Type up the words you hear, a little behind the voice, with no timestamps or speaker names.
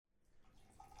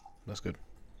That's good.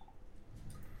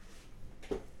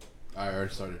 I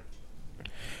already started.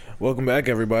 Welcome back,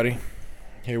 everybody.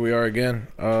 Here we are again.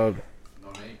 No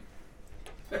name.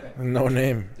 No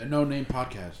name. The No Name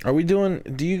Podcast. Are we doing?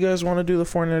 Do you guys want to do the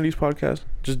Foreign Entities podcast?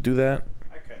 Just do that.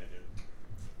 I kind of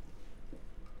do.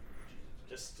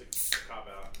 Just to cop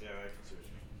out. Yeah, I can see what you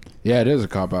mean. Yeah, it is a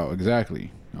cop out.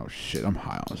 Exactly. Oh shit, I'm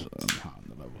high on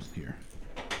the levels here.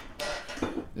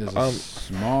 There's a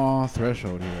small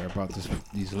threshold here about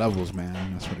these levels,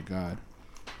 man. I swear to God.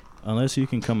 Unless you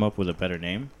can come up with a better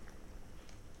name.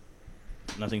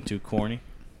 Nothing too corny.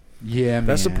 Yeah, man.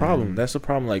 That's the problem. That's the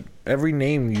problem. Like, every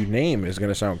name you name is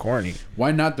gonna sound corny.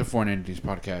 Why not the Foreign Entities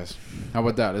Podcast? How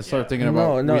about that? Let's start thinking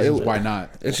about reasons why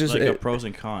not. It's just like a pros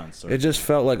and cons. It just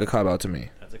felt like a cop out to me.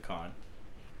 That's a con.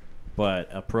 But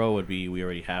a pro would be we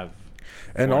already have.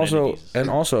 And also,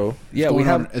 yeah, we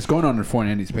have. It's going on the Foreign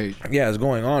Entities page. Yeah, it's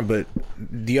going on, but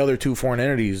the other two foreign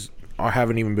entities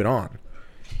haven't even been on.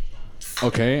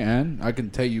 Okay, and I can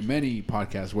tell you many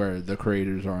podcasts where the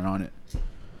creators aren't on it.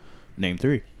 Name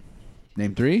 3.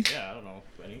 Name 3? Yeah, I don't know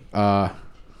any.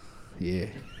 Yeah.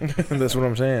 That's what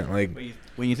I'm saying. Like,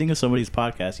 when you think of somebody's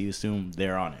podcast, you assume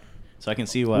they're on it. So I can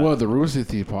see why. Well, the Rooster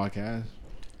Teeth podcast.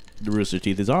 The Rooster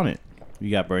Teeth is on it. You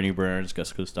got Bernie Burns,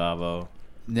 Gus Gustavo.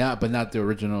 Yeah, but not the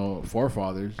original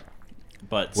forefathers.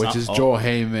 Which is Joel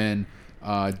Heyman,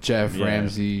 Jeff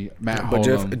Ramsey, Matt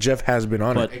Holm. But Jeff has been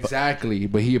on it. Exactly,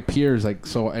 but he appears like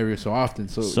every so often.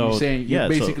 So you're saying you're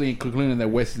basically concluding that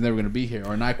West is never going to be here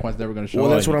or Naquan's never going to show up.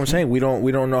 Well, that's what I'm saying. We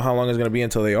don't know how long it's going to be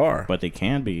until they are. But they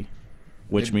can be,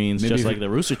 which means just like the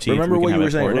Rooster Teeth. Remember what you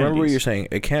were saying. Remember what you're saying.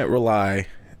 It can't rely.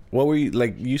 What were you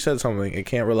like? You said something. It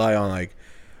can't rely on like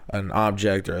an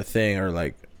object or a thing or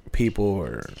like people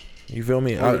or. You feel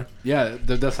me? Yeah,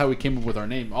 that's how we came up with our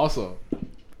name. Also.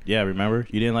 Yeah, remember?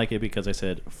 You didn't like it because I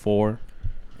said 4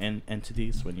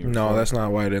 entities when you were. No, that's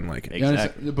not why I didn't like it.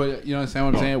 Exactly. But you understand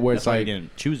what I'm saying? Where it's like you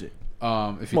didn't choose it.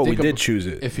 We did choose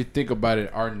it. If you think about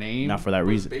it, our name not for that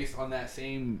reason. Based on that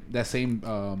same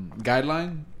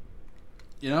guideline,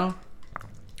 you know.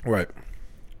 Right.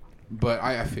 But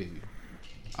I feel you.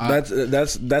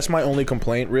 That's my only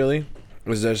complaint. Really,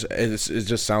 it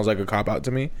just sounds like a cop out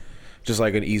to me, just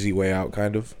like an easy way out,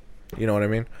 kind of. You know what I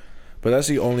mean? But that's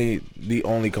the only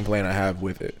complaint I have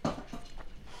with it.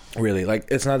 Really, like,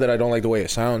 it's not that I don't like the way it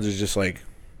sounds. It's just like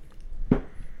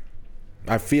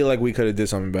I feel like we could have did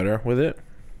something better with it.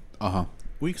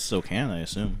 We still can, I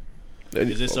assume.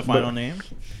 Is this the final name?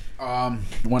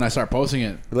 When I start posting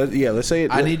it, let's say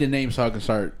it. I need a name so I can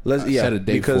start. Set a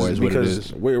date for it.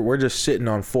 Because we're just sitting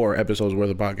on 4 episodes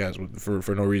worth of podcast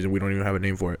for no reason. We don't even have a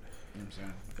name for it. You know what I'm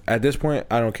saying? At this point,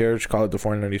 I don't care. Just call it the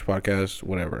Foreign Entities Podcast.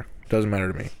 Whatever. Doesn't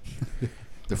matter to me.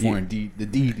 The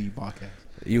DD podcast.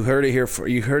 You heard it here.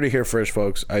 You heard it here first,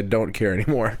 folks. I don't care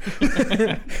anymore.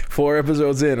 4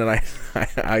 episodes in, and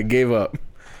I gave up.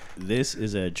 This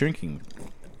is a drinking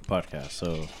podcast,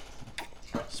 so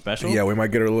special. Yeah, we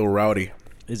might get a little rowdy.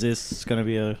 Is this going to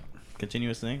be a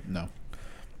continuous thing? No.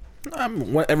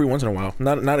 Every once in a while.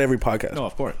 Not every podcast. No,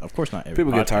 of course not. Every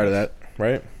People podcast. get tired of that,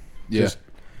 right? Yeah. Just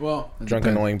drunk,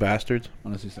 annoying bastards.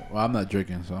 Honestly, so. Well, I'm not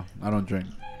drinking, so I don't drink.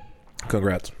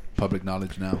 Congrats. Public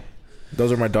knowledge now.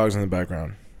 Those are my dogs in the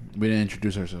background. We didn't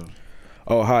introduce ourselves.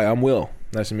 Oh, hi, I'm Will.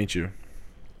 Nice to meet you.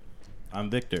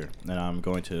 I'm Victor, and I'm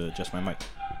going to adjust my mic.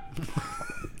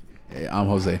 Hey, I'm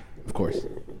Jose. Of course,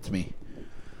 it's me,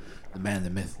 the man, the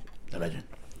myth, the legend.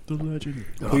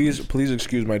 Please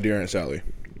excuse my dear Aunt Sally.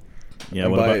 Yeah,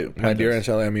 and what by about my dear Aunt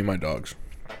Sally, I mean my dogs.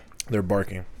 They're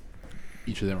barking.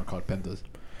 Each of them are called Pentas.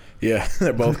 Yeah,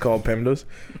 they're both called Pemdas.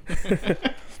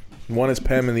 One is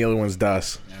Pem and the other one's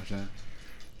Das. You know what I'm saying?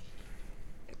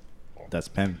 That's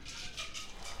Pem.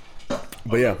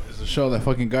 But yeah. It's a show that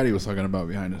fucking Gotti was talking about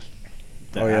behind us.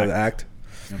 The act. The act.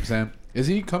 You know what I'm saying? Is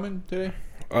he coming today?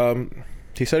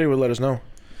 He said he would let us know.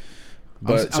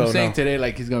 But I'm saying today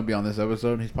like he's going to be on this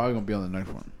episode. He's probably going to be on the next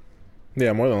one.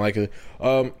 Yeah, more than likely.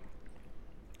 I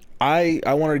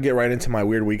wanted to get right into my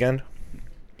weird weekend.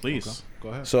 Please. Okay. Go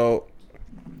ahead. So,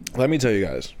 let me tell you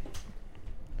guys.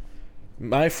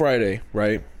 My Friday,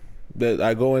 right? That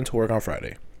I go into work on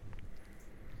Friday.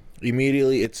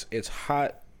 Immediately, it's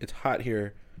hot. It's hot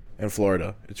here in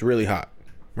Florida. It's really hot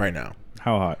right now.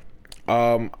 How hot?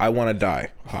 I want to die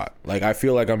hot. Like, I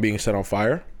feel like I'm being set on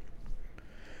fire.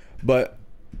 But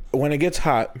when it gets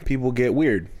hot, people get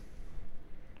weird.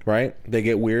 Right? They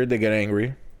get weird. They get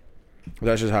angry.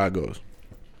 That's just how it goes.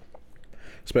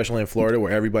 Especially in Florida,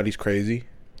 where everybody's crazy.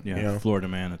 Yeah, you know? Florida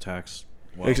man attacks.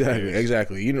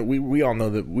 Exactly. You know, we all know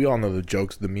the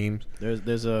jokes, the memes.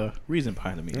 There's a reason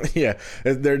behind the memes. Yeah,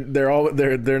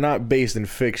 they're not based in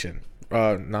fiction.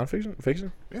 Non-fiction,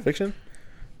 fiction.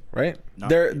 right? Not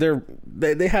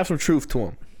They have some truth to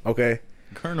them. Okay.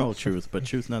 Kernel truth, but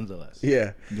truth nonetheless.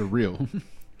 Yeah. They're real.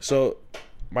 So,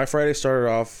 my Friday started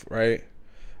off right.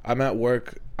 I'm at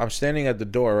work. I'm standing at the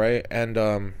door, right, and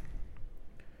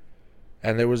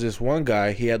there was this one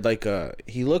guy. He had like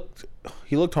he looked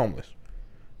homeless,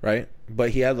 right?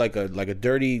 But he had like a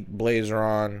dirty blazer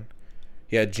on.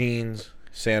 He had jeans,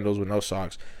 sandals with no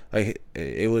socks. Like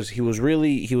he was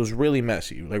really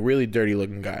messy, like really dirty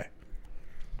looking guy.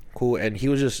 Cool, and he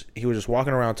was just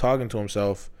walking around talking to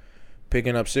himself,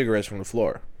 picking up cigarettes from the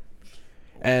floor.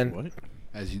 And What?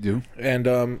 As you do. And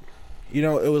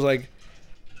it was like,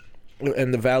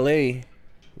 and the valet,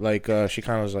 like she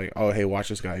kind of was like, oh hey, watch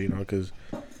this guy, because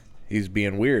he's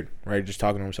being weird, right? Just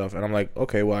talking to himself. And I'm like,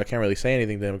 okay, well I can't really say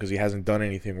anything to him because he hasn't done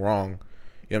anything wrong. You know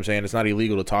what I'm saying? It's not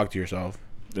illegal to talk to yourself.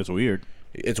 That's weird.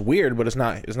 It's weird, but it's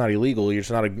not illegal. It's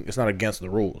not against the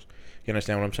rules. You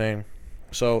understand what I'm saying?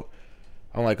 So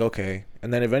I'm like, okay.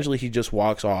 And then eventually he just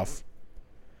walks off.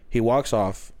 He walks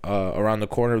off around the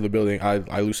corner of the building.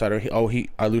 I lose sight of him.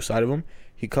 I lose sight of him.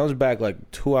 He comes back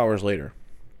like 2 hours later,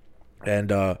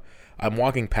 and I'm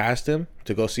walking past him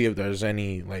to go see if there's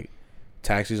any like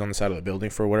taxis on the side of the building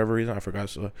for whatever reason. I forgot.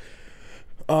 So,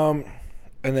 and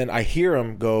then I hear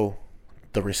him go,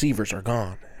 "The receivers are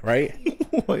gone." Right?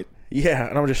 What? Yeah,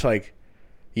 and I'm just like,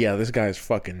 yeah, this guy's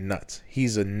fucking nuts.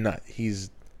 He's a nut. He's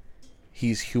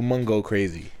humongo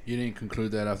crazy. You didn't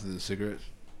conclude that after the cigarettes?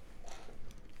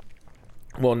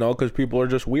 Well, no, because people are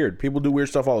just weird. People do weird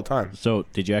stuff all the time. So,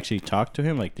 did you actually talk to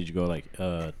him? Like, did you go like,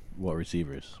 what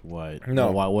receivers? What?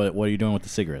 No. What are you doing with the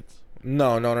cigarettes?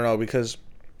 No, because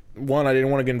one, I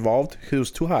didn't want to get involved because it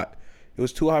was too hot. It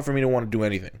was too hot for me to want to do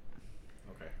anything.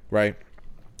 Okay. Right?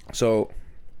 So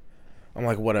I'm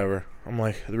like, whatever. I'm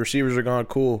like, the receivers are gone.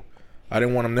 Cool. I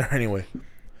didn't want them there anyway.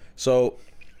 So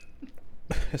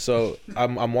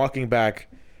I'm walking back,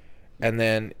 and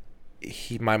then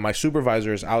my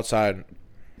supervisor is outside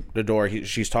the door.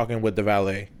 She's talking with the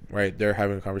valet. Right? They're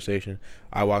having a conversation.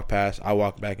 I walk past. I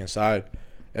walk back inside,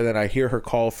 and then I hear her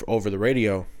call over the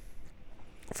radio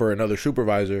for another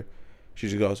supervisor. She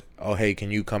just goes, "Oh, hey, can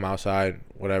you come outside?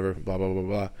 Whatever, blah blah blah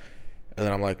blah." And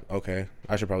then I'm like, okay,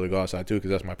 I should probably go outside too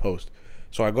because that's my post.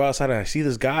 So I go outside and I see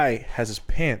this guy has his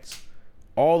pants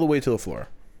all the way to the floor.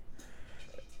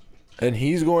 And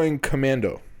he's going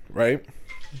commando, right?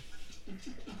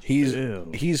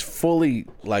 He's fully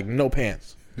like no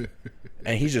pants.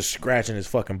 And he's just scratching his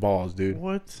fucking balls, dude.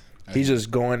 What? He's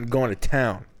just going to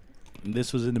town. And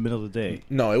this was in the middle of the day.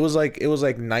 No, it was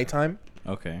like nighttime.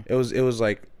 Okay. It was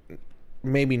like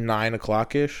maybe 9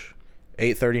 o'clock ish,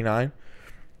 8:39.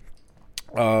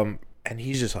 And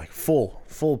he's just like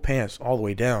full pants all the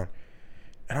way down.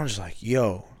 And I'm just like,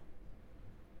 yo,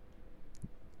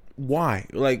 why?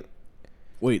 Like,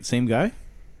 wait, same guy?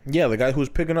 Yeah, the guy who was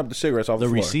picking up the cigarettes off the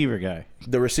floor. Receiver guy.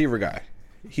 The receiver guy.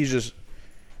 He's just,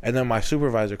 and then my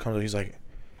supervisor comes up. He's like,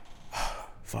 oh,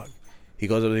 fuck. He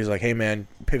goes up and he's like, hey man,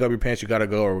 pick up your pants. You gotta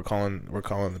go, or we're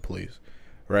calling the police,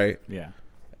 right? Yeah.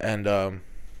 And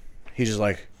he's just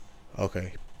like,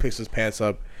 okay. Picks his pants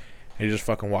up, and he just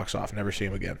fucking walks off. Never see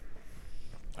him again.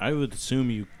 I would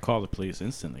assume you call the police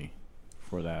instantly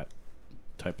for that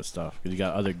type of stuff because you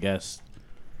got other guests.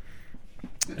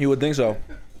 You would think so.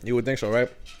 You would think so, right?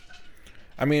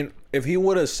 I mean, if he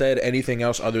would have said anything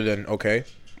else other than okay,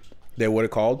 they would have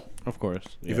called. Of course.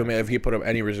 You feel me? If he put up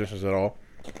any resistance at all.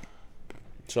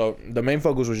 So the main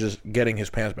focus was just getting his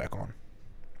pants back on.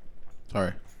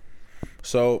 Sorry.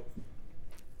 So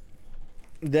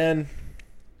then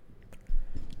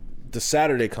the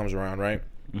Saturday comes around, right?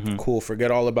 Mm-hmm. Cool.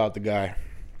 Forget all about the guy.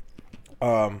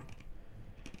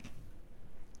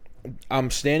 I'm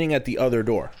standing at the other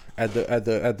door, at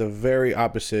the very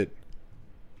opposite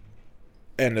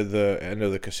end of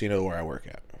the casino where I work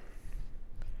at.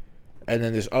 And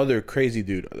then this other crazy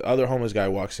dude, the other homeless guy,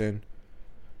 walks in,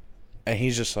 and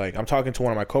he's just like, I'm talking to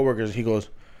one of my coworkers. He goes,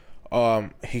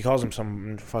 he calls him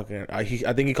some fucking. I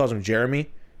think he calls him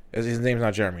Jeremy. His name's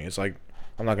not Jeremy. It's like,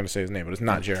 I'm not gonna say his name, but it's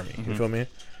not Jeremy. Mm-hmm. You feel me?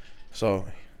 So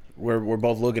we're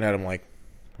both looking at him like,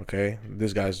 okay,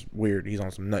 this guy's weird. He's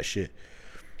on some nut shit.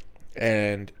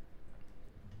 And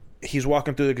he's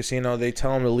walking through the casino. They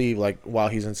tell him to leave like while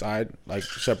he's inside, like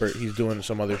separate. He's doing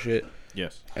some other shit.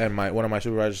 Yes. And one of my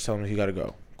supervisors telling him he got to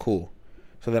go. Cool.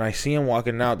 So then I see him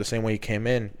walking out the same way he came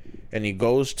in, and he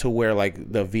goes to where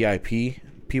like the VIP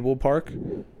people park,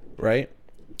 right?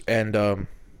 And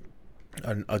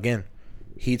again,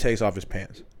 he takes off his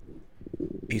pants.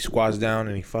 He squats down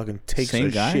and he fucking takes Same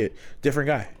a guy? shit. Different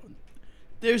guy.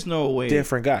 There's no way.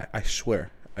 Different guy. I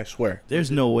swear.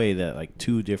 There's no way that like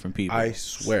two different people. I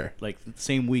swear. Like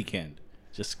same weekend,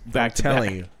 just back to I'm back.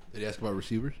 telling you. Did he ask about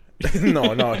receivers?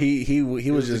 No. He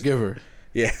was just a giver.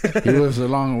 Yeah. He was a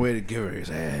long way to give her. He's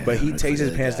like, But he takes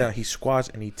his pants down. He squats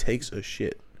and he takes a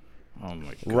shit. Oh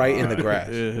my god! Right in the grass.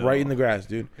 Ew. Right in the grass,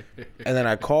 dude. And then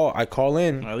I call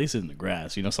in. At least in the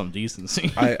grass, some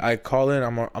decency. I call in.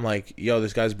 I'm like, yo,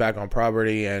 this guy's back on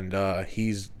property, and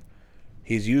he's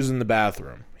using the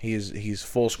bathroom. He's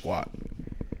full squat.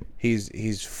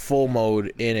 He's full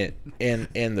mode in it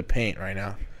in the paint right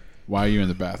now. Why are you in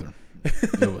the bathroom?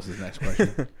 That was his next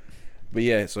question. But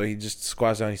yeah, so he just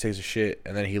squats down, he takes a shit,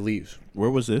 and then he leaves. Where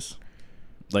was this?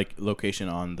 Like location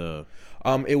on the?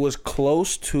 It was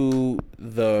close to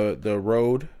the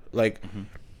road, like,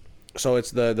 so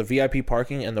it's the VIP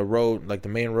parking and the road, like the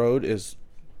main road is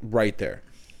right there.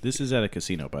 This is at a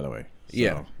casino, by the way. So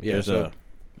Yeah. There's So a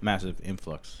massive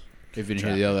influx. If you didn't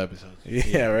hear the other episodes.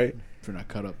 yeah, right. If you're not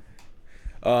cut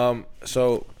up.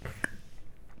 So,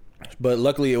 but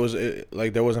luckily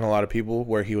there wasn't a lot of people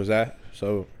where he was at,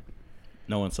 so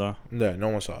No one saw. yeah, no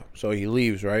one saw. So he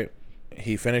leaves, right?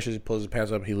 He finishes, he pulls his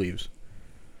pants up, he leaves.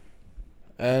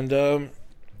 And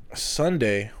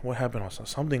Sunday, what happened on Sunday?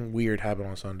 Something weird happened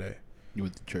on Sunday. You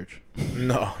went to church.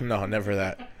 No, never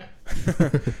that.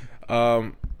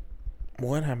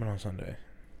 What happened on Sunday?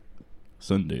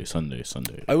 Sunday.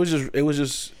 It was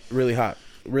just really hot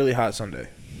Sunday.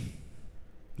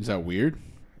 Is that weird?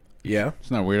 Yeah.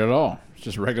 It's not weird at all. It's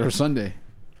just regular Sunday.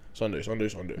 Sunday.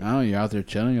 Oh, you're out there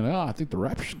chilling. You're like, I think the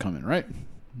Raptors coming, right?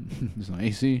 There's no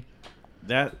AC.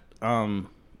 That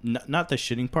not the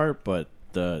shitting part, but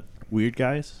the weird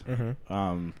guys.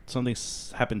 Something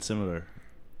happened similar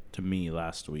to me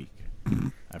last week.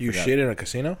 You shit in a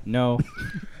casino? No,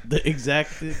 the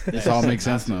exact. This all makes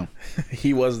sense now.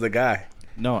 He was the guy.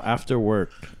 No, after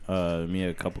work, me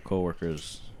and a couple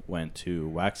coworkers went to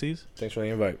Waxy's. Thanks for the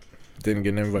invite. Didn't get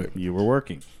an invite. You were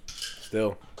working.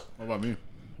 Still. What about me?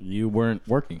 You weren't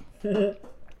working.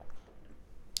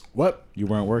 What? You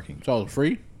weren't working. It's all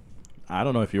free? I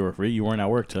don't know if you were free. You weren't at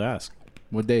work to ask.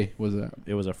 What day was that?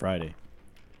 It was a Friday.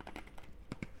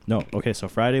 No, okay, so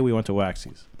Friday we went to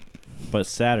Waxy's. But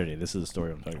Saturday, this is the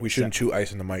story I'm talking about. We shouldn't chew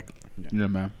ice in the mic. Yeah,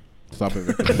 man. Stop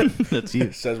it. That's you.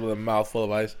 It says with a mouthful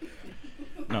of ice.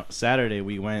 No, Saturday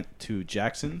we went to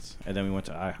Jackson's and then we went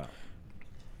to IHOP.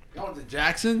 Y'all went to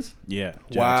Jackson's? Yeah.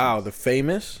 Wow, Jackson's. the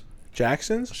famous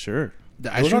Jackson's? Sure.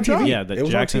 The It was on TV. Yeah, the It was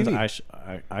on Jackson's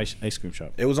TV. ice cream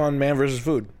shop. It was on Man vs.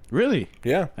 Food. Really?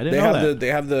 Yeah, I didn't they know have that. They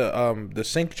have the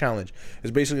sink challenge.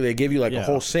 It's basically they give you like a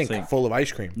whole sink full of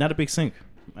ice cream. Not a big sink.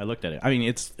 I looked at it. I mean,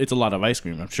 it's a lot of ice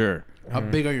cream, I'm sure. How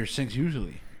big are your sinks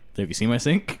usually? Have you seen my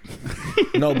sink?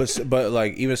 No, but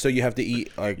like even so, you have to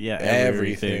eat like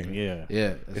everything. Yeah.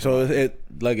 Yeah. So it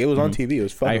was on TV. It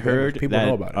was fun. I heard people that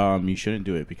know about it. you shouldn't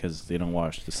do it because they don't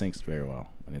wash the sinks very well,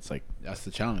 and it's like That's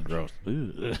the challenge. gross.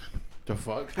 Ugh. The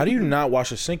fuck? How do you not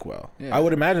wash a sink well? Yeah. I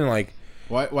would imagine like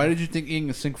Why did you think eating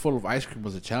a sink full of ice cream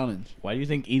was a challenge? Why do you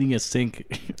think eating a sink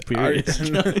period is a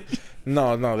challenge?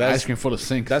 no, Ice that's cream full of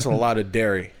sinks. that's a lot of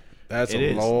dairy. That's It a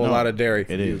is. whole No, lot of dairy.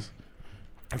 It is.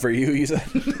 For you said.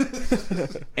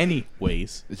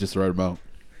 Anyways, It's just the right amount.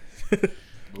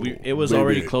 it was Baby.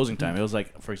 already closing time. It was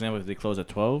like, for example, if they close at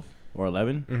 12 or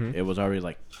 11, Mm-hmm. it was already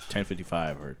like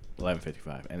 10:55 or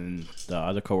 11:55, and the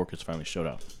other coworkers finally showed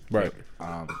up. Right.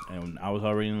 And I was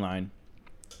already in line.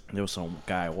 There was some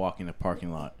guy walking the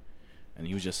parking lot, and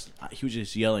he was just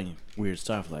yelling weird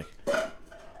stuff like,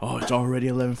 "Oh, it's already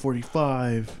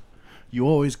 11:45. You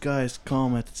always guys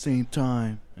come at the same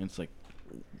time." And it's like,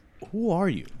 who are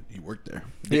you? You worked there.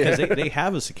 Because they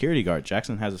have a security guard.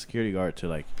 Jackson has a security guard to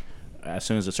like, as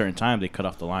soon as a certain time, they cut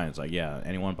off the line. It's like, yeah,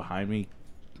 anyone behind me,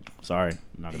 sorry, I'm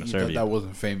not gonna You serve thought you. that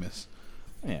wasn't famous.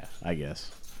 Yeah, I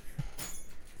guess.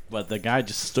 But the guy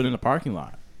just stood in the parking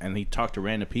lot and he talked to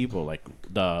random people, like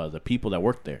the people that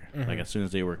worked there. Like as soon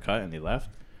as they were cut and they left,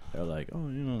 they were like,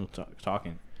 "Oh,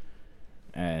 talking,"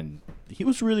 and he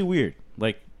was really weird.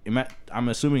 Like I'm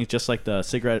assuming it's just like the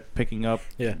cigarette picking up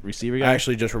receiver guy. I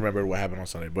actually just remembered what happened on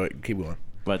Sunday, but keep going.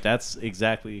 But that's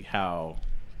exactly how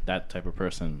that type of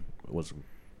person was.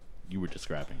 You were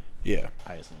describing. Yeah.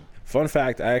 I assume. Fun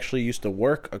fact: I actually used to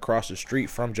work across the street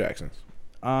from Jackson's.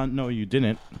 No, you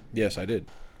didn't. Yes, I did.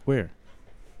 Where?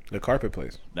 The carpet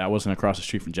place. That wasn't across the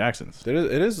street from Jackson's. It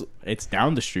is. It's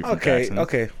down the street from Okay, Jackson's.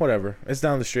 okay, whatever. It's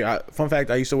down the street. Fun fact: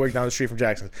 I used to work down the street from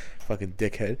Jackson's. Fucking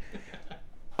dickhead.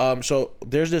 So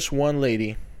there's this one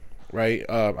lady, right?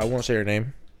 I won't say her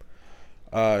name.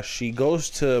 She goes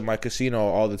to my casino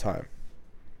all the time.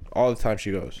 All the time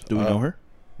she goes. Do we know her?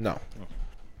 No.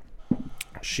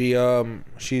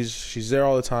 She's there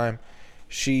all the time.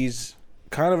 She's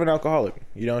kind of an alcoholic.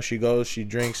 You know, she goes, she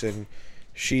drinks, and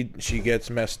she gets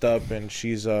messed up, and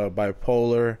she's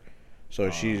bipolar. So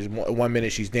she's 1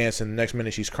 minute she's dancing, the next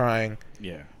minute she's crying.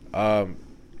 Yeah.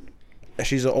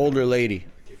 She's an older lady.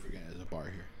 I keep forgetting there's a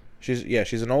bar here.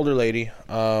 She's an older lady.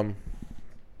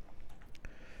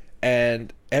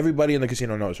 And everybody in the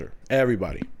casino knows her.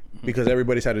 Everybody. Because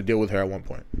everybody's had to deal with her at one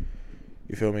point.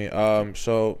 You feel me?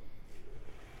 So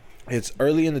it's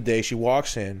early in the day. She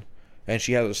walks in and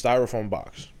she has a styrofoam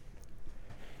box.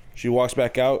 She walks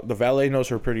back out. The valet knows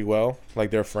her pretty well. Like,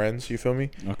 they're friends. You feel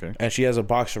me? Okay. And she has a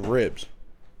box of ribs.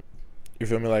 You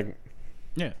feel me? Like,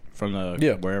 Yeah. From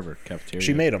the wherever cafeteria.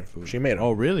 she made them. She made them.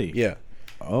 Oh, really? Yeah.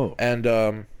 Oh. And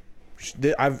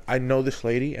I know this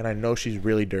lady, and I know she's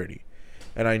really dirty.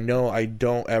 And I know I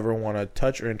don't ever want to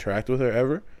touch or interact with her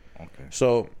ever. Okay.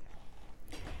 So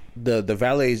the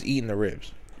valet is eating the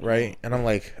ribs, right? And I'm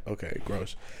like, okay,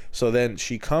 gross. So then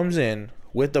she comes in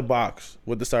with the box,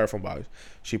 with the styrofoam box.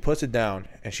 She puts it down,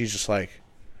 and she's just like,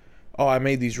 "Oh, I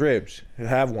made these ribs.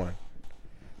 Have one."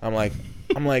 I'm like,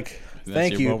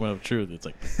 thank you. Moment of truth. It's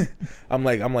like, I'm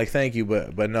like, thank you,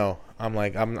 but no. I'm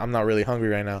like, I'm not really hungry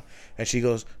right now. And she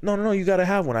goes, no, you gotta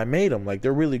have one. I made them. Like,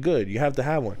 they're really good. You have to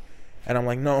have one. And I'm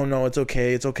like, no, it's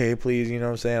okay, please. You know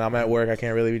what I'm saying? I'm at work. I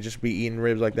can't really just be eating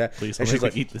ribs like that. Please, and she's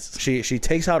like, eat this. She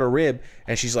takes out a rib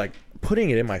and she's like putting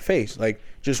it in my face, like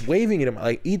just waving it in my,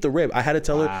 like, eat the rib. I had to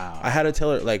tell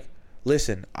her, like,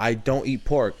 listen, I don't eat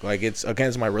pork. Like, it's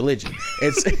against my religion.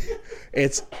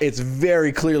 It's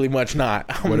very clearly much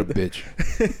not. What a bitch.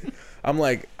 I'm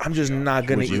like, I'm just not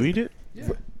gonna. Would you eat it? Yeah.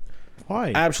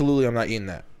 Why? Absolutely, I'm not eating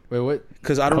that. Wait, what?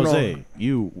 Because I don't Jose,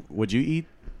 know. Would you eat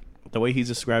the way he's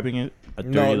describing it? A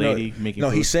dirty lady making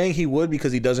food? He's saying he would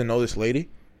because he doesn't know this lady.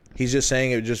 He's just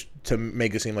saying it just to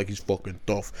make it seem like he's fucking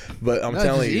tough. But I'm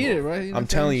telling you, eat it, right? You know I'm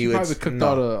telling you, probably it's cooked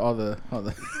no, all the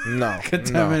no,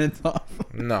 contaminants off.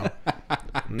 no.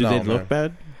 Did they look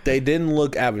bad? They didn't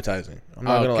look appetizing. I'm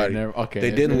not gonna lie to you.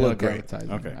 They didn't look great.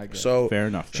 Okay. So fair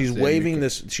enough. She's waving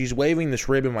this. She's waving this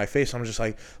rib in my face. I'm just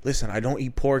like, listen, I don't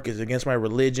eat pork. It's against my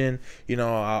religion. You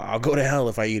know, I'll go to hell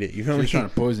if I eat it. You feel me? She's trying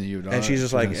to poison you, dog. And she's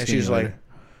just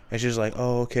like,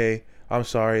 oh, okay, I'm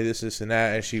sorry, this and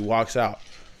that, and she walks out.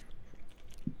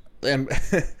 And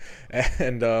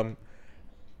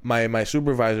my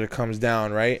supervisor comes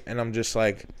down, right, and I'm just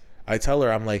like, I tell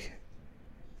her, I'm like,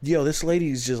 yo, this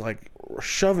lady's just like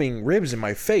shoving ribs in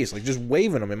my face, like just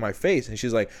waving them in my face, and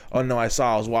she's like, oh no, I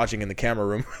was watching in the camera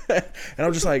room. And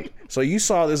I'm just like, so you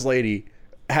saw this lady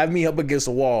have me up against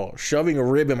the wall shoving a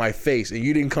rib in my face, and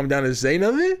you didn't come down and say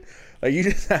nothing? Like, you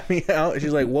just had me out. And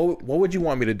she's like, what would you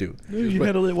want me to do? You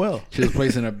handled it well. She was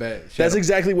placing a bet. That's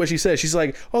exactly what she said. She's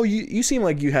like, oh, you seem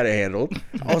like you had it handled.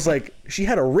 I was like, she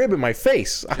had a rib in my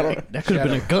face. That could have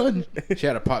been a gun. She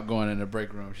had a pot going in the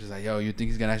break room. She's like, yo, you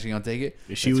think he's actually gonna take it?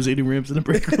 She was eating ribs in the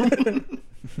break room.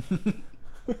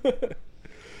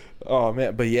 Oh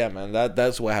man, but yeah, man,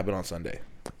 that's what happened on Sunday.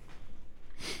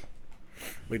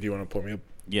 Wait, do you want to pour me up?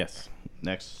 Yes.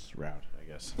 Next round,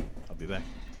 I guess. I'll be back.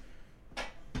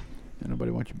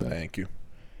 Nobody wants you back. Thank you.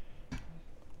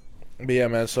 But yeah,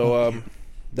 man, so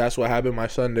that's what happened my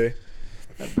Sunday.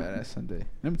 That badass Sunday.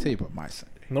 Let me tell you about my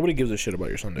Sunday. Nobody gives a shit about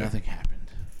your Sunday. Nothing happened.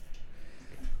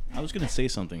 I was gonna say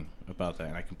something about that,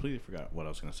 and I completely forgot what I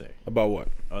was gonna say. About what?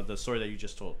 The story that you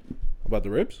just told. About the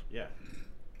ribs? Yeah.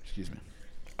 Excuse me.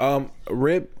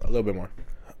 Rib, a little bit more.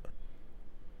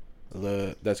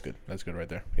 That's good. That's good right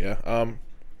there. Yeah.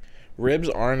 Ribs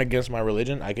aren't against my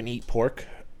religion. I can eat pork.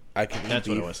 I can eat That's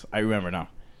beef. what it was. I remember now.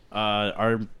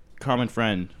 Our common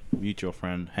friend, mutual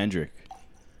friend, Hendrik,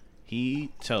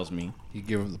 he tells me. You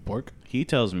give him the pork? He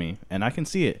tells me, and I can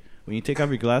see it. When you take off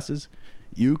your glasses,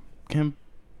 you can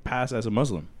pass as a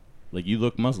Muslim. Like, you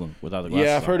look Muslim without the glasses.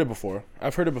 Yeah, I've heard it before.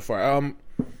 From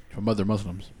other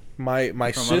Muslims. My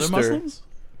From sister. other Muslims?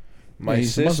 My Yeah,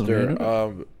 he's sister.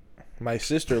 Muslim, my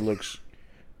sister looks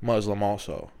Muslim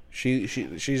also.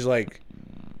 She's like.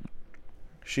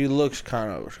 She looks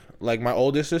kind of like my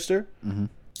oldest sister. Mm-hmm.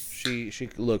 She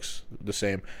looks the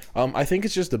same. I think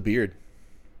it's just the beard.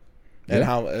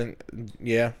 And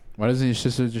yeah. Why doesn't your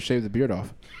sister just shave the beard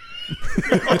off?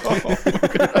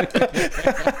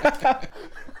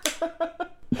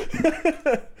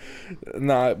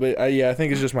 Nah, but yeah, I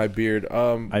think it's just my beard.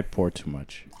 I pour too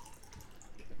much.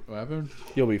 What happened?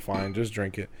 You'll be fine. Just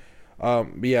drink it.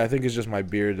 But yeah, I think it's just my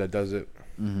beard that does it.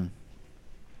 Mm-hmm.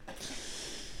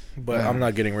 But I'm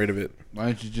not getting rid of it. Why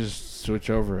don't you just switch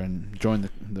over and join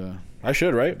the I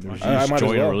should, right? You should I just might join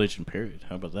as well. a religion, period.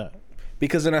 How about that?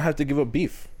 Because then I have to give up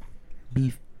beef.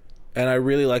 And I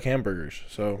really like hamburgers,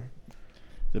 so.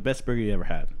 The best burger you ever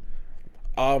had?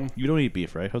 You don't eat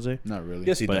beef, right, Jose? Not really.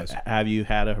 Yes, he But does. have you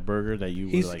had a burger that you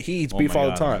were like? He eats "Oh beef my all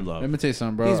the God, I time. love"? Let me tell you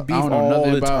something, bro. He's beef I don't know all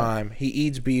nothing the about. time. He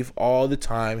eats beef all the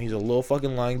time. He's a little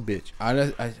fucking lying bitch.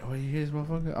 What you hear this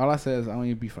motherfucker? All I said is I don't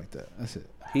eat beef like that. That's it.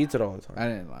 He eats it all the time. I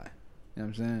didn't lie. You know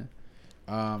what I'm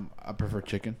saying? I prefer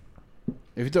chicken.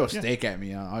 If you throw a steak at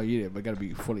me, I'll eat it, but it gotta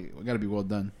be well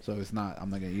done. So if it's not, I'm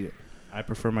not gonna eat it. I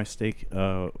prefer my steak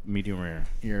medium rare.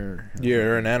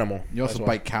 You're an animal. You also That's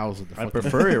bite cows with the I fucking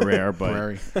prefer it rare, but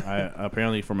prairie.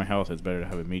 apparently for my health, it's better to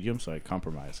have it medium. So I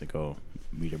compromise and go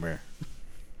medium rare.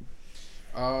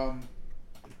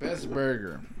 Best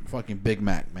burger, fucking Big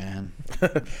Mac, man.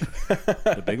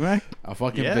 The Big Mac? A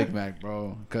fucking Yeah. Big Mac,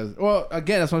 bro. Cause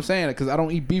again, that's what I'm saying. Cause I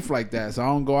don't eat beef like that, so I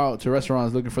don't go out to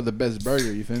restaurants looking for the best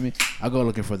burger. You feel me? I go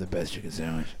looking for the best chicken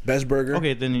sandwich. Best burger.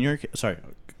 Okay, then in your sorry,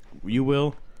 you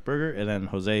will burger and then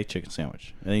Jose chicken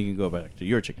sandwich, and then you can go back to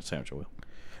your chicken sandwich. I will.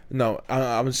 No,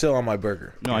 I'm still on my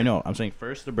burger. No, I know. I'm saying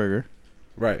first the burger.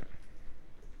 Right.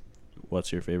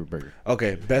 What's your favorite burger?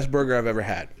 Okay, best burger I've ever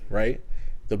had. Right.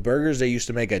 The burgers they used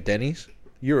to make at Denny's.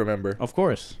 You remember? Of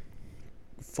course.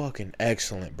 Fucking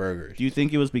excellent burgers. Do you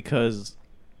think it was because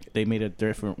they made a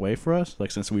different way for us?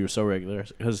 Like since we were so regular,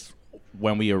 because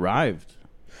when we arrived,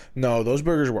 No, those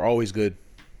burgers were always good.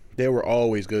 They were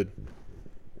always good.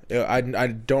 I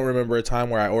don't remember a time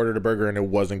where I ordered a burger and it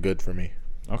wasn't good for me.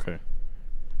 okay.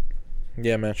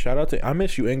 Yeah, man. Shout out to I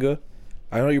miss you, Inga.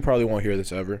 I know you probably won't hear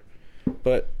this ever,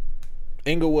 but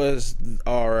Inga was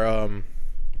our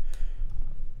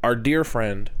dear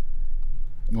friend.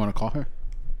 You want to call her?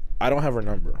 I don't have her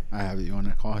number. I have it. You want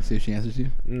to call her, see if she answers you?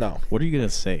 No. What are you gonna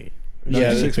say? No, Yeah,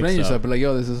 just she explain picks yourself. up. But like,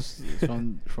 yo, this is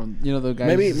from the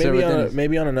guys.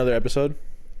 Maybe on another episode.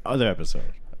 Other episode.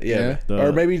 Yeah. Yeah.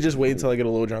 Or maybe just wait until I get a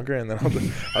little drunker and then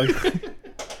I'll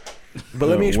But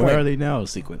let me explain. Where are they now?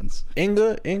 Sequence.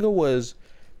 Inga was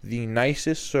the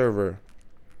nicest server,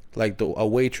 like a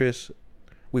waitress.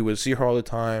 We would see her all the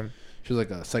time. She was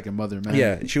like a second mother, man.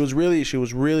 Yeah, she was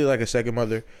really like a second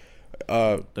mother.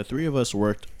 The three of us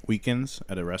worked weekends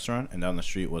at a restaurant, and down the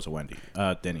street was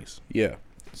a Denny's. Yeah,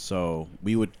 So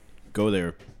we would go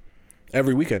there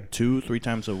every weekend. 2-3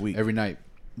 times a week. Every night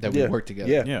that we Yeah. worked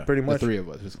together. Yeah, Yeah. pretty The much. three of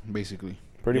us, basically.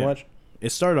 Pretty Yeah. much.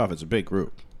 It started off as a big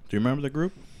group. Do you remember the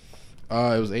group?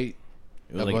 It was 8.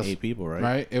 It was Of like us, 8 people, right?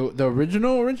 Right? The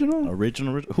original? Original.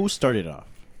 Who started off?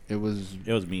 It was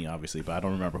It was me, obviously, but I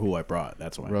don't remember who I brought.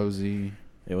 That's why. Rosie,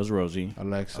 It was Rosie,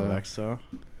 Alexa,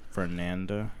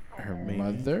 Fernanda, her maybe.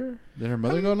 mother. Did her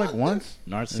mother go like once?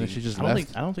 Narcy. And then she just I don't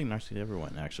left. think Narcy ever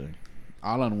went actually.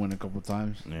 Alan went a couple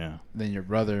times. Yeah. Then your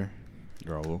brother,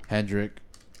 Girl. Hendrik.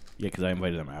 Yeah, because I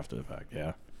invited them after the fact.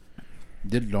 Yeah.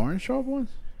 Did Lawrence show up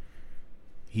once?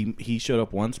 He showed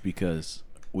up once because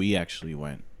we actually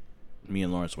went. Me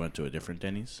and Lawrence went to a different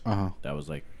Denny's. That was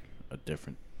like a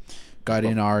different.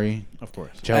 Guardian Ari, Of course.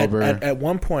 Chelber, At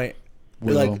one point,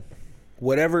 Willow. like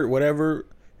whatever,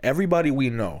 everybody we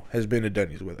know has been to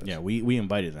Denny's with us. Yeah, we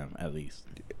invited them at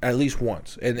least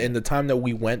Once. And in the time that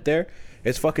we went there,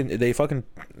 they fucking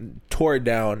tore it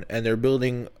down and they're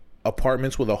building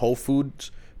apartments with a Whole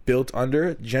Foods built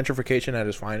under. Gentrification at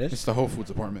its finest. It's the Whole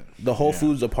Foods apartment. The Whole Yeah.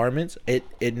 Foods apartments,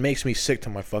 it makes me sick to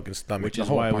my fucking stomach. Which is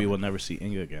whole why we apartment. will never see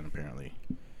Inga again, apparently.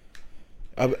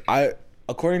 I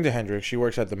according to Hendrik, she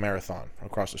works at the Marathon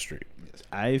across the street.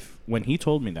 When he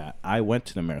told me that, I went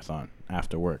to the Marathon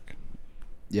after work,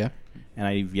 Yeah. and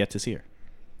I've yet to see her.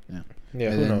 Yeah. Yeah,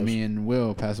 And who then knows? me and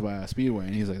Will passed by a Speedway,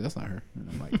 and he's like, "That's not her." And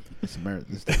I'm like, "It's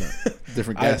a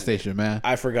different gas station, man."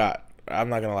 I forgot. I'm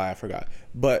not gonna lie, I forgot.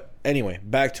 But anyway,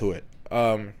 back to it.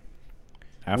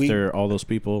 After all those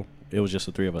people, it was just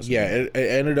the three of us. Yeah, it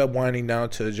ended up winding down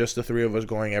to just the three of us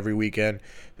going every weekend,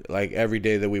 like every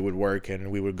day that we would work,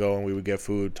 and we would go and we would get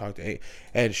food, talk to,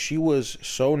 and she was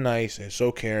so nice and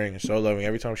so caring and so loving.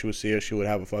 Every time she would see us, she would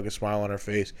have a fucking smile on her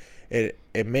face.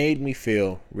 It made me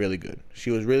feel really good.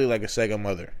 She was really like a second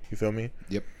mother. You feel me?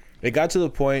 Yep. It got to the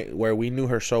point where we knew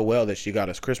her so well that she got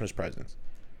us Christmas presents.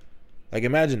 Like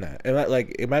imagine that.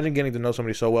 Like imagine getting to know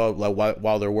somebody so well, like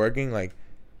while they're working, like.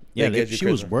 Yeah, they get you she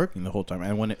was Christmas. working the whole time,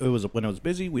 and when it was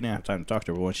busy, we didn't have time to talk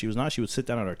to her. But when she was not, she would sit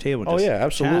down at our table. And Oh just yeah,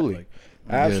 absolutely, chat,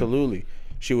 absolutely.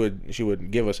 She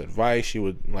would give us advice. She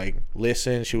would like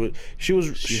listen.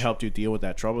 She helped you deal with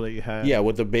that trouble that you had. yeah,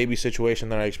 with the baby situation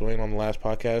that I explained on the last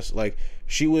podcast. Like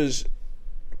she was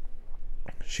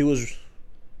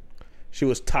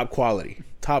top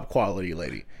quality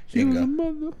lady.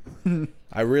 Inga.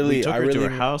 I really we took her to her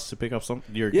house to pick up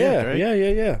your yeah, gift, right?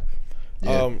 yeah.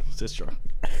 Yeah. Sister.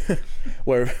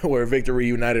 where Victor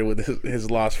reunited with his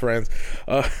lost friends.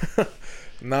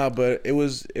 Nah, but it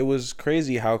was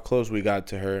crazy how close we got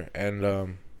to her,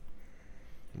 and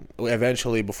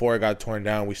eventually, before it got torn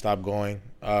down, we stopped going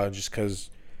just because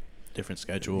different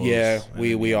schedules. Yeah,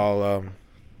 we all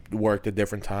worked at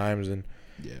different times, and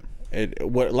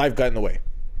life got in the way.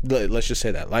 Let's just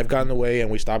say that life got in the way, and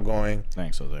we stopped going.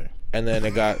 Thanks, Jose. And then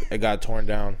it got torn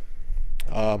down,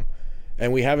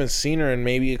 and we haven't seen her in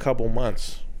maybe a couple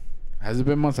months. Has it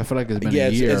been months? I feel like it's been a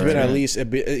year. It's been at least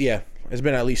it's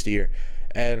been at least a year,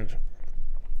 and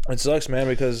it sucks, man,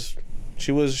 because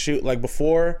she like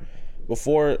before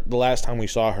the last time we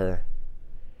saw her,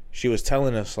 she was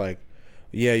telling us like,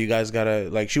 yeah, you guys gotta,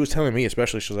 like, she was telling me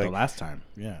especially, she was like, the last time,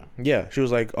 she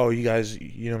was like, oh, you guys,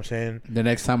 you know what I'm saying, the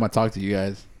next time I talk to you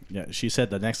guys. Yeah, she said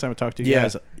the next time I talk to you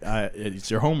guys, it's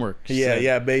your homework. She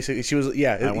said, basically, she was,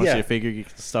 I want you to figure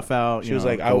stuff out. She was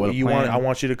like, I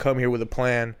want you to come here with a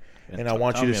plan, and I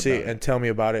want you to see and tell me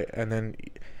about it. And then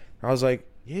I was like,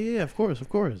 yeah, of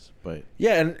course. But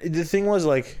yeah, and the thing was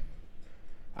like,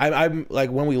 I'm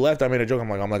like, when we left, I made a joke. I'm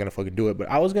like, I'm not gonna fucking do it, but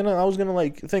I was gonna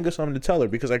like think of something to tell her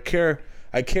because I cared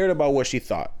about what she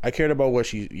thought. I cared about what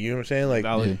she, you know what I'm saying,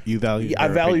 like you valued. I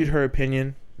valued her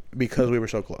opinion because we were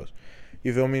so close.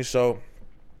 You feel me? So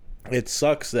it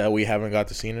sucks that we haven't got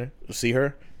to see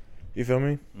her. You feel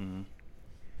me? Mm-hmm.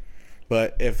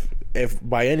 But if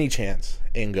by any chance,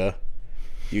 Inga,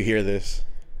 you hear this,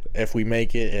 if we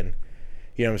make it and,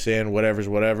 you know what I'm saying, whatever's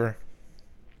whatever.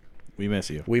 We miss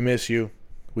you. We miss you.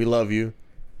 We love you.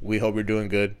 We hope you're doing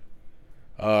good.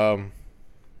 From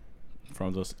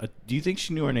those, do you think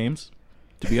she knew our names?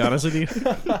 To be honest with you,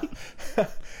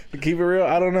 to keep it real,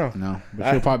 I don't know. No,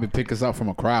 but she'll probably pick us up from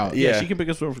a crowd. Yeah, she can pick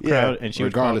us up from a crowd, and she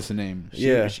regardless of name.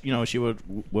 She would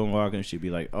walk and she'd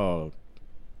be like, "Oh,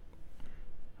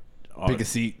 pick a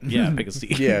seat." Yeah, pick a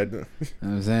seat. Yeah, you know what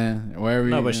I'm saying, wherever.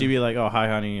 No, but she'd be like, "Oh, hi,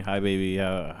 honey, hi, baby,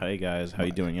 hey guys, how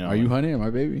you doing? You know, are you honey or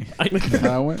my baby?" That's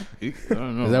how I went. I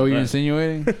don't know. Is that what you're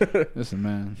insinuating? Listen,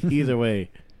 man. Either way,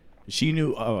 she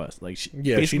knew us. Like, she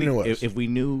knew us. If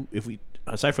we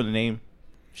aside from the name.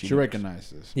 She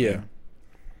recognized us. Yeah.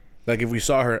 Like if we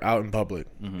saw her out in public,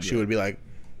 she would be like,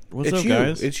 "What's up,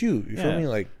 guys? It's you." You feel me?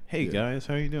 Like, hey guys,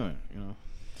 how you doing? You know,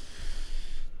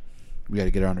 we got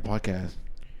to get her on the podcast.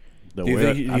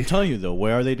 I'm telling you though,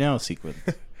 where are they now? Sequence.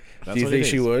 Do you think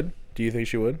she would? Do you think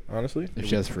she would? Honestly, if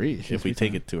she has free, if we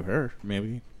take it to her,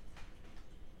 maybe.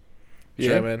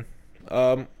 Yeah, man.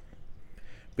 But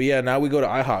yeah, now we go to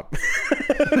IHOP.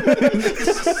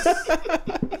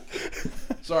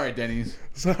 Sorry, Denny's.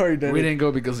 Sorry, Denny's. We didn't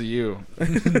go because of you.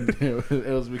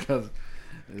 It was because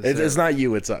it's not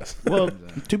you, it's us. Well,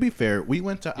 to be fair, we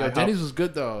went to IHOP. Denny's was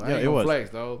good though. Yeah, it was. Flex,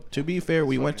 though. To be fair,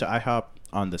 we went to IHOP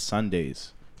on the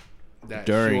Sundays.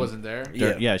 She wasn't there.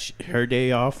 Her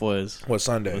day off was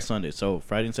Sunday. Was Sunday. So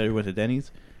Friday and Saturday we went to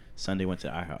Denny's. Sunday went to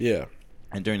IHOP. Yeah.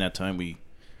 And during that time, we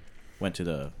went to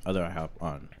the other IHOP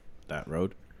on that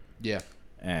road. Yeah.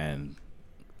 And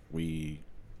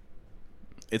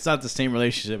it's not the same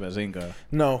relationship as Inga.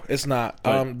 No, it's not.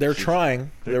 They're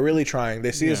trying. They're really trying.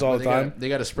 They see us all the time. They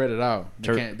got to spread it out.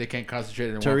 They can't concentrate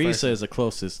in one Teresa is the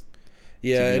closest.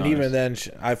 Yeah, and even then,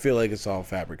 I feel like it's all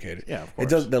fabricated. Yeah, of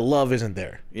course. The love isn't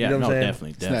there. Yeah, you know what I'm saying?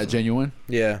 Definitely. It's not genuine.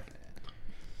 Yeah.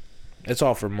 It's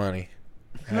all for money.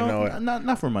 No, I know it.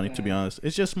 Not for money, to be honest.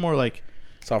 It's just more like...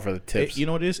 It's all for the tips. You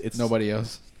know what it is? It's nobody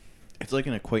else. It's like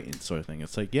an acquaintance sort of thing.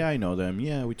 It's like, yeah, I know them.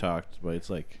 Yeah, we talked. But it's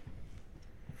like...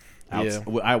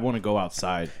 I want to go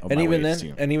outside of my way to see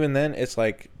them. And even then, it's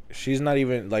like, she's not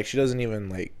even... Like, she doesn't even,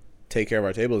 like, take care of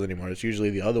our tables anymore. It's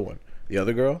usually the other one. The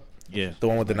other girl. Yeah. The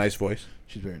one with the nice voice.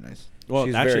 She's very nice. Well,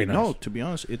 she's actually, very nice. no. To be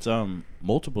honest, it's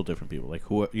multiple different people. Like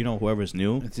whoever's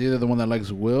new. It's either the one that likes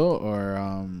Will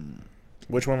or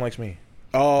Which one likes me?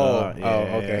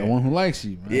 Okay. The one who likes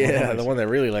you. Man. Yeah, the one that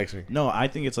really likes me. No, I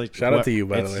think it's like shout out to you,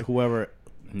 by the way. Whoever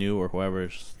new or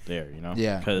whoever's there, you know.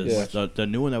 Yeah. Because the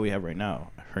new one that we have right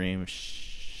now, her name is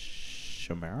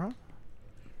Shamara.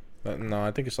 No,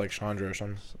 I think it's like Chandra or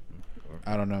something.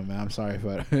 I don't know, man. I'm sorry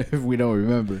if we don't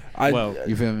remember.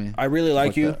 You feel me? I really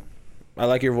like you. I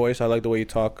like your voice. I like the way you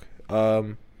talk.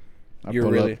 You're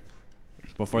really.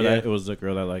 Before that, it was the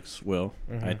girl that likes Will.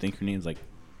 Mm-hmm. I think her name's like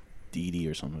Dee Dee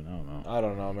or something. I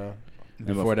don't know, man.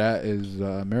 Before that is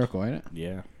Miracle, ain't it?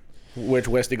 Yeah. Which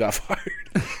Westy got fired.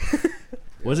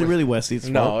 Was it really Westy's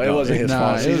fault? No, it wasn't his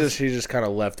fault. She just kind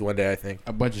of left one day, I think.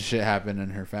 A bunch of shit happened in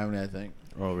her family, I think.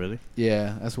 Oh, really?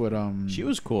 Yeah, that's what she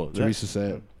was cool. Teresa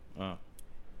said.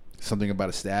 Something about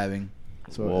a stabbing.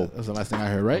 So that was the last thing I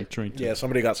heard, right? Yeah,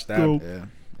 somebody got stabbed. Yeah,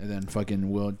 and then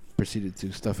fucking Will proceeded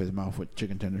to stuff his mouth with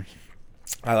chicken tenders.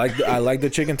 I like the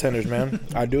chicken tenders, man.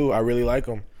 I do. I really like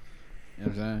them. You know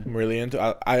what I'm saying? I'm really into.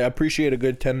 I appreciate a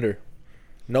good tender.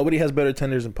 Nobody has better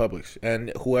tenders in Publix,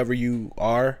 and whoever you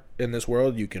are, in this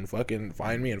world, you can fucking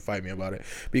find me and fight me about it.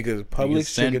 Because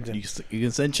Publix chicken tenders. You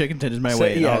can send chicken tenders my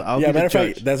way. Yeah, I'll be the matter of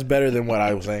judge. fact, that's better than what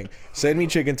I was saying. Send me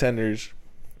chicken tenders,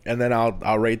 and then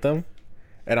I'll rate them,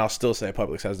 and I'll still say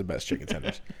Publix has the best chicken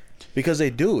tenders because they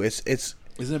do. It's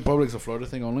Isn't Publix a Florida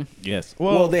thing only? Yes.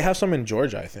 well, they have some in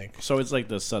Georgia, I think. So it's like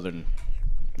the southern.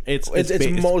 It's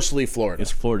mostly Florida. It's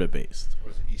Florida based.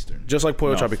 Or is it Eastern? Just like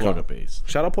Pollo Tropical. Florida based.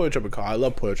 Shout out Pollo Tropical. I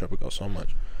love Pollo Tropical so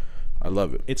much. I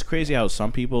love it. It's crazy how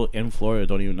some people in Florida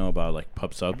don't even know about like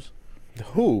pub subs.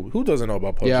 Who doesn't know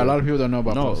about Pollo? Yeah, a lot of people don't know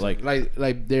about No, Publix.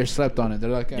 Like they're slept on it. They're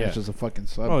like, Yeah. it's just a fucking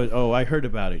sub. Oh, I heard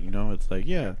about it. You know, it's like,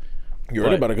 yeah. You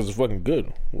heard about it because it's fucking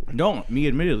good. No, me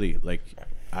admittedly, like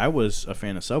I was a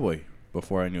fan of Subway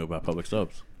before I knew about public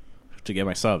subs to get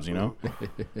my subs. You know.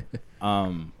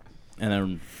 And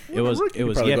then it was Probably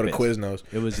go to Yepes. Quiznos.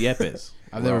 It was Yepes.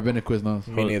 I've never been to Quiznos.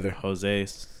 Me neither. Jose,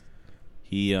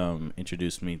 he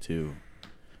introduced me to.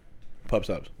 Pub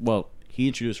subs. Well, he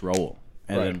introduced Raul,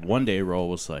 and Right. then one day Raul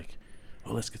was like,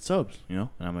 "Oh, let's get subs," you know.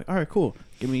 And I'm like, "All right, cool.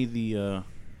 Give me the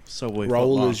Subway."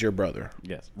 Raul footlong." is your brother.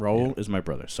 Yes, Raul is my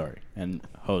brother. Sorry, and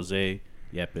Jose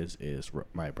Yepes is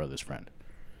my brother's friend.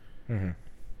 Mm-hmm.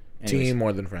 Anyways, Team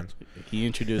more than friends. he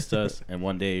introduced us, and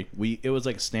one day it was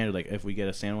like standard. Like if we get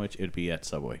a sandwich, it'd be at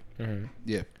Subway. Mm-hmm.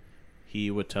 Yeah.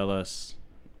 He would tell us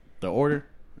the order,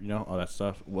 you know, all that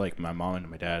stuff. Like my mom and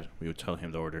my dad, we would tell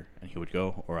him the order, and he would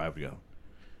go, or I would go.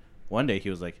 One day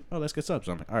he was like, "Oh, let's get subs."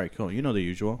 I'm like, "All right, cool. You know the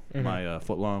usual, my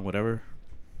footlong, whatever."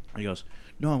 He goes,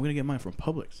 "No, I'm gonna get mine from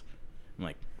Publix." I'm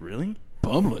like, "Really?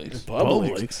 Publix.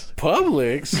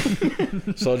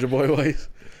 Publix. Soldier Boy ways.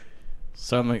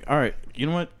 So I'm like, "All right, you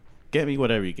know what? Get me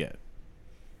whatever you get."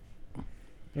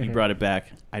 He brought it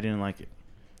back. I didn't like it.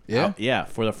 Yeah. Yeah.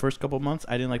 For the first couple months,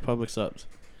 I didn't like Publix subs.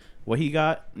 What he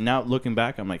got, now looking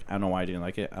back, I'm like, I don't know why I didn't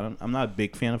like it. I'm not a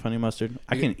big fan of honey mustard.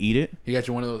 I can eat it. He got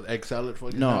you one of those egg salad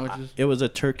fucking No, sandwiches. it was a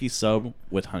turkey sub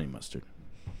with honey mustard.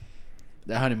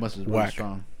 That honey mustard is really Whack.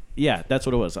 strong. Yeah, that's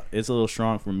what it was. It's a little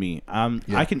strong for me. Yeah.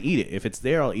 I can eat it. If it's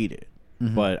there, I'll eat it.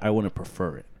 But I wouldn't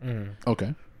prefer it.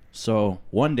 Okay. So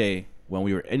one day when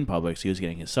we were in Publix, he was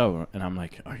getting his sub, and I'm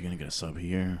like, "Are you gonna get a sub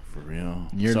here for real?"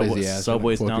 You're lazy ass.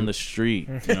 Subway's Fuck down it. the street,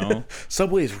 you know.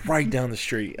 Subway is right down the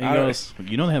street. And he goes,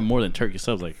 "You know they have more than turkey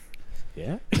subs." Like,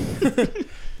 yeah.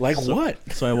 Like So-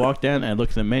 what? So I walked in and I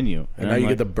looked at the menu, And now I'm you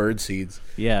like, get the bird seeds.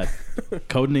 yeah,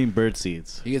 codename bird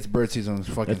seeds. He gets bird seeds on his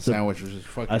fucking That's the- sandwich, which is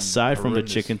fucking Aside from the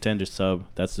horrendous. chicken tender sub,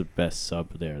 that's the best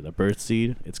sub there. The bird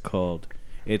seed, it's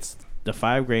the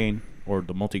 5-grain or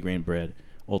the multi-grain bread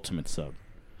ultimate sub.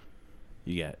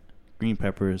 You get green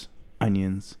peppers,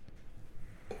 onions,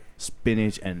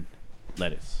 spinach, and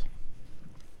lettuce,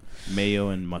 mayo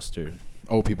and mustard.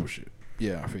 Old people shit.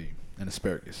 Yeah, I feel you. And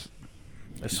asparagus.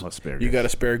 No asparagus. You got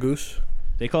asparagus?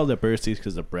 They call it bird seeds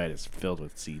because the bread is filled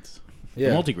with seeds.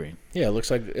 Yeah. Multi-grain. Yeah, it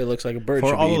looks like a bird. For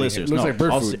should all be the eating listeners, it. Looks no, like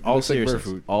bird all, food. all Looks like bird seriousness,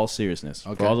 food. all seriousness.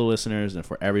 Okay. For all the listeners and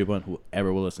for everyone who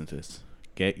ever will listen to this,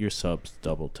 get your subs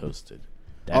double toasted.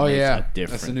 That Oh makes yeah, a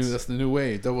difference. that's the new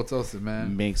way. Double toasted,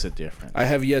 man. Makes a difference. I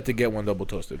have yet to get one double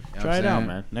toasted. You know what Try I'm it out, saying?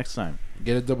 man. Next time.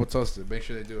 Get it double toasted. Make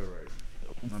sure they do it right.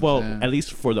 You know what Well, I'm saying? at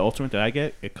least for the ultimate that I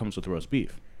get, it comes with roast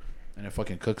beef. And it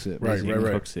fucking cooks it. Right, basically.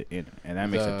 right. Cooks it in, and that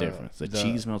makes a The- difference. The, the-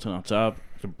 cheese melting on top,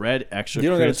 the bread extra You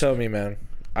don't gotta crisp. tell me, man.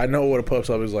 I know what a pub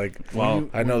sub is like. Well,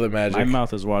 I know the magic. my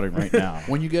mouth is watering right now.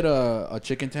 When you get a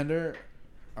chicken tender,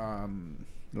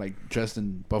 like dressed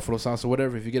in buffalo sauce or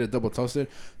whatever, if you get it double toasted,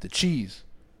 the cheese,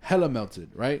 hella melted,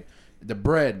 right? The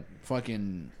bread,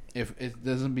 fucking, if it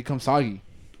doesn't become soggy,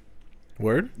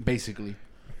 Word? basically.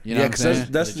 You know Yeah, what I'm because saying?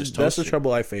 that's They just the toast it.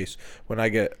 trouble I face when I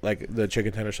get like the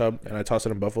chicken tender sub and I toss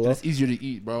it in buffalo. It's easier to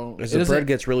eat, bro. Is It the doesn't- bread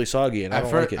gets really soggy and I at,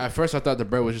 don't fir- like it. at first, I thought the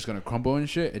bread was just gonna crumble and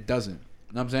shit. It doesn't.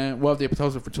 You know what I'm saying? Well, if they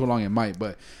toast it for too long, it might.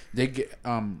 But they get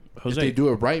if Jose. they do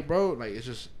it right, bro. Like it's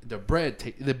just the bread.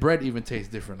 The bread even tastes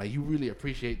different. Like you really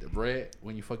appreciate the bread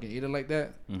when you fucking eat it like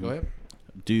that. Go ahead.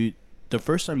 Dude, the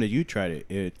first time that you tried it,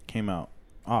 it came out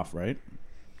off, right?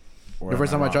 Or The am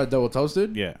first time I wrong? tried double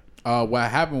toasted, Yeah.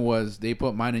 what happened was they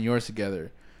put mine and yours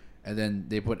together, and then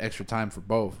they put extra time for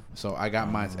both. So I got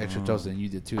mine extra toasted, and you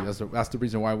did too. That's the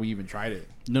reason why we even tried it.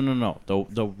 No.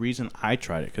 The reason I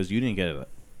tried it, because you didn't get it.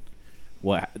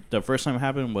 The first time it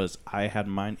happened was I had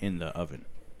mine in the oven.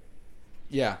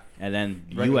 Yeah. And then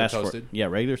you Regular asked toasted? for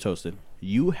regular toasted.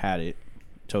 You had it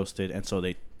toasted, and so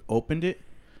they opened it,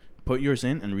 put yours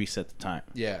in, and reset the time.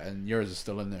 Yeah, and yours is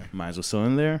still in there. Mine was still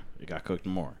in there. It got cooked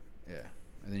more. Yeah.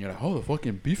 And then you're like, oh, the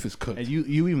fucking beef is cooked. And you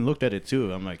even looked at it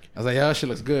too. I'm like, I was like, yeah, that shit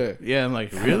looks good. yeah. I'm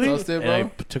like, really? Toasted, and I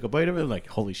bro? took a bite of it. Like,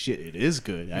 holy shit, it is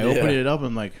good. I Yeah. opened it up.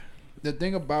 I'm like, The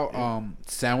thing about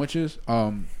sandwiches,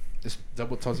 This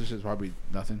double toasted shit is probably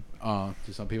nothing. To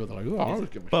some people, they're like, "Oh, I'll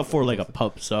give But for like a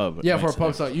pub sub. yeah, it for a makes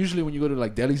pub sense. sub. Usually, when you go to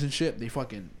like delis and shit, they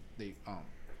fucking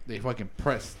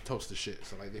press toast the shit.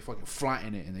 So like they fucking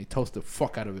flatten it and they toast the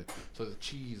fuck out of it. So the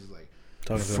cheese is like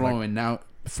flowing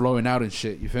out and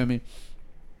shit. You feel me?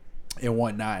 And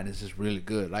whatnot, and it's just really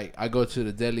good. Like I go to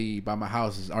the deli by my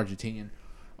house, is Argentinian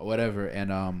or whatever,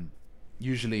 and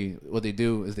usually what they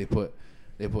do is they put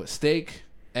steak,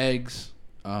 eggs,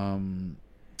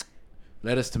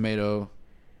 lettuce, tomato,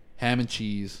 ham and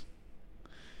cheese,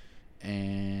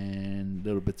 and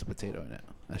little bits of potato in it.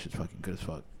 That shit's fucking good as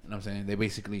fuck. You know what I'm saying? They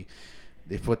basically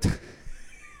they put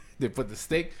the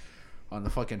steak on the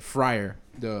fucking fryer,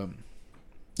 the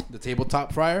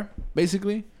tabletop fryer,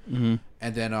 basically. Mm-hmm.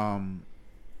 And then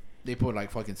they put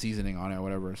like fucking seasoning on it or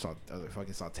whatever,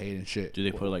 fucking sauteed and shit. Do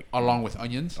they put like along with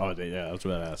onions? Oh, yeah, that's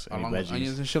what I asked. Along with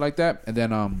onions and shit like that. And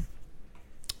then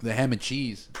the ham and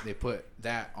cheese, they put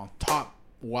that on top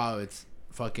while it's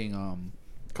fucking on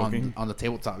the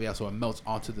tabletop. Yeah, so it melts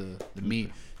onto the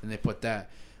meat. And they put that.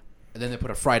 And then they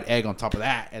put a fried egg on top of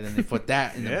that, and then they put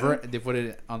that in the bread. They put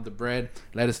it on the bread,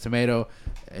 lettuce, tomato,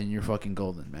 and you're fucking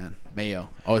golden, man. Mayo.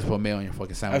 Always put mayo on your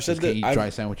fucking sandwiches. Can't eat dry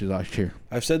sandwiches out here.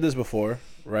 I've said this before,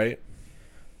 right?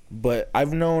 But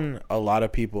I've known a lot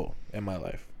of people in my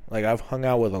life. Like I've hung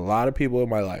out with a lot of people in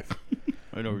my life.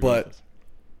 I know. But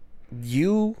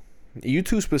you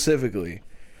two specifically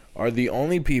are the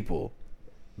only people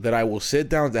that I will sit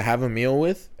down to have a meal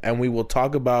with, and we will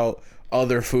talk about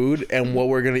other food and what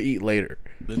we're gonna eat later.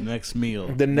 The next meal.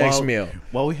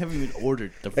 While we haven't even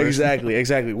ordered the first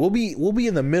Exactly. We'll be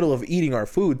in the middle of eating our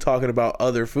food, talking about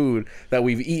other food that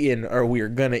we've eaten or we are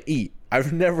gonna eat.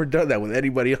 I've never done that with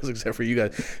anybody else except for you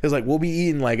guys. It's like we'll be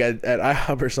eating like at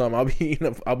IHOP or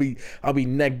something. I'll be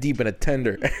neck deep in a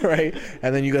tender, right?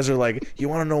 And then you guys are like, you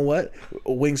want to know what?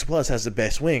 Wings Plus has the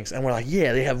best wings, and we're like,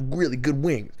 yeah, they have really good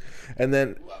wings. And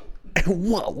then,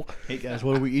 whoa. Hey guys,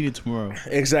 what are we eating tomorrow?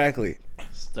 Exactly.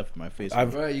 Stuff in my face.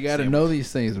 Right, you gotta know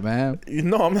these things, man.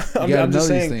 No, I'm just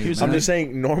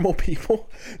saying normal people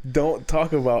don't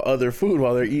talk about other food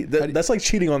while they're eating. That's like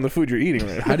cheating on the food you're eating.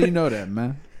 Right? How do you know that,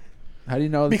 man? How do you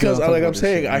know? Because like I'm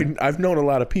saying, I've known a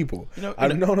lot of people.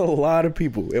 I've known a lot of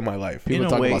people in my life. People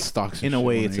talk about stocks. In a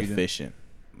way, it's efficient.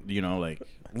 You know, like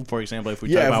for example, if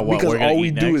we talk about what we're gonna all we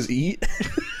eat do next, is eat.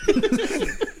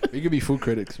 We could be food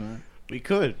critics, man. We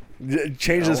could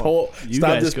change this whole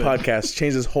podcast,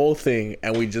 change this whole thing,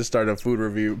 and we just start a food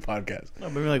review podcast. No,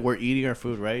 but like we're eating our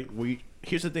food, right?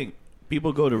 Here's the thing: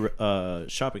 people go to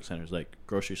shopping centers, like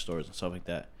grocery stores and stuff like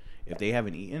that. If they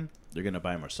haven't eaten, they're gonna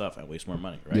buy more stuff and waste more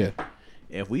money, right? Yeah.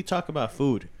 If we talk about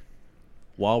food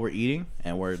while we're eating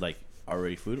and we're like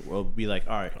already food, we'll be like,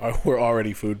 all right, we're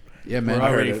already food. Yeah, man. We're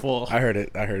already full. I heard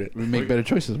it. We make better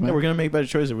choices, man. Yeah, we're gonna make better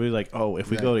choices. We're like, oh, if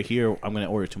we go to here, I'm gonna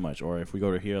order too much, or if we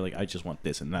go to here, like I just want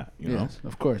this and that. You know,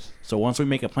 of course. So once we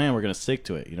make a plan, we're gonna stick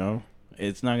to it. You know,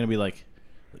 it's not gonna be like.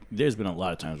 There's been a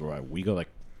lot of times where we go like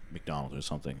McDonald's or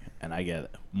something, and I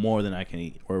get more than I can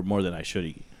eat or more than I should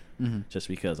eat, just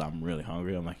because I'm really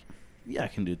hungry. I'm like, yeah, I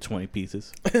can do 20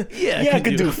 pieces. I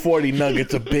can do 40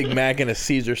 nuggets, a Big Mac, and a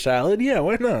Caesar salad. Yeah,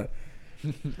 why not?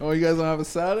 Oh, you guys don't have a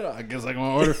salad? I guess I'm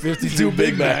gonna order 52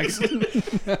 Big Macs.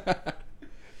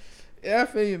 Yeah, I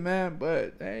feel you, man.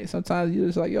 But hey, sometimes you're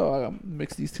just like, yo, I gotta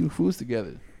mix these two foods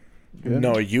together.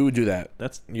 No, you do that.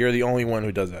 You're the only one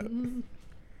who does that.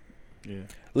 Yeah.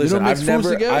 Listen, I've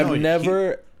never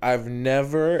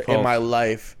False. in my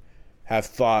life have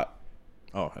thought,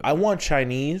 I want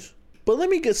Chinese, but let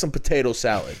me get some potato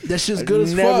salad. That shit's good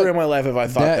as fuck. Never in my life have I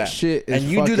thought that. Shit is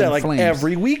and you do that like flames.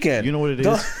 every weekend. You know what it is?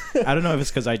 I don't know if it's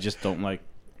because I just don't like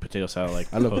potato salad like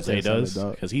Jose does,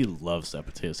 because he loves that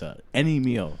potato salad. Any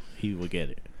meal, he will get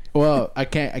it. Well, I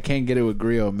can't get it with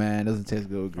grill, man. It doesn't taste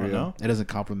good with grill. Oh, no? It doesn't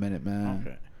compliment it, man.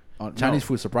 Okay. Chinese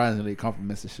food surprisingly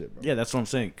compliments the shit, bro. Yeah, that's what I'm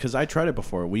saying. Because I tried it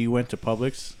before. We went to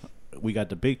Publix. We got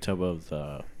the big tub of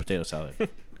potato salad.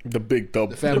 The big tub.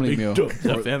 The family meal.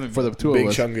 For the two big of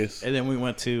us. chungus. And then we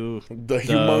went to the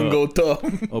humongo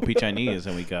tub. OP Chinese,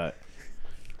 and we got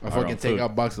a fucking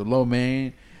takeout box of lo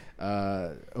mein.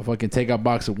 A fucking takeout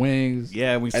box of wings.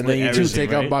 Yeah, we and then you two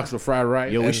takeout box of fried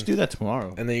rice. Yo, we should do that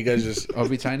tomorrow. And then you guys just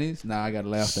OP Chinese? Nah, I gotta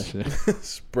lay off that shit.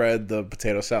 Spread the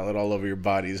potato salad all over your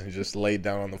bodies and just laid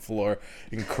down on the floor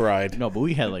and cried. No, but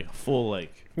we had like a full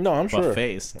like I'm sure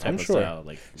buffet type of style.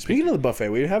 Like speaking of the buffet,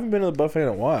 we haven't been to the buffet in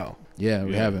a while. Yeah,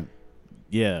 we haven't.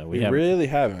 Yeah, we really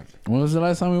haven't. When was the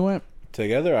last time we went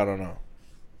together? I don't know.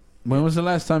 When was the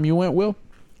last time you went, Will?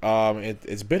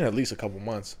 It's been at least a couple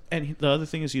months. And the other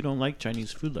thing is you don't like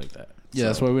Chinese food like that. Yeah,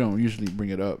 that's why we don't usually bring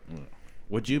it up.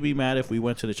 Would you be mad if we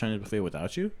went to the Chinese buffet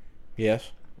without you?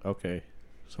 Yes. Okay.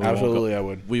 So Absolutely, I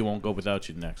would. We won't go without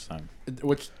you next time.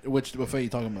 Which buffet you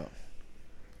talking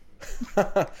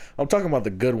about? I'm talking about the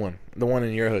good one, the one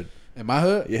in your hood. In my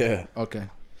hood? Yeah. Okay.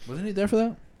 Wasn't he there for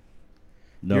that?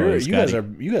 No, it's you guys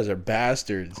are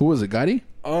bastards. Who was it? Gotti?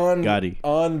 Gotti.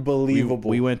 Unbelievable.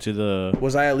 We went to the.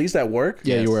 Was I at least at work?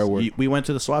 Yeah, you were at work. We went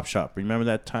to the swap shop. Remember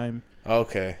that time?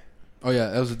 Okay. Oh yeah,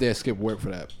 that was the day I skipped work for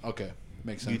that. Okay,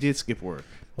 makes sense. You did skip work.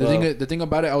 The thing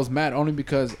about it, I was mad only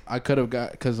because I could have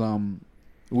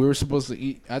we were supposed to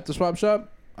eat at the swap shop.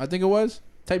 I think it was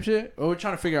type shit. We were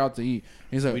trying to figure out to eat.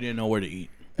 He's like, We didn't know where to eat.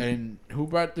 and who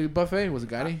brought the buffet? Was it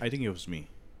Gotti? I think it was me.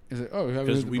 He's like, oh,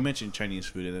 Because we mentioned Chinese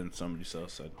food and then somebody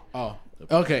else said. Oh,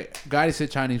 okay. Gotti said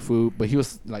Chinese food, but he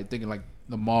was like thinking like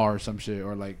the mall or some shit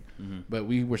or like. Mm-hmm. But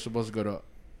we were supposed to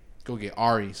go get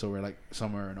Ari, so we're like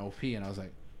somewhere in OP, and I was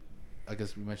like, I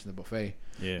guess we mentioned the buffet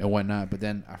and whatnot. But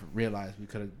then I realized we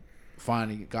could have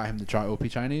finally got him to try OP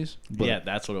Chinese. But Yeah,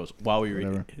 that's what it was. While we were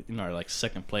Whatever. in our like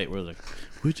second plate, we were like,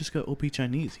 we just got OP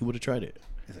Chinese. He would have tried it.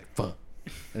 he's like, fuck.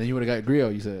 And then you would have got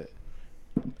grill. You said,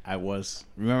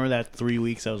 Remember that 3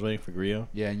 weeks I was waiting for grill?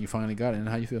 yeah, and you finally got it. And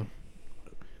how you feel?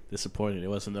 Disappointed. It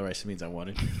wasn't the rice and beans I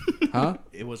wanted. Huh?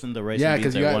 It wasn't the rice Yeah, and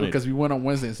beans I wanted. because we went on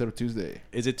Wednesday instead of Tuesday.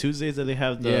 Is it Tuesdays that they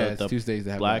have Yeah, it's the Tuesdays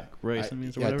that have black that. rice and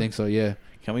beans or Yeah, whatever? I think so. Yeah,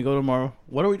 Can we go tomorrow?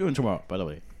 What are we doing tomorrow, by the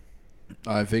way?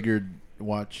 I figured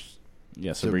watch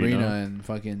Yeah, Sabrina and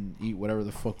fucking eat whatever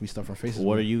the fuck we stuff our faces.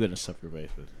 What are with. you going to stuff your face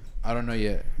with? I don't know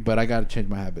yet, but I gotta change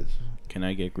my habits. Can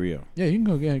I get grill? Yeah, you can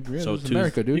go get grill. So This is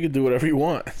America, dude. You can do whatever you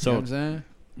want. You know So what I'm saying?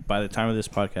 by the time of this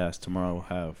podcast, tomorrow we'll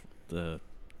have the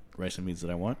rice and beans that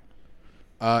I want.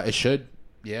 It should.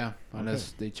 Yeah,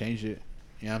 unless they change it.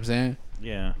 You know what I'm saying?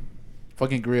 Yeah.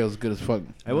 Fucking grill is good as fuck.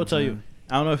 I will tell you,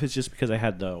 I don't know if it's just because I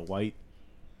had the white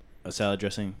salad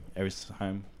dressing every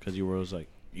time because you were always like,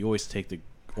 you always take the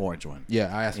orange one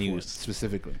Yeah, I asked And for you- it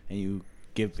specifically. and you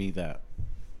give me that.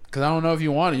 Because I don't know if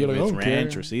you want it. You're like, If it's I don't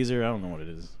ranch care. or Caesar, I don't know what it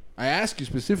is. I asked you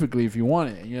specifically if you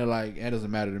want it, and you're like, it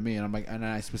doesn't matter to me. And I'm like, and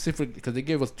I specifically, because they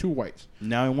gave us 2 whites.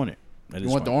 Now I want it. You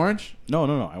want the orange? No,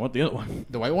 I want the other one.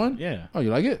 The white one? Yeah. Oh, you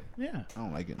like it? Yeah. I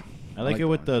don't like it. I like it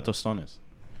with the tostones.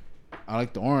 I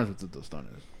like the orange with the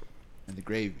tostones and the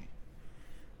gravy.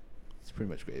 It's pretty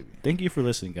much gravy. Thank you for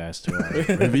listening, guys, to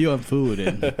our review on food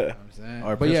and You know what I'm saying?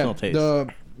 Our But yeah, personal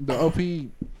taste. the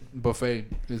OP buffet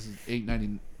is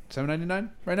 $7.99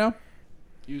 right now.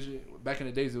 Usually, back in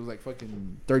the days, it was like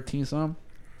fucking 13 something.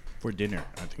 for dinner,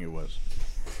 I think it was.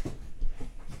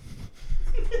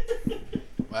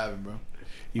 What happened, bro?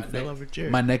 You My fell neck- off a chair.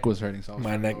 My neck was hurting. So I was My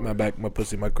trying to neck, go my over. back, my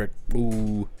pussy, my crack. Ooh. You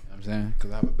know what I'm saying?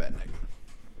 Because I have a bad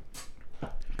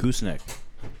neck. Gooseneck.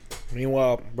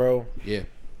 Meanwhile, bro, Yeah.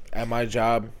 at my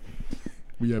job,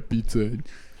 We have pizza.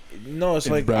 no, it's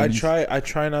And like brownies. I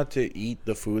try not to eat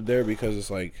the food there because it's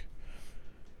like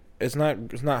it's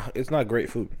not great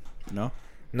food. No?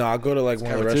 No, I go to like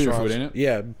one of the cafeteria restaurants. food, ain't it?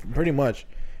 Yeah, pretty much.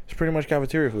 It's pretty much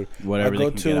cafeteria food. Whatever I they go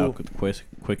can to get out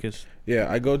quickest.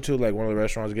 Yeah, I go to like one of the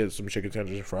restaurants, get some chicken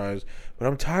tenders and fries. But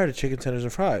I'm tired of chicken tenders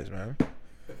and fries, man. I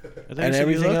thought you And said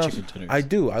everything you love else, chicken tenders. I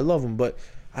do. I love them, but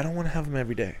I don't want to have them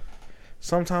every day.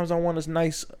 Sometimes I want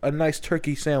a nice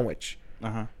turkey sandwich.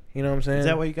 Uh-huh. You know what I'm saying? Is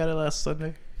that why you got it last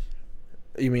Sunday?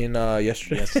 You mean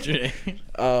yesterday? Yesterday.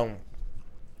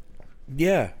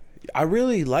 Yeah, I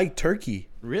really like turkey.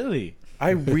 Really?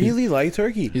 I really like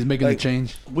turkey. He's making like, the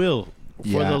change. Will, for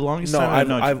Yeah. the longest No, time I've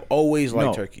known I've always liked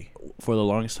No. turkey. for the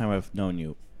longest time I've known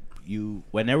you,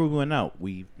 whenever we went out,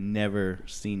 we've never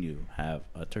seen you have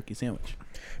a turkey sandwich.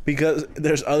 Because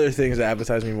there's other things that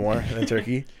advertise me more than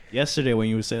turkey. Yesterday when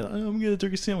you were saying, I'm getting a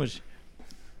turkey sandwich,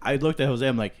 I looked at Jose,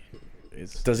 I'm like,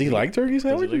 Does he like turkey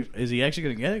sandwiches? Is he actually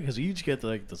going to get it? Because you just get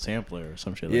the sampler or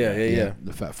some shit like Yeah, that. yeah.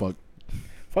 The fat fuck.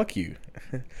 Fuck you.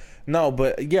 No,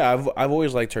 but yeah, I've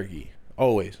always liked turkey.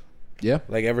 Always. Yeah.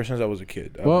 Like ever since I was a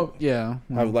kid. Well, yeah.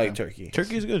 I've liked turkey.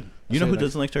 Turkey is good. I You know say who that.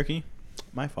 doesn't like turkey?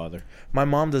 My father. My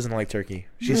mom doesn't like turkey.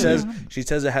 She Yeah. says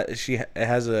it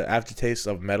has a aftertaste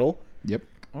of metal. Yep.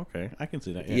 Okay, I can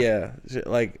see that. Yeah,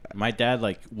 like My dad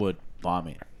would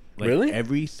vomit. Like, Really?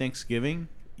 Every Thanksgiving,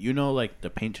 like the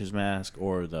painter's mask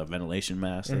or the ventilation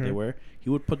mask that they wear, he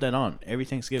would put that on every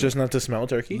Thanksgiving. just not to smell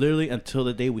turkey. Literally until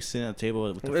the day we sit at the table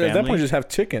with the At family. that point, just have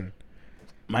chicken.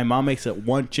 My mom makes it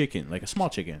one chicken, like a small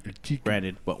chicken, chicken.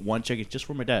 granted, but one chicken just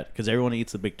for my dad because everyone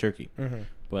eats the big turkey. Mm-hmm.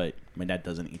 But my dad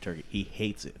doesn't eat turkey. He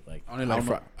hates it. Like I only like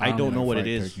fri- I I only don't know like what it fried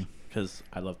is turkey. because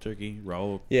I love turkey.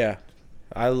 Raul Yeah,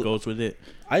 I goes with it.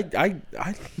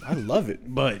 love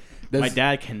it. But my Does-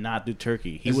 dad cannot do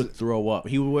turkey. He Is would it- throw up.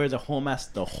 He would wear the whole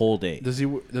mask the whole day. Does he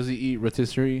eat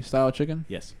rotisserie style chicken?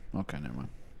 Yes. Okay, never mind.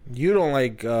 You don't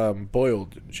like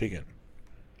boiled chicken?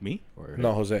 Me? Or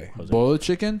No, Jose. Jose? Boiled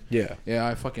chicken? Yeah, Yeah,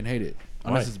 I fucking hate it.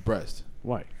 unless it's breast.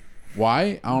 Why?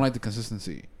 Why? I don't like the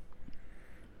consistency.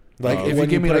 Like If when you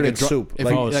give me put like it a in drum- soup. if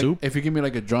Like, you, soup? if you give me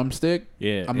like a drumstick,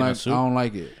 Yeah, I'm in a not. I soup? don't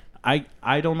like it.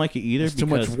 I don't like it either. It's too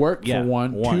much work for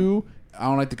one. Two, I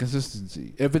don't like the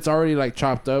consistency. If it's already like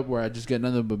chopped up where I just get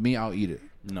nothing but meat, I'll eat it.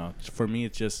 No, for me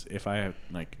it's just if I have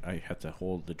I have to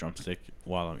hold the drumstick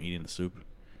while I'm eating the soup.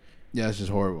 Yeah, it's just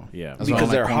horrible. Yeah. That's why I Because don't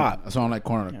like they're corn. hot. That's why I don't like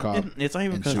corn on the cob. It's not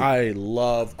even and because soup. I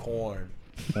love corn.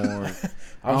 corn.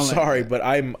 I'm like sorry, that. but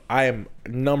I am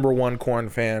number one corn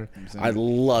fan. saying. I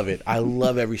love it. I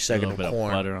love every A second little of bit of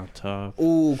corn. butter on top.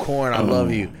 Ooh, corn! I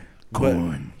love you.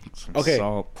 Corn. Some Okay.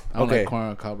 salt. I don't Okay. like corn on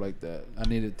the cob like that. I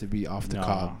need it to be off the No.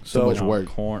 cob. So- So much No, work.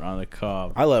 Corn on the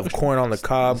cob. I love corn on the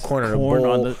cob, corn in a Corn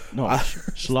bowl, on the no I-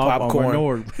 slop on popcorn. my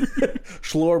Nord.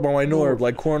 slorb on my Norb,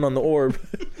 like corn on the orb.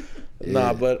 Yeah.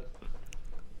 Nah, but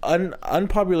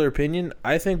unpopular opinion,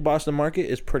 I think Boston Market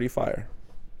is pretty fire.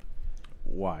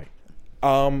 Why?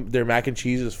 Their mac and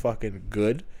cheese is fucking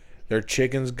good. Their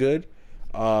chicken's good.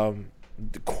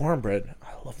 The cornbread,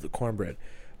 I love the cornbread.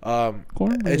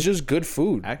 Cornbread. It's just good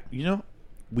food. You know,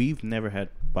 we've never had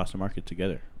Boston Market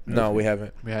together. No, we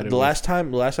haven't. We had it the with- last time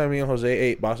me and Jose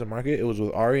ate Boston Market, it was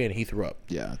with Ari, and he threw up.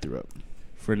 Yeah, I threw up.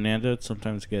 Fernanda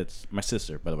sometimes gets my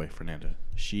sister, by the way, Fernanda.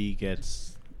 She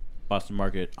gets Boston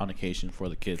Market on occasion for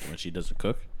the kids when she doesn't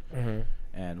cook,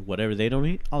 and whatever they don't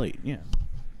eat, I'll eat. Yeah,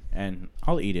 and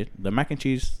I'll eat it. The mac and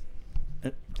cheese,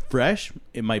 fresh,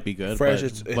 it might be good. Fresh, but,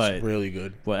 it's but, really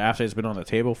good. but after it's been on the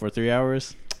table for 3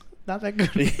 hours, not that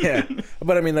good. Yeah,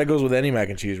 but I mean that goes with any mac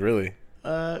and cheese, really.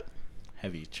 Have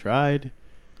you tried?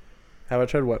 Have I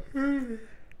tried what?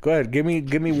 Go ahead, give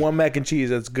me one mac and cheese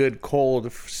that's good,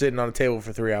 cold, sitting on the table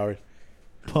for 3 hours.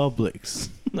 Publix.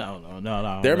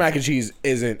 No. Their mac and cheese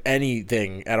isn't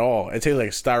anything at all. It tastes like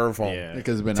styrofoam. Yeah.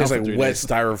 Because it's It been out tastes for like 3 wet days.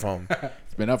 styrofoam.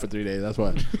 It's been out for 3 days. That's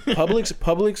why.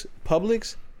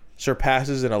 Publix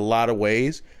surpasses in a lot of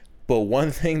ways, but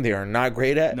one thing they are not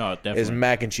great at No, is definitely.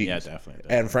 mac and cheese. Yeah, definitely.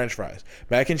 And French fries.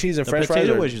 Mac and cheese and The French fries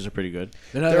potato are, wedges are pretty good.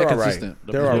 They're not They're that all right. consistent.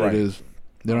 They're That's all what right. it is.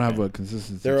 They don't have Okay. a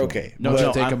consistency. they're to okay. them. No, Once no,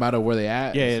 you take I'm- them out of where they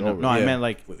at. Yeah, it's no, over. I Yeah. meant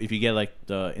like if you get like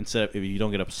the if you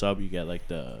don't get a sub, you get like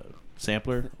the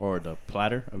sampler or the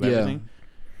platter of Yeah. everything.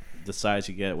 The size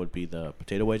you get would be the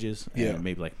potato wedges, Yeah. and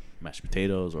maybe like mashed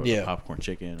potatoes or Yeah. popcorn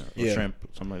chicken or Yeah. shrimp,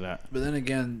 something like that. But then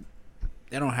again,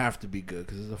 they don't have to be good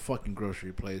because it's a fucking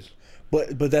grocery place.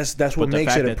 But that's what But the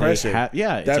makes fact it that they impressive.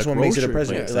 it's That's a what makes it grocery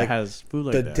impressive. place Like, that has food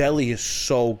like the that. deli is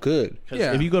so good. 'Cause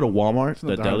Yeah. if you go to Walmart, It's the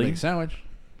not that hard to deli. make a sandwich.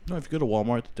 No, if you go to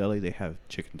Walmart, the deli, they have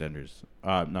chicken tenders.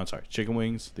 No, sorry, chicken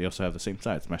wings. They also have the same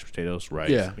sides: mashed potatoes, rice,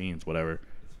 Yeah. beans, whatever.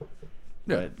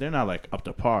 Yeah. But they're not like up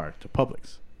to par to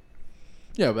Publix.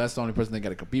 Yeah, but that's the only person they got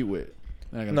to compete with.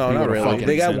 They're gonna No, compete not with a really. fucking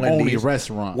They got only Wendy's.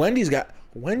 restaurant. Wendy's got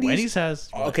Wendy's. Wendy's has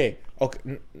Okay,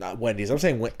 not Wendy's. I'm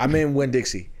saying I'm in Winn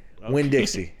Dixie. Winn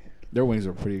Dixie. Their wings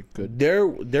are pretty good.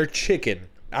 Their chicken.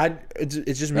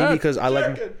 It's just me because I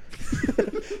like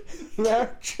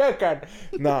their chicken.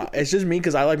 Nah, it's just me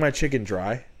because I like my chicken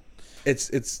dry.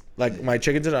 It's like my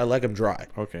chicken tenders. I like them dry.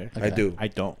 Okay. I do. I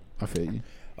don't. I feel you.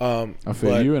 I I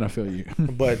feel you, and I feel you.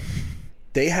 But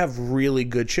they have really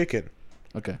good chicken,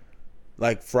 Okay.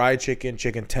 like fried chicken,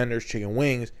 chicken tenders, chicken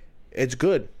wings. It's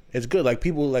good. It's good. Like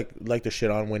people like to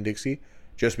shit on Winn Dixie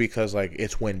just because like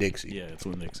it's Winn Dixie. Yeah, it's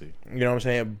Winn Dixie. You know what I'm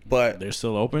saying? But They're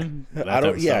still open. That I type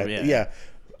don't. of Yeah, stuff, yeah.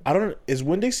 I don't. Is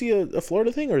Winn Dixie a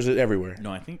Florida thing or is it everywhere?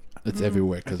 No, I think It's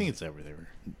everywhere I because think it's everywhere.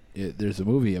 there's a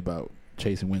movie about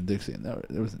chasing Winn Dixie, and that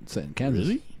was set in Kansas.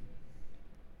 Really?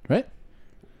 Right?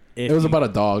 If It was you- about a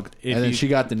dog, if and then you- she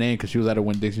got the name because she was at a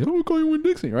Winn Dixie. Oh, we call you Winn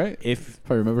Dixie, right? if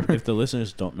If I remember. if the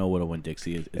listeners don't know what a Winn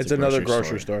Dixie is, It's another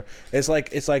grocery store. It's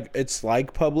like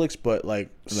Publix, but like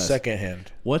Less.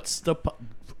 secondhand. What's the?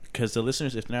 Because the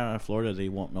listeners, if they're not in Florida, they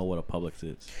won't know what a Publix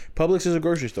is. Publix is a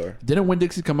grocery store, Didn't Winn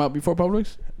Dixie come out before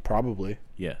Publix? probably.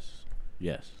 Yes.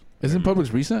 Yes. Isn't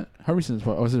Publix recent? How recent is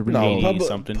Publix? Oh, is it No, 80 Publix,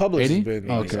 something. Publix 80? has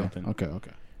been. Okay. something. Okay.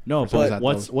 No, some reason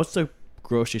but I what's the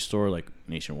grocery store like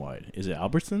nationwide? Is it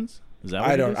Albertsons? Is that what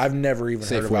I it don't. is? I've never even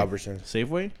heard of Safeway. Albertsons.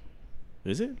 Safeway?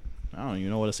 Is it? I don't even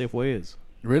know what a Safeway is.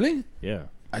 Really? Yeah.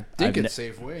 I think I've it's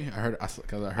Safeway. I heard.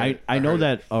 Because I heard. I know heard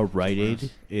that a Rite friends.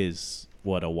 Aid is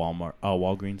what a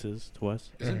Walgreens is to us.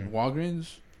 Isn't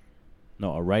Walgreens?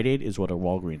 No, a Rite Aid is what a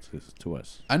Walgreens is to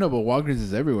us I know, but Walgreens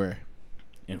is everywhere.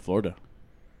 in Florida.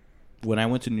 When I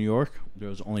went to New York, there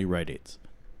was only Rite Aids.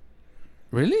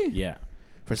 Really? Yeah.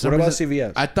 For some What about reason,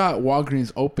 CVS? I thought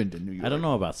Walgreens opened in New York. I don't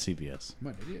know about CVS. I'm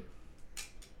an idiot.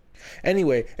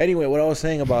 Anyway, what I was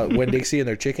saying about Winn Dixie and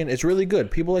their chicken, it's really good.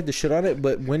 People like to shit on it,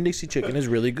 but Winn Dixie chicken is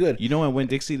really good. You know, at Winn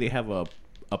Dixie, they have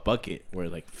a bucket where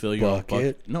like fill your own Bucket?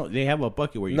 bucket. No, they have a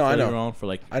bucket where you No, I fill know. your own for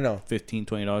like I know. $15,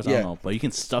 $20. I Yeah. don't know, but you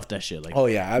can stuff that shit. Like Oh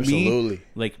yeah, absolutely.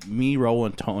 me, Raul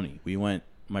and Tony. We went.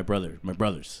 My brothers.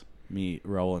 Me,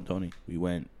 Raul and Tony. We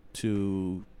went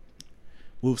to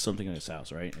move something in his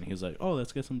house, right? And he was like, "Oh,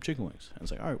 let's get some chicken wings." I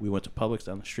was like, "All right." We went to Publix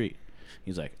down the street.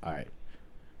 He's like, "All right,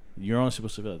 you're only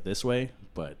supposed to fill it this way,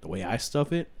 but the way I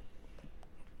stuff it,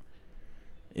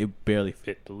 it barely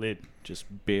fit the lid, just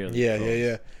barely." Yeah, closed.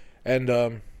 yeah, yeah.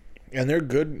 And they're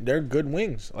good. They're good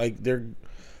wings. Like they're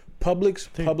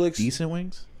Publix. Decent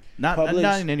wings. Not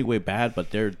Publix- in any way bad,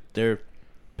 but they're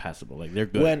passable. Like they're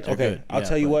good. When They're okay, good. I'll Yeah,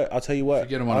 tell you but what. If you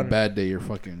get them on a bad day, you're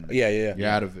fucking. Yeah, yeah, You're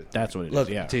out of it. That's what it is. Look,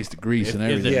 Yeah. Taste the grease If, and if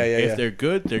everything. they're, Yeah, yeah, if yeah. they're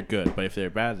good, they're good. But if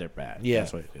they're bad, they're bad. Yeah,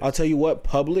 That's what it is. I'll tell you what.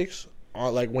 Publix,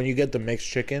 like when you get the mixed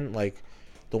chicken, like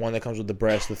the one that comes with the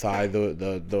breast, the thigh,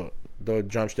 the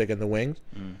drumstick, and the wings.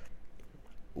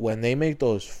 When they make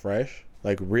those fresh,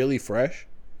 like really fresh,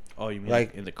 Oh, you mean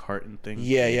like- in the carton thing?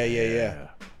 Yeah.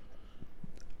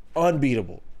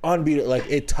 unbeatable. Like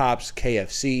it tops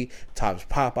KFC, tops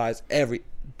Popeyes.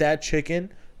 That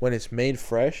chicken when it's made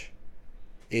fresh,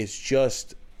 is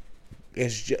just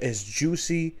it's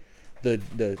juicy.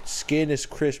 The skin is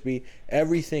crispy.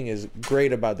 Everything is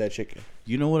great about that chicken.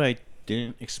 You know what I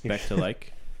didn't expect to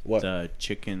like? What? The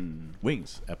chicken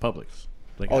wings at Publix.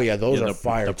 Like, Oh, yeah, those are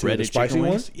fire, too. The breaded spicy chicken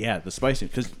ones? Yeah, the spicy.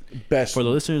 Because Best. for the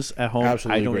listeners at home,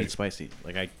 Absolutely I don't great. eat spicy.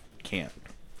 Like I can't.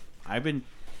 I've been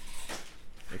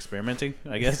experimenting,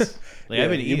 I guess. Like Yeah, I've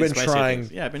been eating you've been spicy trying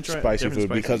things. Yeah, I've been trying spicy different food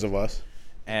spicy because things. of us. It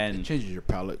And changes your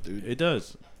palate, dude. it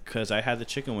does, because I had the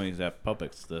chicken wings at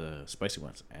Publix, the spicy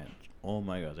ones, and oh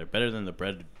my god, they're better than the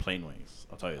breaded plain wings.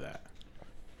 I'll tell you that.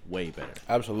 Way better.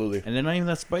 Absolutely. And they're not even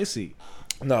that spicy.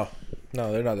 No,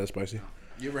 they're not that spicy.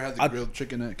 You ever had the grilled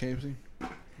chicken at KFC?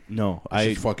 No, It's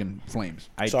just fucking flames.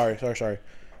 Sorry.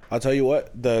 I'll tell you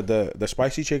what. The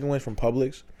spicy chicken wings from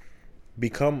Publix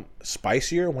become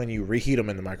spicier when you reheat them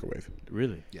in the microwave.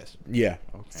 Really? Yes. Yeah.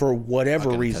 For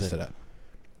whatever I can attest reason, to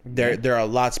that. they're a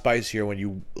lot spicier when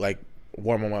you like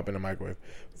warm them up in the microwave.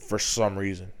 For some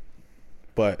reason.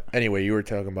 But anyway, you were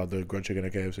talking about the grilled chicken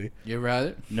at KFC. You ever had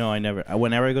it? No, I never.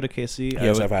 Whenever I go to KFC,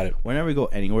 Yes, I've had it. Whenever I go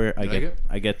anywhere, You like it?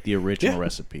 I get the original Yeah.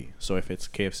 recipe. So if it's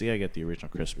KFC, I get the original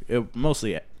crispy.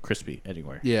 Mostly crispy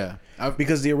anywhere. Yeah.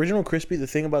 Because the original crispy, the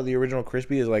thing about the original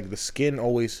crispy is like the skin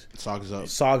always Sogs up.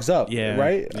 sogs up. Yeah.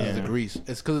 Right? Because of the grease.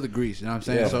 It's because of the grease. You know what I'm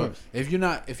saying? Yeah. So if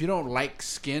you don't like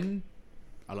skin,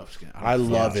 I love skin. I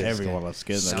love it. Everyone loves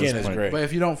skin. Skin is great. But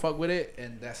if you don't fuck with it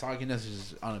and that sogginess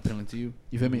is unappealing to you,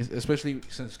 you feel me? Especially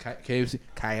since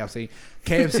KFC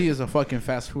is a fucking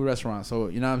fast food restaurant. So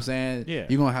you know what I'm saying? Yeah.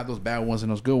 You're gonna have those bad ones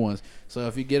and those good ones. So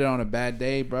if you get it on a bad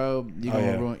day, bro, you're gonna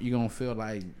yeah. you're gonna feel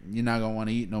like you're not gonna want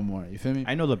to eat no more. You feel me?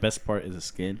 I know the best part is the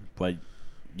skin, but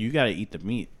you gotta eat the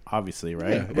meat, obviously,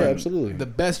 right? Yeah, But absolutely. The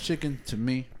best chicken to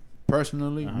me,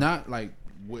 personally, not like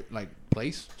with like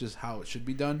place, just how it should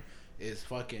be done, is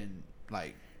fucking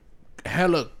like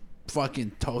hella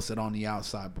fucking toasted on the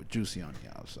outside but juicy on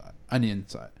the outside, on the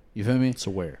inside. You feel me?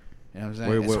 So where? You know what I'm saying?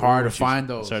 Where It's would hard to you- find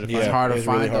those. it's hard to It's find. hard to It's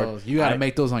really find hard. those. You gotta I-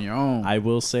 make those on your own. I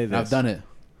will say this. I've done it.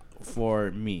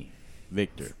 For me,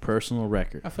 Victor, personal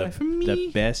record. I feel like for me-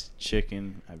 the best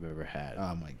chicken I've ever had.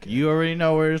 Oh my god. You already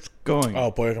know where it's going.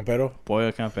 Oh, pollo campero?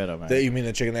 Pollo Campero, man. You mean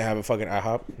the chicken they have at fucking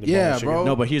IHOP? The Yeah, boneless chicken? bro.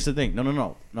 No, but here's the thing.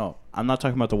 No. I'm not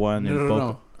talking about the one in No.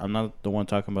 Boca. I'm not the one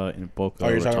talking about in Boca. Oh,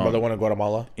 you're talking Raton. about the one in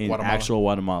Guatemala? in Guatemala. actual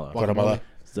Guatemala. Guatemala.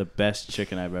 It's the best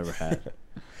chicken I've ever had.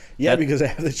 Yeah, That- because they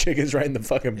have the chickens right in the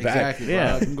fucking back. Exactly.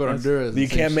 Yeah. Yeah. You can go to Honduras. You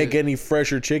and same can't make shit. any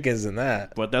fresher chickens than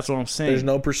that. But that's what I'm saying. There's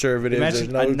no preservatives.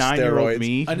 Imagine There's a no 9-year-old steroids.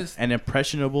 me, I just- an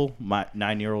impressionable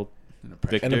 9-year-old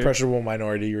Victor. An impressionable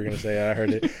minority, you were going to say. I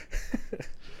heard it.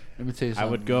 Let me tell you something. I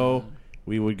would go.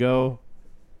 We would go.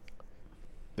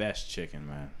 Best chicken,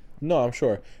 man. No, I'm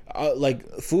sure. Like,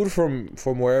 food from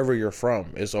wherever you're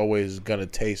from is always going to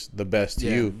taste the best to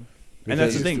Yeah. you. And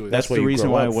that's the used thing. to it. That's where the you reason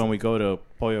grow why up. when we go to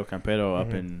Pollo Campero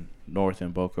up in north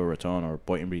in Boca Raton or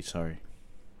Boynton Beach, sorry,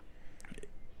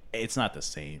 it's not the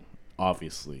same,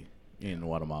 obviously, in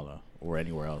Guatemala or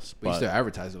anywhere else. But you But still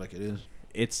advertise it like it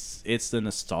is. it's the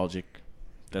nostalgic.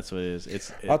 That's what it is.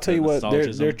 It's I'll tell the you what, their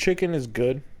nostalgism. chicken is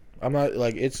good. I'm not,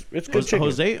 like, it's good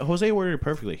chicken. Jose worded it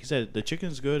perfectly. He said the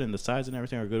chicken's good and the sides and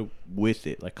everything are good with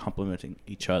it, like complementing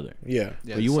each other. Yeah,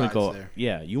 Yeah, But you the want to sides go, there.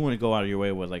 yeah, you want to go out of your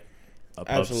way with like a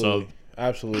pub absolutely. sub,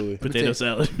 Absolutely. potato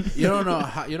salad. You don't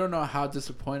know how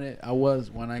disappointed I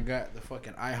was when I got the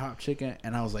fucking IHOP chicken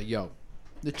and I was like, yo,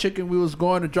 the chicken we was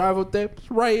going to drive up there, it's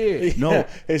right here. No. Yeah,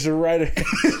 it's right.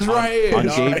 It's right here. on,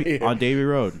 dog. Davie, on Davie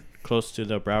Road, close to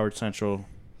the Broward Central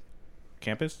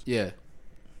campus, Yeah.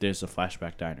 there's a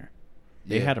Flashback Diner.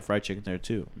 They had a fried chicken there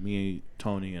too. Me,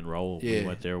 Tony, and Raul we Yeah.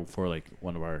 went there for like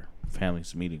one of our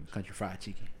family's meetings. Country Fried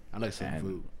Chicken. I like Southern And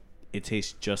food. it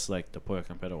tastes just like the pollo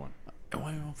campero one. And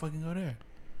why you don't fucking go there?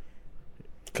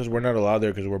 Because we're not allowed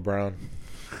there because we're brown.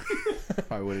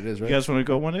 Probably what it is, right? You guys want to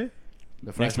go one day?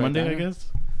 The Next Fried Monday, I Diner? guess.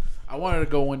 I wanted to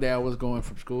go one day. I was going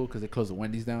from school because they closed the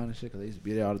Wendy's down and shit because I used to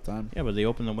be there all the time. Yeah, but they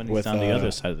opened the Wendy's With, down the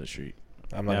other side of the street.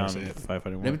 I'm not Down going to say it.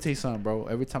 501. Let me tell you something, bro.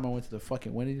 Every time I went to the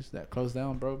fucking Wendy's that closed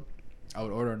down, bro, I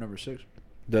would order a number 6.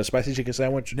 The spicy chicken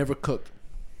sandwich? Never cooked.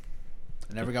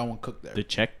 I never got one cooked there.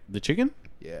 The chicken?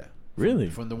 Yeah. Really?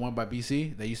 From the one by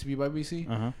BC. That used to be by BC.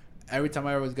 Uh-huh. Every time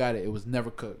I always got it, it was never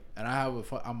cooked. And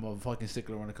I'm a fucking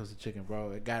stickler when it comes to chicken,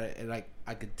 bro. I got it. And like,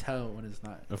 I could tell when it's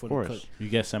not Of fully course. cooked. You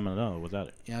get salmonella without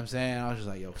it. You know what I'm saying? I was just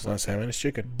like, yo, It's fuck not that. salmon, it's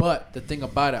chicken. But the thing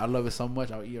about it, I love it so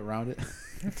much, I'll eat around it.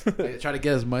 I try to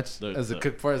get as much as a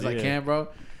cook for as I yeah. can, bro.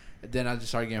 And then I just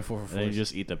started getting 4 for 4s. And then you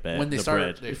just eat the bed. When they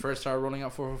bread. first started rolling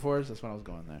out 4 for 4s, that's when I was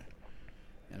going there. You know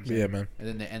what I'm saying? Yeah, man. And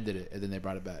then they ended it, and then they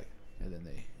brought it back, and then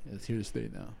it's here to stay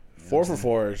now. You know 4 what for I'm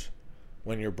saying? 4s.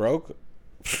 When you're broke,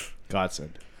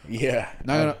 Godsend. yeah.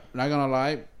 Not gonna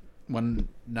lie, when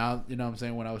now you know what I'm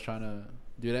saying, when I was trying to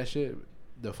do that shit,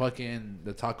 the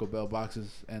Taco Bell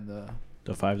boxes and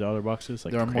The $5 boxes,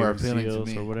 like They're the more Crazy appealing to Seals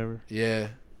me. or whatever. yeah,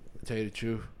 to tell you the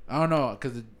truth, I don't know,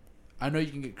 cause I know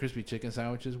you can get crispy chicken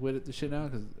sandwiches with it, the shit now,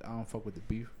 cause I don't fuck with the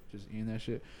beef, just eating that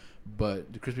shit.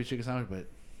 But the crispy chicken sandwich, but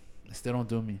it still don't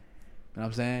do me. You know what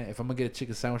I'm saying? If I'm gonna get a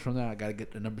chicken sandwich from there, I gotta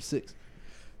get the number 6.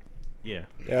 Yeah.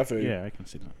 Yeah, I feel you. Yeah, I can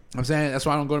see that. I'm saying that's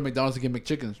why I don't go to McDonald's to get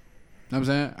McChickens. You know what I'm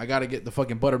saying? I gotta get the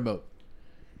fucking buttermilk.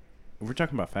 If we're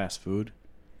talking about fast food,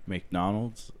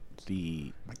 McDonald's,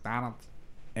 the McDonald's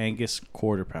Angus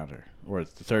quarter pounder, or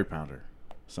the third pounder,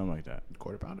 something like that.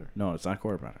 quarter pounder. No, it's not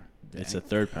quarter pounder. It's a Dang.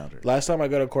 third pounder. Last time I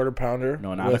got a quarter pounder.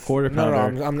 No, not a quarter pounder.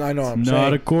 I know. I'm Not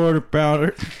saying. a quarter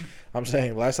pounder. I'm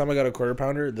saying. Last time I got a quarter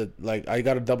pounder, I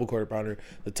got a double quarter pounder.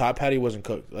 The top patty wasn't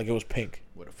cooked. Like it was pink.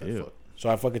 What a fat Ew. fuck. So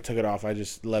I fucking took it off. I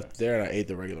just left it there and I ate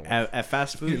the regular one. At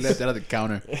fast You food, left that at the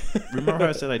counter. remember how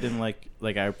I said I didn't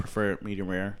like I prefer medium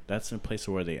rare? That's in a place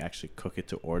where they actually cook it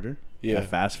to order. Yeah. At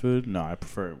fast food, no, I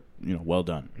prefer well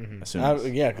done. Mhm. As soon as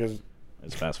Yeah, because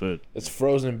it's fast food. it's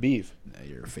frozen beef. Nah,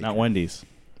 you're a fake. Not Wendy's.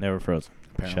 Never frozen.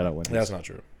 Apparently. Shout out Wendy's. That's not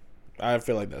true. I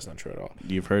feel like that's not true at all.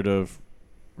 You've heard of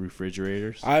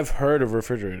refrigerators? I've heard of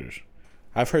refrigerators.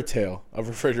 I've heard tale of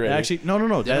refrigerators. Actually, no.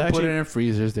 They don't put it in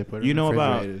freezers. They put it You in know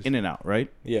about refrigerators. In-N-Out, right?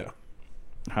 Yeah.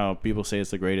 How people say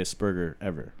it's the greatest burger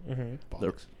ever. Mm-hmm.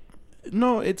 Bollocks.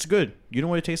 No, it's good. You know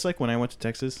what it tastes like when I went to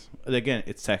Texas? Again,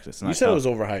 it's Texas. Not You said it was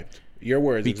Cal- overhyped. Your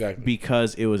words, exactly.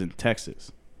 because it was in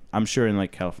Texas. I'm sure in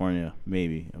like California,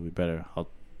 maybe it'll be better. I'll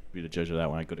be the judge of that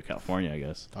when I go to California, I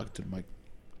guess. Talk to the mic.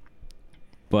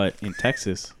 But in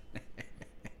Texas,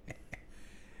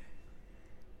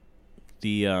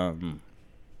 the And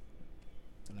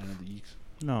I know the yeeks.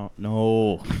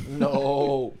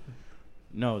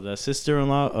 no, the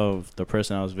sister-in-law of the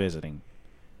person I was visiting,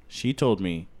 she told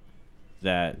me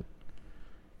that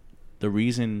the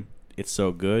reason it's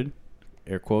so good,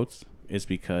 air quotes, is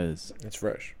because It's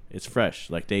fresh. it's fresh.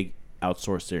 Like they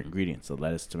outsource their ingredients: the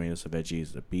lettuce, tomatoes, the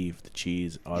veggies, the beef, the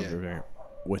cheese, all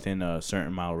within a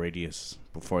certain mile radius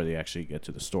before they actually get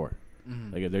to the store.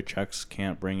 Mm-hmm. Like if their trucks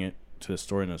can't bring it to the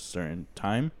store in a certain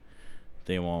time,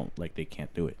 they won't. Like they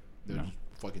can't do it. They'll No. just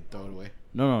fucking throw it away.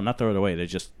 No, not throw it away. They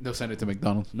just They'll send it to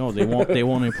McDonald's. no. They won't. They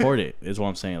won't import it. Is what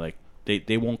I'm saying. Like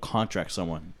they won't contract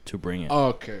someone to bring it.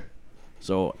 Okay.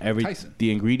 So Tyson.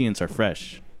 the ingredients are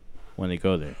fresh when they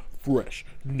go there. Fresh.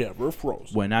 Never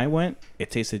frozen. When I went, it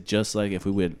tasted just like if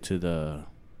we went to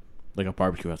a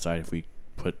barbecue outside. If we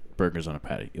put burgers on a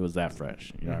patty, it was that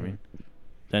fresh. You know what I mean?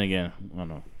 Then again, I don't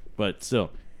know, but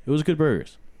still, it was good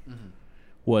burgers. Mm-hmm.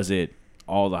 Was it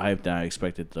all the hype that I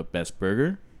expected? The best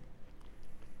burger?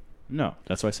 No,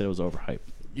 that's why I said it was overhyped.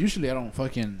 Usually I don't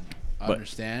fucking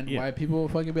understand yeah. why people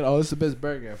fucking be like, oh, it's the best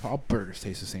burger. If all burgers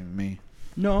taste the same to me.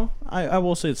 No, I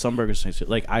will say that some burgers taste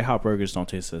like IHOP burgers don't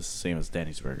taste the same as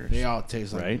Denny's burgers. They all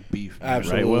taste like Right? beef.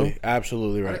 Absolutely. Will?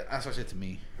 Absolutely right. That's what I said to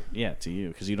me. Yeah, to you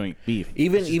because you don't eat beef.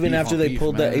 Even just even beef after on they beef,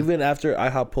 pulled that, man. even after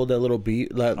IHOP pulled that little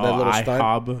that little stunt.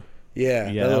 IHOP. Yeah, Yeah,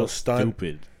 that that little was stunt.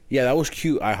 stupid. Yeah, that was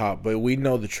cute, IHOP, but we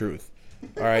know the truth.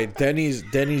 All right, Denny's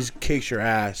kicks your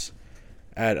ass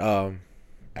at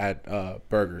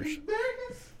burgers.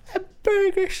 At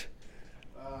burgers.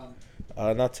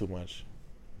 Not too much.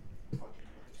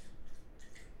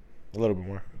 A little bit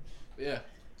more. Yeah.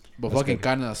 But That's fucking good.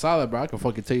 carne asada, bro, I can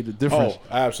fucking tell you the difference. Oh,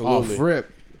 absolutely. Off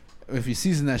rip. If you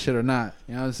season that shit or not.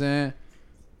 You know what I'm saying?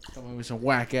 Come with some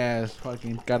whack ass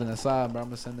fucking carne asada, bro. I'm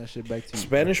gonna send that shit back to you.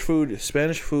 Spanish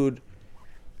food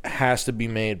has to be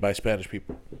made by Spanish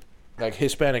people. Like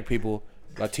Hispanic people,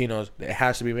 Latinos, it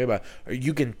has to be made by. Or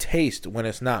you can taste when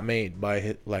it's not made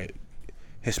by like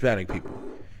Hispanic people.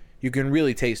 You can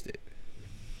really taste it.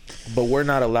 But we're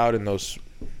not allowed in those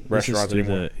restaurants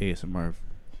anymore. The ASMR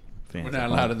fans. We're not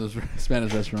allowed in those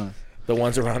Spanish restaurants. The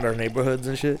ones around our neighborhoods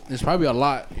and shit. There's probably a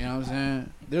lot. You know what I'm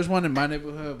saying? There's one in my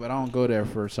neighborhood, but I don't go there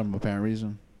for some apparent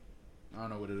reason. I don't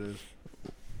know what it is.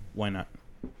 Why not?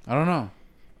 I don't know.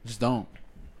 Just don't.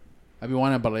 I be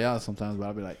wanting baleadas sometimes, but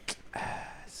I'll be like,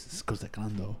 it's Costa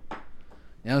Grande. You know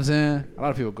what I'm saying? A lot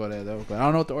of people go there though, but I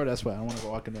don't know what to order. That's why I don't want to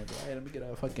go walk in there. But, hey, let me get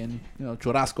a fucking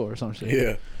churrasco or some shit. Yeah. You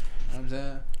know what I'm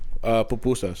saying?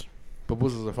 Pupusas.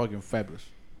 Pupusas are fucking fabulous.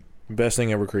 Best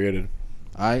thing ever created.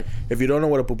 Alright. If you don't know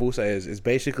what a pupusa is, it's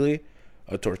basically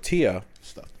a tortilla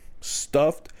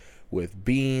stuffed with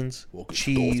beans,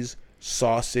 cheese,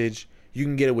 sausage. You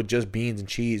can get it with just beans and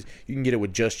cheese. You can get it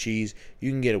with just cheese.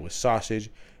 You can get it with sausage.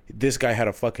 This guy had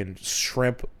a fucking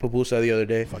shrimp pupusa the other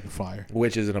day. Fucking fire.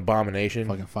 Which is an abomination.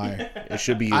 Fucking fire. It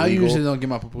should be illegal. I usually don't get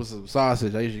my pupusas with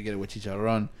sausage. I usually get it with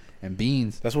chicharron and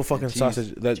beans. That's what fucking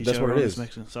sausage. That's what it is.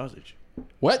 Mexican sausage.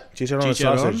 What? Chicharron is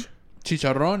sausage.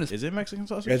 Chicharron Is it Mexican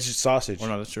sausage? It's just sausage. Oh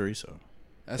no, that's chorizo.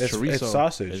 That's It's chorizo.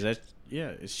 sausage. Is that? Yeah,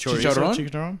 it's chorizo. Chicharron?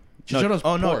 Chicharron. Chicharron's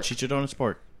No, pork. chicharron is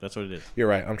pork. That's what it is. You're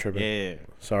right. I'm tripping. Yeah.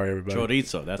 Sorry, everybody.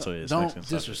 Chorizo. That's what it is. Don't Mexican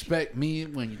sausage. disrespect me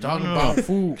when you're talking No. about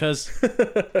food. Because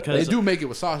They do make it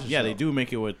with sausage. Yeah, though. they do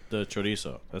make it with the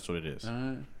chorizo. That's what it is.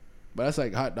 But that's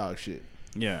like hot dog shit.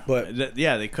 Yeah, But-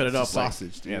 they cut it It's up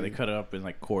sausage, like, dude. yeah, they cut it up in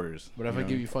like quarters. But if I know?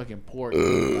 give you fucking pork,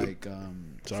 like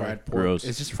Sorry. fried pork, Gross.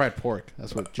 it's just fried pork.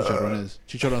 That's what chicharron is.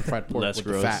 Chicharron fried pork Less with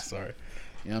gross. the fat. Sorry.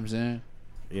 You know what I'm saying?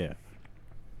 Yeah,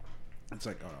 It's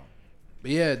like,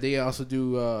 but yeah, they also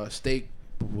do steak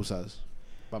pupusas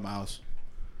by my house.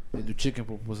 They do chicken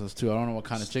pupusas too. I don't know what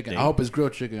kind of chicken. I Steak? hope it's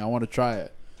grilled chicken. I want to try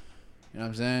it. You know what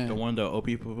I'm saying? the one the OP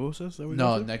pupusas that we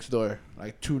No, go to? next door.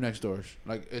 Like 2 next doors.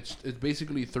 Like it's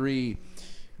basically 3.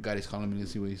 God, he's calling me to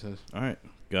see what he says. All right,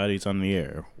 Gotti's on the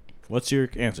air. What's your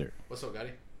answer? What's up,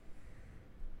 Gotti?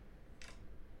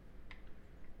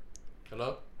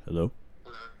 Hello? Hello.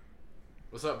 Hello.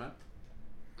 What's up, man?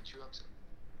 What you up to?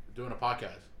 We're doing a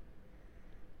podcast.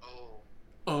 Oh,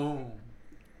 Oh.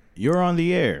 You're on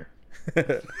the air.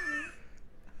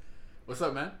 What's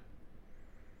up, man?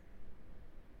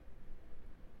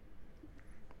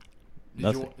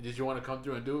 Nothing. Did you want to come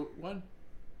through and do one?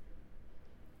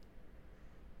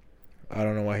 I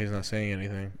don't know why he's not saying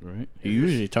anything. Right. He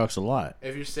usually talks a lot.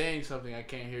 If you're saying something, I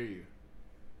can't hear you.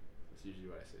 That's usually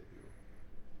what I say to people.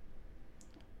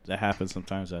 That happens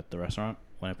sometimes at the restaurant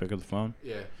when I pick up the phone.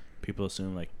 Yeah. People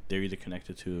assume like they're either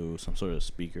connected to some sort of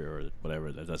speaker or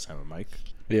whatever that doesn't have a mic.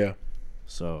 Yeah.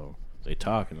 So they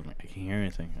talk and I'm like, I can't hear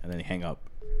anything, and then they hang up.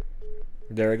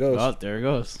 There it goes. Oh, there it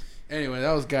goes. Anyway,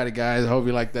 that was Gotti, guys. I hope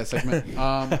you liked that segment.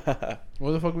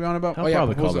 What the fuck we on about? I'll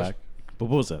probably call pupusas. back.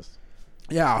 Pupusas.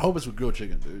 Yeah, I hope it's with grilled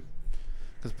chicken, dude.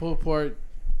 Because pulled pork,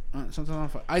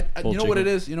 sometimes I Pulled you know what it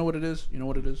chicken. is. You know what it is. You know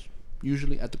what it is.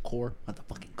 Usually at the core, at the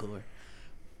fucking core.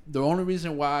 The only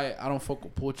reason why I don't fuck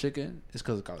with pulled chicken is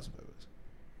because of Carlos and Peppers.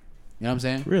 You know what I'm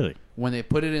saying? Really? When they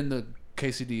put it in the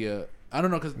quesadilla, I don't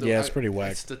know because Yeah, it's pretty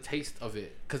whack. It's the taste of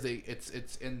it because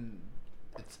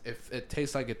if it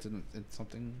tastes like it's in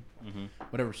something,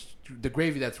 whatever the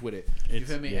gravy that's with it. You It's-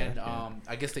 feel me? yeah, And yeah.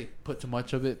 I guess they put too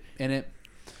much of it in it.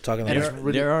 Talking And like it's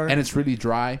really, there are- and it's really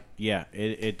dry. Yeah,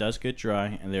 it does get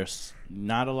dry, and there's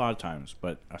not a lot of times,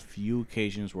 but a few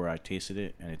occasions where I tasted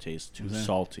it and it tastes too Mhm.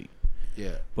 salty.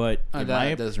 Yeah. But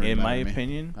That doesn't really in my matter to me.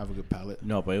 opinion, I have a good palate.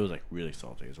 no, but it was like really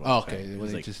salty as well. Oh, okay. It Well,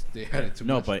 was they like they had it too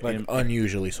no, much. but like in,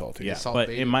 unusually salty. yeah, salt but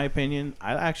baby. in my opinion,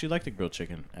 I actually like the grilled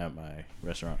chicken at my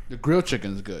restaurant. the grilled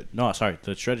chicken is good. No, sorry,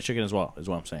 the shredded chicken as well is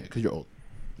what I'm saying. Because you're old.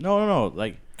 No,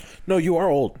 like No, you are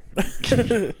old.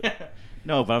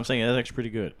 no, but I'm saying that's actually pretty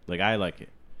good. Like I like it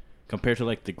compared to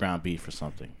like the ground beef or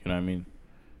something. You know what I mean?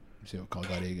 Let me see what call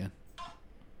Gotti again.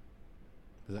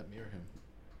 Does that mirror him?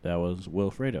 That was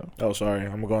Wilfredo. Oh, sorry.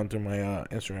 I'm going through my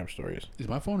Instagram stories. Is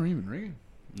my phone even ringing?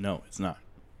 No, it's not.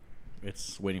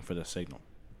 It's waiting for the signal.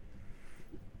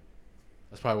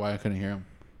 That's probably why I couldn't hear him.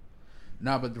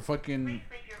 Nah, but the fucking,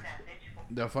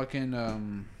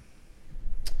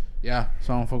 yeah.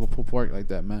 So I don't fuck with pulled pork like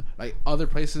that, man. Like other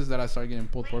places that I started getting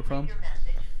pulled pork from,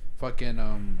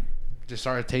 fucking just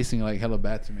started tasting like hella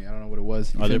bad to me. I don't know what it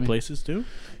was. You Other feel me? places too?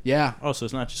 Yeah. Oh, so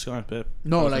it's not just going pep.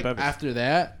 No, Carlos like and Peppers. after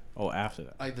that, Oh, after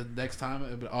that. like the next time,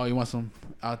 it'd be, oh, you want some?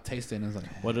 I'll taste it. And it's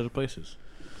like What are the places?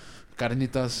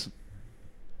 carnitas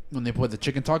when they put the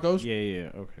chicken tacos. Yeah.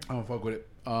 Okay. I don't fuck with it.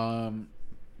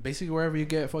 Basically wherever you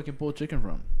get fucking pulled chicken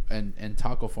from, and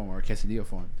taco form or quesadilla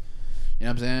form. You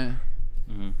know what I'm saying?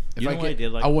 If You know I what I get,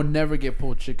 did like? I would never get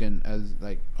pulled chicken as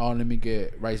like, oh, let me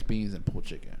get rice, beans, and pulled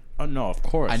chicken. Oh no, of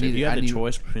course. If you had the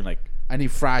choice between like, I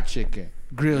need fried chicken,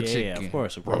 grilled yeah, chicken, of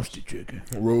course. roasted chicken.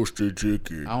 Roasted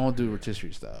chicken. I don't do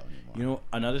rotisserie style anymore. You know,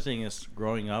 another thing is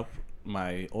growing up,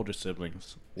 my older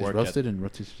siblings is worked roasted and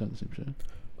rotisserie the same shit?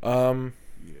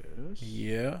 Yes.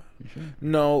 Yeah. You sure?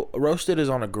 No, roasted is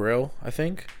on a grill, I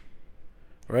think.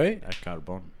 Right? I got a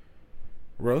bone.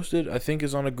 Roasted, I think,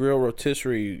 is on a grill.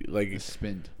 Rotisserie, like, It's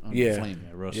spinned on Yeah. the flame.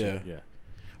 Yeah, roasted. Yeah.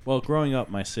 Well, growing up,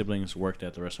 my siblings worked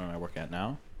at the restaurant I work at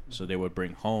now, so they would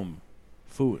bring home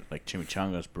food like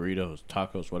chimichangas, burritos,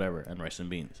 tacos, whatever, and rice and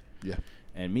beans. Yeah.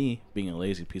 And me, being a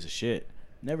lazy piece of shit,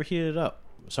 never heated it up.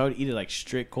 So I would eat it like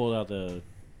straight cold out the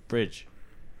fridge,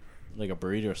 like a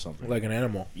burrito or something. like an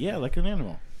animal. Yeah, like an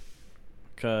animal.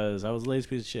 Cause I was a lazy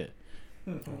piece of shit.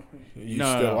 You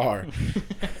No, still no. are.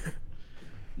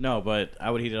 No, but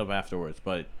I would heat it up afterwards.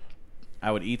 But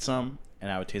I would eat some,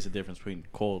 and I would taste the difference between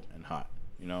cold and hot.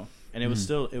 You know, and it was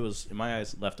still, it was in my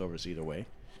eyes leftovers either way.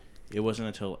 It wasn't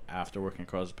until after working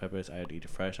across the Peppers I had to eat it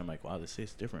fresh. I'm like, wow, this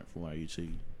tastes different from what I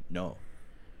usually know.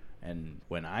 And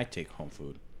when I take home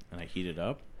food and I heat it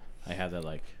up, I have that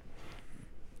like,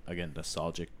 again,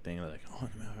 nostalgic thing. Like, oh,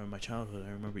 I remember my childhood.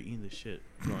 I remember eating this shit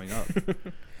growing up.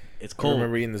 It's I cold.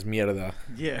 remember eating this mierda.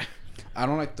 Yeah. I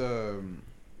don't like the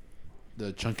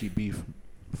chunky beef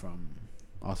from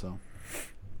Mexico.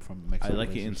 I like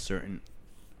it in places. certain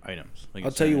items. Like I'll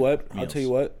in tell you certain what. I'll tell you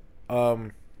meals.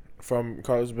 what. From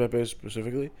Carlos Pepe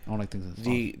specifically, I don't like things that's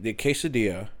the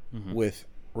quesadilla with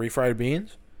refried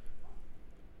beans,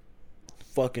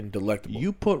 fucking delectable.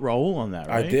 You put Raul on that,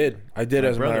 right? I did. My as a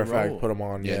matter brother of fact, Raul. put them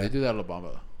on. yeah, Yeah, they do that at La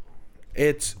Bamba.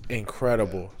 it's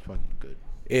incredible. It's fucking good.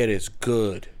 It is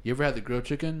good. You ever had the grilled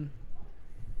chicken?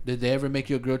 Did they ever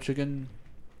make you a grilled chicken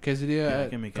quesadilla Yeah, I at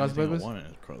can make Carlos anything I Pepe's? want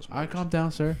at Carlos All right, Pepe's. calm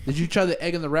down, sir. Did you try the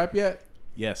egg in the wrap yet?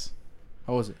 Yes.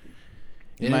 How was it?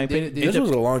 In my opinion, This was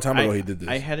a long time ago. He did this.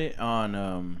 I had it on.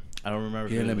 I don't remember.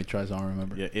 He if didn't it let me was- try, so I don't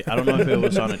remember. Yeah, I don't know if it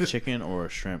was on a chicken or a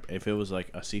shrimp. If it was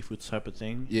like a seafood type of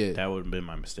thing, Yeah. that would have been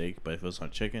my mistake. But if it was on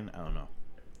chicken, I don't know.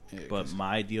 Yeah, But 'cause-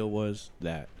 my deal was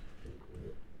that,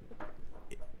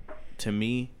 to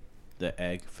me, the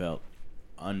egg felt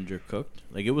undercooked.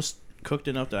 Like it was cooked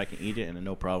enough that I can eat it and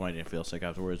no problem. I didn't feel sick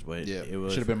afterwards. But yeah, it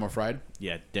was should have been more fried.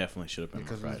 Yeah, definitely should have been more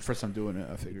Because it was fried. the first time doing it,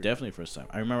 I figured. Definitely first time.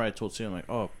 I remember I told Sam like,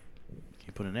 "Oh, can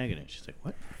you put an egg in it?" She's like,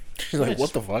 "What?" She's like,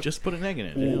 what the fuck? Just put an egg in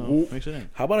it. You know, mix it in.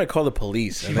 How about I call the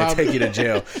police and they probably- take you to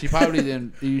jail? She probably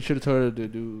didn't. You should have told her to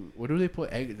do. What do they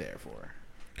put egg there for?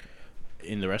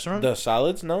 In the restaurant? The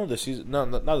salads? No, the Caesar. No,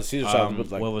 not the Caesar salads,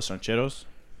 but like huevos rancheros.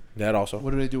 that also.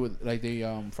 What do they do with like they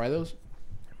fry those?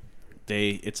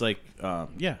 It's like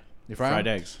yeah, They fry fried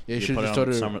 'em? eggs. Yeah, you You should've put it just told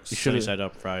on her- sunny you should've- side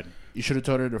up fried. You should have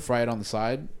told her to fry it on the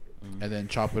side, and then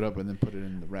chop it up and then put it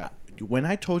in the wrap. When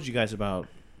I told you guys about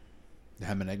The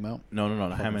ham and egg melt. not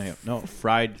ham and egg, no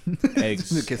fried eggs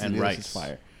The and quesadillas is rice.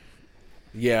 fire.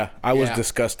 Yeah, I was Yeah.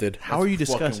 disgusted. How are you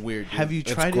That's fucking disgusting? weird, dude. Have you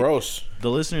It's tried it? gross. The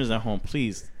listeners at home,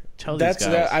 please tell That's these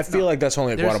guys. that. I feel like that's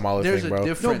only a Guatemala there's thing, a bro.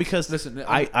 difference. No, because listen,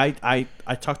 I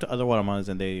talked to other Guatemalans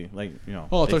and they like Oh,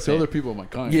 I'll they talk to say- other people of my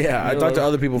kind. Yeah, I talked to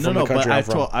other people No, from no, the country but I'm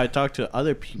from. I talked to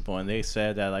other people and they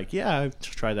said that like yeah I've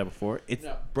tried that before. It's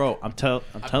No. bro, I'm telling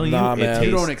Nah, you, it man. tastes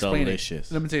You don't explain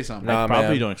delicious. it. Let me tell you something. Nah, I probably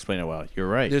man. don't explain it well. You're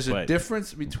right. There's a but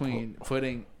difference between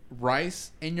putting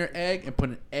rice in your egg and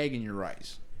putting egg in your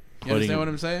rice. You putting- understand what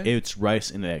I'm saying? It's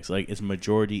rice and eggs. Like it's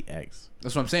majority eggs.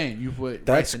 That's what I'm saying. You put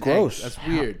That's rice and gross. eggs. That's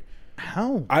weird.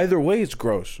 How? Either way, it's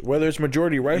gross. Whether it's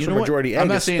majority rice You or know what? majority egg, I'm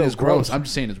not it's saying still it's gross. I'm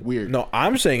just saying it's weird. No,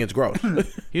 I'm saying it's gross.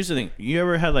 Here's the thing. You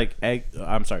ever had like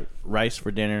rice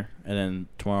for dinner, and then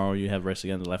tomorrow you have rice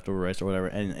again, the leftover rice or whatever,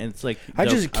 and it's like I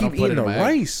they'll- just I don't keep put it eating in the my egg.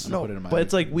 rice. I don't no, put it in my but egg.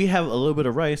 it's like we have a little bit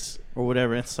of rice or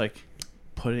whatever. It's like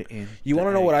put it in. You want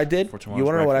to know what I did? For You tomorrow's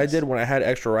want to know what I breakfast. did when I had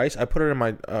extra rice? I put it in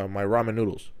my my ramen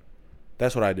noodles.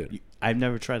 That's what I did. I've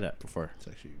never tried that before. It's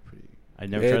actually pretty. I've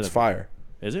never tried It's that. fire.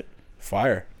 Is it?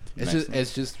 Fire.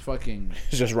 It's just fucking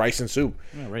It's just rice and soup.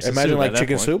 Yeah, rice and Imagine soup like at that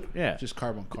chicken point. soup. Yeah. just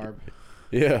carb on carb.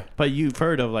 Yeah. But you've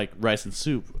heard of like rice and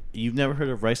soup. You've never heard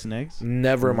of rice and eggs?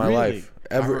 Never in my Really? life.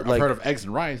 Ever I've like heard of eggs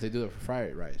and rice. They do that for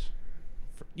fried rice.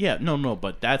 Yeah, no,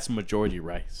 but that's majority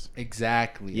rice.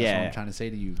 Exactly. That's Yeah. what I'm trying to say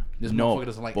to you. This No, motherfucker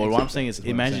doesn't like but eggs. what I'm saying is, That's what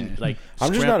I'm imagine saying.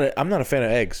 like I'm not a fan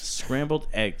of eggs. scrambled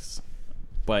eggs,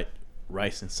 but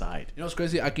rice inside. You know what's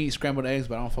crazy? I can eat scrambled eggs,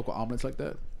 but I don't fuck with omelets like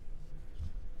that.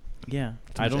 Yeah,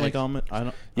 Too I much don't like eggs. omelet. I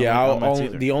don't. Yeah, I don't like omelets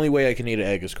either. the only way I can eat an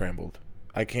egg is scrambled.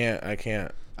 I can't. I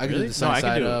can Really? do the No, sunny I can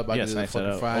side do it. up. I Yeah, can do the sunny side fucking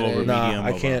up, fried over egg. Nah, medium, I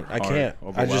over can't. I hard, can't.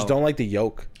 over I just well. don't like the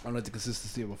yolk. I don't like the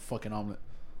consistency of a fucking omelet.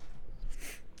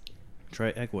 Try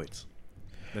egg whites.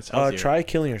 That's healthier. Try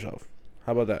killing yourself.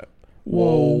 How about that?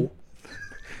 Whoa.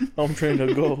 I'm trying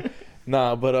to go.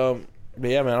 Nah, but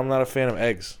yeah, man, I'm not a fan of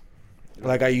eggs.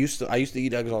 Like I used to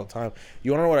eat eggs all the time.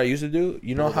 You wanna know what I used to do?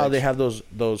 You know how they have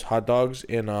those hot dogs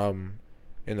in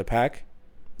the pack?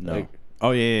 No. Like,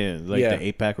 Oh yeah. Like Yeah.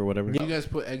 the 8-pack or whatever. Do you guys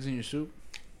put eggs in your soup?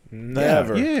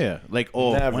 never. Yeah. Like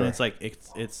Never. when it's like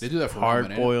it's They do that for hard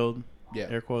ramen, boiled. Yeah.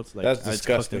 Air quotes. Like That's it's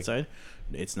cooked disgusting. inside.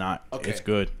 It's not. Okay. It's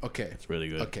good. Okay. It's really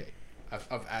good. Okay.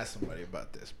 I've asked somebody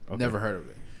about this. Okay. Never heard of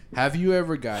it. Have you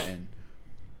ever gotten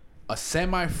a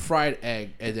semi-fried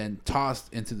egg and then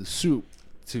tossed into the soup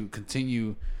to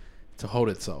continue to hold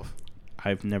itself?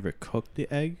 I've never cooked the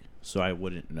egg, so I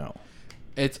wouldn't know.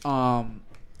 It's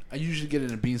I usually get it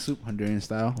in a bean soup, Honduran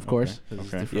style, of course. 'Cause it's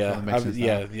Okay. different Yeah, from the Mexican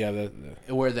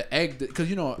style. Where the egg, because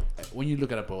you know when you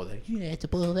look at a boiled egg, yeah, it's a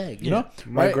boiled egg, you know.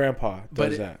 My right? grandpa But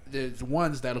does that. there's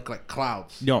ones that look like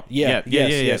clouds. No. Yeah,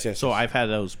 yes. So I've had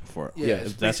those before. Yeah, If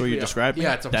it's that's what you're basically describing.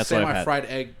 Yeah, it's a that's what I've had. semi-fried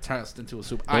egg tossed into a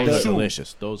soup. Those I are assume.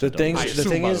 delicious. Those The are thing, delicious. the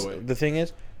thing by is, the way. the thing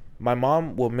is, my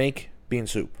mom will make bean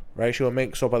soup, right? She will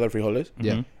make sopa de frijoles,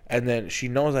 Yeah. and then she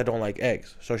knows I don't like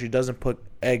eggs, so she doesn't put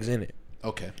eggs in it.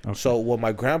 Okay. So what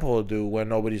my grandpa will do when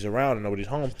nobody's around and nobody's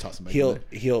home, Toss them eggs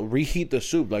he'll reheat the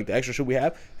soup, like the extra soup we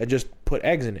have, and just put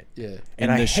eggs in it. Yeah. And in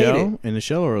I the hate shell, it. in the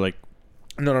shell, or like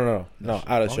No,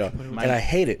 out of the shell. put it in And I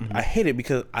hate it. I hate it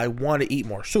because I want to eat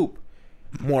more soup,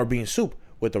 more bean soup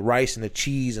with the rice and the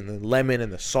cheese and the lemon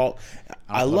and the salt.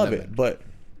 I put love lemon. it, but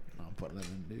I don't put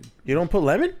lemon, dude. you don't put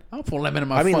lemon? I don't put lemon in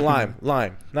my. I mean fucking,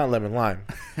 lime, not lemon, lime.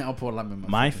 I don't put lemon in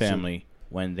my fucking soup. family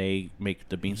when they make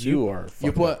the bean soup. You are.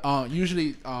 You fucking- put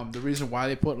usually the reason why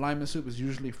they put lime in soup is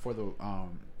usually for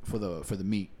the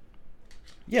meat.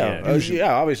 yeah,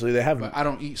 Yeah. obviously they have. But I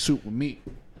don't eat soup with meat.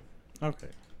 Okay.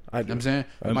 I You know what do. I'm saying?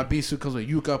 My beef soup comes with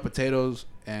yuca, potatoes,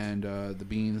 and the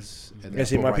beans. And Yeah,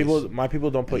 see, put my rice.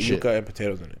 people don't put And shit. yuca and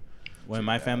potatoes in it. When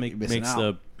my family you're missing makes out.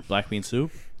 the black bean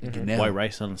soup, You nail white it.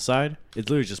 rice on the side, it's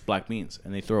literally just black beans,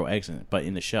 and they throw eggs in it, but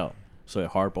in the shell, so it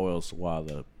hard boils while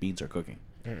the beans are cooking.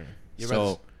 You So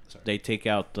rather- sorry. they take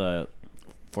out the,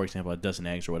 for example, a dozen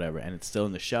eggs or whatever, and it's still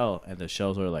in the shell, and the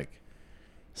shells are like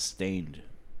stained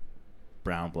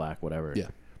brown, black, whatever. Yeah.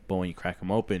 But when you crack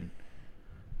them open,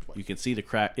 you can see the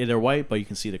crack. Yeah, they're white, but you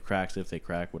can see the cracks if they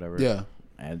crack, whatever. Yeah.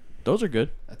 And those are good.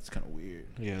 That's kind of weird.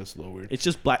 Yeah, it's a little weird. It's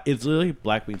just black. It's literally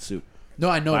black bean soup. No,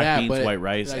 I know Black that, beans, but white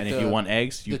rice, like and if you want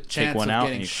eggs, you the take chance one of out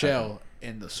getting and you crack shell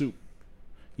in the soup,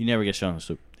 You never get shell in the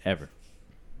soup ever.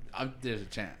 there's a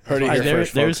chance. Heard it That's here why-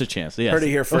 first, There's folks. a chance. Yes. Heard it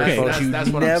here first, Okay. folks. You That's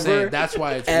what I'm never saying. That's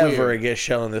why it's ever weird. get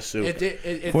shell in the soup.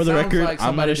 It For the sounds record, like I'm not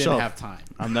somebody a didn't shelf. have time.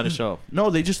 I'm not a shelf. No,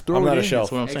 they just throw I'm it not a in. shelf.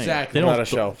 That's what I'm saying. Exactly. They I'm don't not a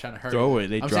shelf. Trying to hurry. throw it.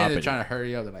 They I'm drop saying they're it. trying to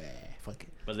hurry up. They're like, fuck it.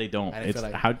 But they don't. I didn't It's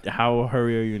feel like- how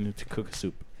hurry are you to cook a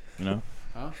soup? You know,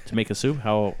 Huh? to make a soup.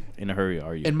 How in a hurry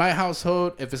are you? In my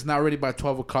household, if it's not ready by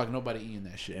 12 o'clock, nobody eating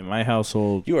that shit. In my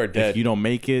household, You are dead. If you don't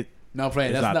make it, No, I'm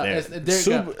playing. It's That's not not. there.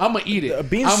 Soup, I'm gonna eat it.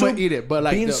 Bean I'm soup, gonna eat it. But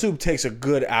like bean the, soup takes a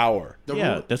good hour. the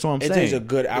yeah, rule, that's what I'm It saying. takes a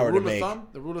good the hour to rule of make. thumb.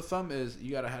 The rule of thumb is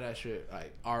you gotta have that shit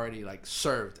like already like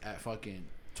served at fucking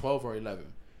 12 or 11,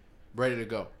 ready to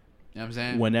go. You know what I'm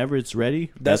saying? Whenever it's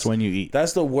ready, that's when you eat.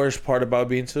 That's the worst part about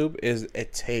bean soup is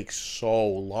it takes so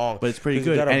long. But it's pretty 'Cause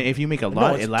you good. gotta- And if you make a No,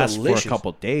 lot, it's it lasts delicious. for a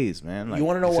couple days, man. Like, You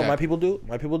want to know what my Exactly. people do?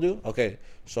 My people do? Okay,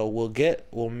 so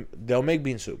they'll make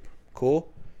bean soup. Cool.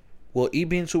 We'll eat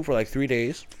bean soup for like 3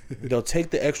 days. They'll take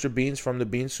the extra beans from the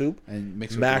bean soup, and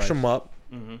mix mash them up,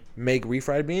 Mm-hmm. make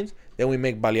refried beans. Then we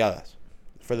make baleadas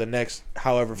for the next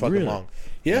however fucking Really? long.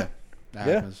 Yeah. That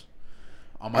Yeah. happens.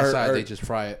 On my Or- side, or- they just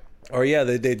fry it. Or yeah,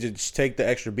 they just take the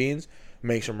extra beans,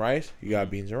 make some rice. You got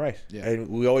beans and rice. Yeah. And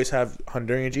we always have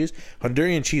Honduran cheese.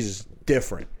 Honduran cheese is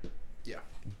different. Yeah.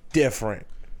 Different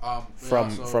from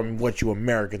from what you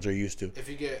Americans are used to. if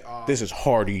you get This is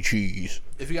hearty cheese.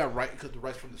 if you got cook the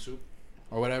rice from the soup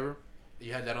or whatever,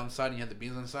 you had that on the side and you had the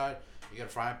beans on the side. You got a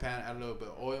frying pan, add a little bit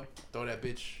of oil, throw that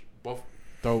bitch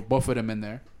throw both of them in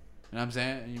there. You know what I'm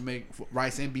saying? And you make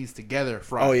rice and beans together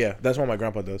fried. Oh yeah, that's what my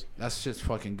grandpa does. That's just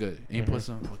fucking good. And you put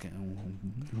some fucking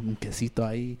un quesito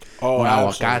ahí. Oh, un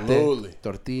aguacate, absolutely.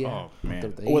 tortilla. Oh, man.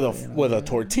 tortilla, With a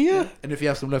tortilla. And if you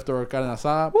have some leftover carne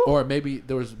asada, or maybe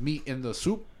there was meat in the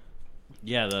soup,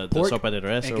 yeah, the pork, sopa de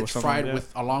res and or gets something fried like that.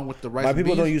 with along with the rice. My and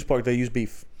people beans. don't use pork; they use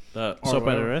beef. The or sopa de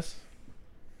whatever. res.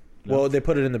 Well, they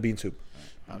put it in the bean soup.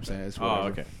 I'm saying it's Oh,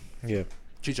 whatever. okay. Yeah.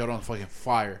 Chicharron's fucking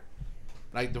fire.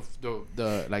 Like the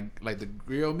like the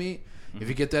grill meat. If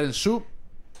you get that in soup,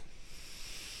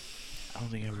 I don't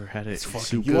think I ever had it. it's fucking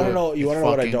soup. You good. wanna know- you wanna know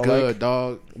what I Fucking don't good, like?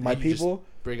 dog. My And you just people-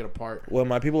 break it apart. When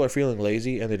my people are feeling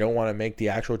lazy and they don't want to make the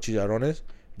actual chicharrones,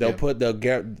 they'll get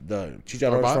the chicharrones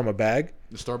Store-bought? from a bag.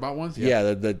 The store bought ones. Yeah,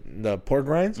 the pork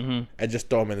rinds Mhm. and just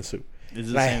throw them in the soup. Is it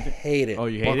And the I same thing? hate it. Oh,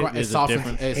 you Pork hate rind, it? it Is it softens,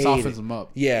 different? it Hate softens it. them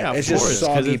up. Yeah, of it's just course, 'cause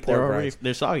soggy they're pork already- rinds.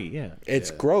 They're soggy, yeah. It's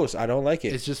Yeah. gross. I don't like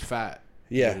it. It's just fat.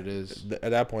 Yeah, What it is.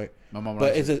 At that point. My mom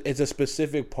But likes it's a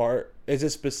specific part. It's a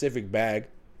specific bag.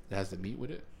 it has the meat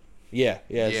with it. Yeah,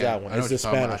 it's that one. I know It's what the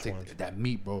you're talking about. Spanish I one. think that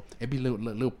meat, bro. It'd be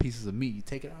little pieces of meat. You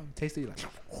take it out, and taste it, you're like,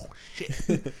 oh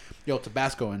shit. Yo,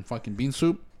 Tabasco and fucking bean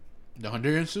soup, the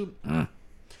Honduran soup.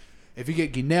 If you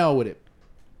get guineo with it,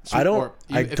 I don't. or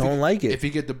I if don't you, like it. If you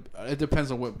get it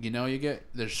depends on what guineo you get.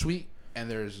 There's sweet and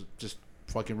there's just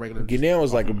fucking regular. Guineo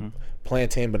is like a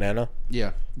plantain banana,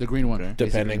 Yeah, the green one. Okay.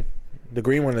 depending. The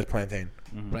green one is plantain.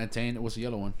 Basically. Plantain. What's the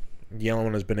yellow one? The yellow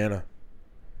one is banana.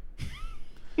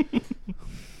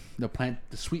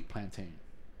 The sweet plantain.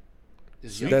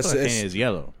 Is Sweet yellow. plantain it's- is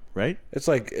yellow, right? It's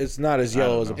like it's not as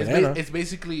yellow as a don't know. banana. It's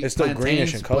basically It's still plantains,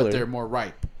 greenish in color. but they're more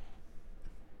ripe.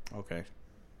 Okay.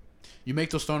 You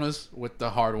make tostonas with the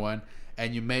hard one,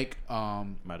 and you make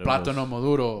Maduros. plátano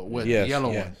maduro with Yes, the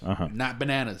yellow yes. one. Uh-huh. Not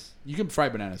bananas. You can fry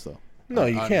bananas though. No,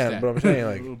 you I can't. understand. But I'm saying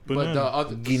like But the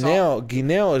other the salt-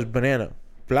 Guineo is banana.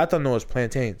 Plátano is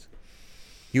plantains.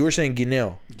 You were saying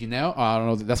guineo. Guineo? Oh, I don't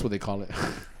know. That's what they call it.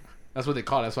 That's what they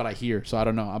call it. That's what I hear. So I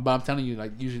don't know. But I'm telling you,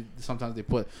 like usually sometimes they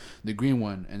put the green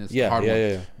one and it's the hard one.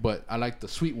 yeah. But I like the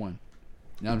sweet one.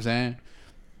 You know what I'm saying?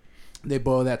 They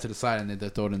boil that to the side and then they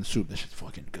throw it in the soup. That shit's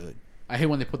fucking good. I hate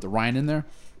when they put the rind in there.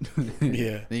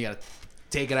 Yeah. Then you gotta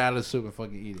take it out of the soup and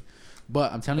fucking eat it.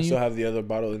 But I'm I telling still you, have the other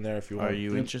bottle in there if you want. Are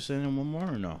you interested in one more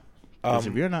or no? Because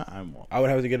if you're not, I won't. I would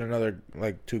have to get another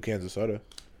like 2 cans of soda.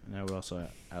 And I would also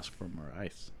ask for more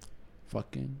ice.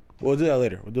 fucking. We'll do that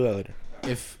later.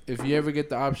 If you ever get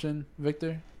the option,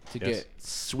 Victor, to Yes. get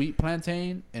sweet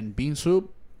plantain and bean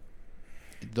soup,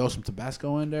 throw some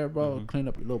Tabasco in there, bro. Mhm. Clean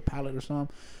up your little palate or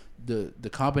something. The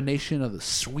combination of the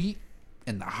sweet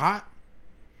and the hot,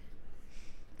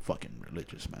 fucking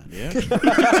religious, man. Yeah.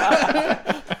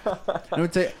 Let me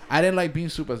tell you, I didn't like bean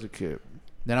soup as a kid.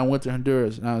 Then I went to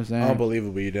Honduras, and I was saying,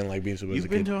 Unbelievable, you didn't like bean soup as a You've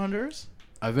been kid. to Honduras?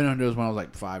 I've been to Honduras when I was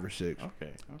like 5 or 6.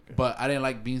 Okay. But I didn't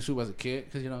like bean soup as a kid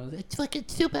because, you know, it's fucking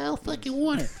soup. I don't fucking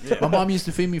want it. Yeah. My mom used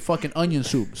to feed me fucking onion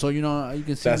soup. So, you know, you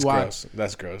can see That's why. gross.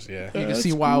 That's gross. Yeah. You can That's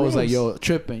see why I was like, gross. yo,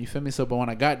 tripping. You feel me? So, but when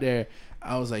I got there,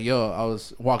 I was like, yo, I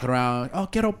was walking around, oh,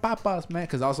 ghetto papas, man,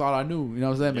 because that's all I knew. You know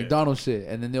what I'm saying? Yeah. McDonald's shit.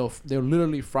 And then they'll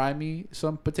literally fry me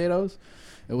some potatoes.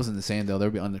 It wasn't the same though. They'll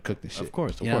be undercooked and shit. Of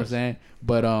course, of you know course. what I'm saying?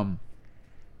 But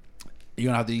you're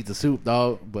gonna have to eat the soup,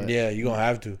 dog. But Yeah, you're gonna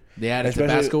have to. they added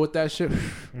Especially- Tabasco with that shit.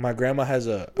 My grandma has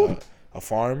a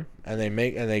farm and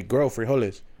they grow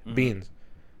frijoles, beans.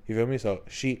 You feel me? So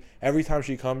every time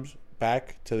she comes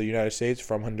back to the United States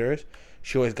from Honduras,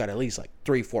 she always got at least like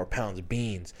 3-4 pounds of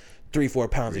beans, 3-4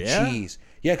 pounds Yeah? of cheese.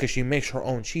 Yeah, because she makes her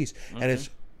own cheese and it's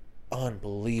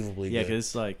unbelievably Yeah, good. because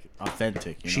it's like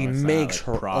authentic. You know? She It's not, makes like,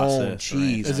 her own processed or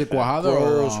anything cheese. Is it like that. Guajada or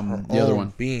Grows her the other own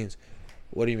one? beans.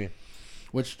 What do you mean?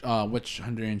 Which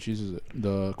Honduran cheese is it?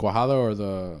 The Guajada or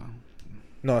the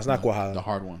No, it's not Guajada. the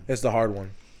hard one? It's the hard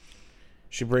one.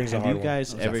 She brings Have the hard you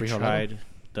guys Oh, is that ever frijolada? tried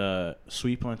the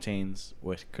sweet plantains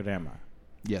with crema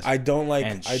Yes. one. I don't like.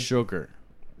 and I, sugar?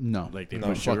 no. Like they No.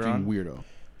 put sugar fucking on? weirdo.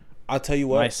 I'll tell you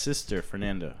My what. sister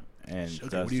Fernanda and Sugar,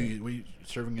 does what are you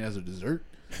serving it as a dessert?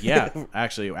 yeah,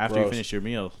 actually, after you Gross. finish your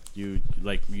meal, you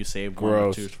save one or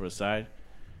Gross. two for the side.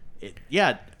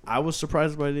 I was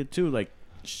surprised by it too. Like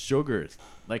sugar,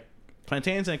 like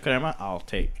plantains and crema, I'll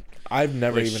take. I've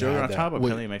never With even sugar had on that. top, Wait.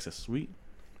 apparently it makes it sweet.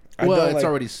 I Well, don't it's like-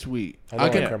 already sweet. I I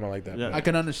don't can like crema like that. Yeah. I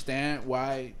can understand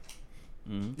why.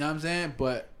 Mhm. You know what I'm saying?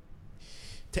 But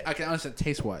I can understand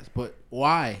taste wise. But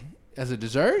why as a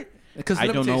dessert? Because I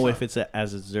don't know if it's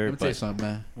as a Let dessert, me tell you but something,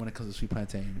 man. When it comes to sweet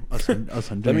plantain, us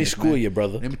Hondurans, Let me school man. you,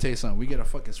 brother. Let me tell you something. We get a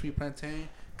fucking sweet plantain,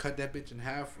 cut that bitch in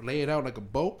half, lay it out like a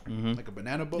boat, Mhm. like a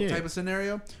banana boat Yeah. type of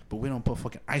scenario. But we don't put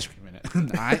fucking ice cream in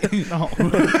it. Alright? no.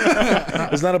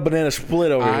 It's not a banana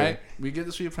split over Alright? here. We get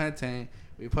the sweet plantain.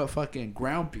 We put fucking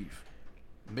ground beef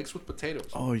mixed with potatoes.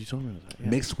 Oh, you told me that. Yeah.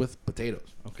 Mixed with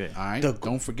potatoes. Okay. Alright? The-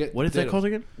 Don't forget. What is that potatoes. called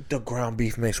again? The ground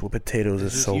beef mixed with potatoes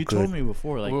is so you good. told me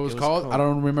before. Like what it was it called? I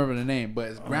don't remember the name, but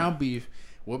it's ground beef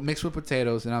mixed with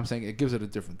potatoes, and I'm saying it gives it a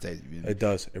different taste. You know? It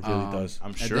does. It really does. I'm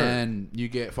And sure. then you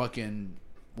get fucking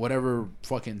whatever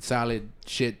fucking salad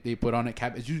shit they put on it.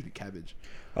 It's usually cabbage.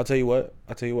 I'll tell you what.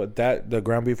 The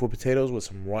ground beef with potatoes with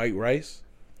some white rice,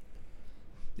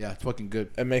 Yeah, it's fucking good.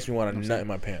 it makes me want I'm to nut saying. in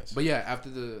my pants. But yeah, after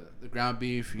the ground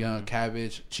beef, you know,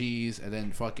 cabbage, cheese, and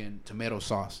then fucking tomato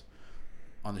sauce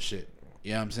on the shit.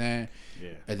 You know what I'm saying? yeah.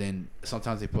 And then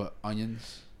sometimes they put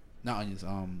onions. Not onions.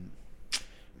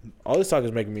 All this talk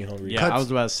is making me hungry. Yeah, I was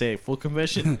about to say full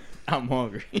confession. I'm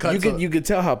hungry. You Cuts could of- you could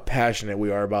tell how passionate we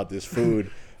are about this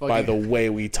food. by the way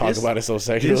we talk This- about it so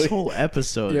sexually. This whole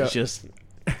episode Yeah. is just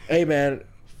Hey man,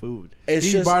 food. it's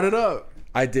He just brought it up.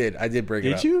 I did bring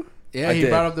it up. Did you? Yeah, I he did.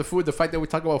 brought up the food. The fact that we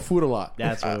talk about food a lot.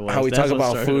 That's what it was. How we That's talk what about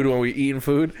started food it. when we eating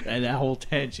food. And that whole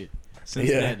tangent. Since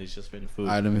Yeah. then, it's just been food.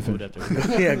 All right, let me food finish. after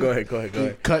food. Yeah, go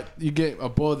ahead. You get a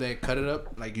bowl, then cut it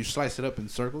up, like you slice it up in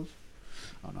circles.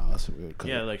 Oh no, that's a weird cut.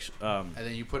 Yeah, like And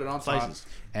then you put it on slices. top,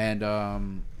 and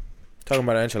Talking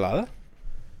about an enchilada?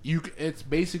 it's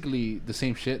basically the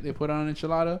same shit they put on an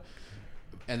enchilada,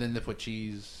 and then they put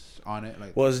cheese on it.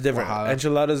 Like Well, it's different. Oaxaca.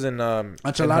 Enchiladas in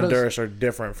Enchiladas- Honduras are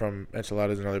different from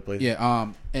enchiladas in other places.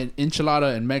 Yeah, and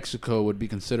enchilada in Mexico would be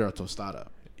considered a tostada.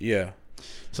 Yeah.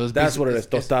 So it's That's what it is,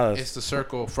 tostadas. It's the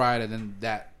circle fried and then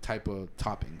that type of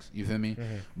toppings. You feel me?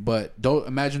 Mm-hmm. But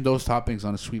imagine those toppings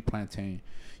on a sweet plantain.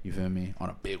 You feel me? On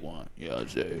a big one. Yeah, I'm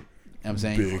saying. You know what I'm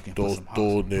saying? Big Fucking put some hot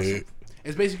sauce, tostones.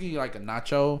 it's basically like a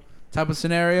nacho type of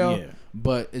scenario, Yeah.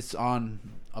 but it's on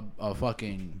a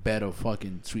fucking bed of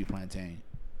fucking sweet plantain.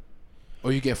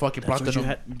 Or you get fucking That's what you plátano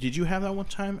had. Did you have that one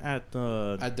time at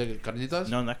the? at the carnitas.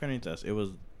 No, not carnitas. It was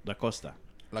La Costa.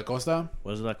 La Costa.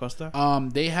 Was it La Costa?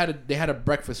 They had a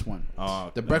breakfast one.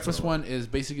 Oh, The that's breakfast what it one is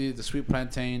basically the sweet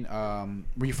plantain,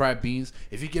 refried beans.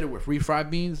 If you get it with refried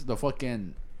beans,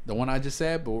 the one I just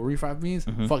said, but with refried beans,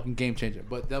 Mm-hmm. fucking game changer.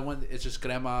 But that one, it's just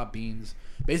crema, beans,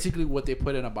 basically what they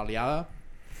put in a baleada,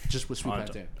 just with sweet Oh,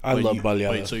 plantain. I Wait, love you-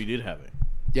 baleadas. Wait, so you did have it?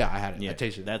 Yeah, I had it. Yeah, I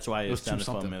tasted it. that's why it was sounded 2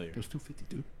 something. familiar. It was $2.50,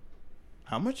 dude.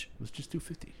 How much? It was just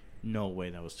 $2.50. No way,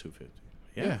 that was $2.50.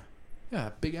 Yeah,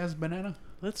 yeah, big ass banana.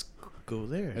 Let's go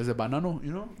there. Is it banano?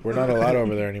 You know. We're not allowed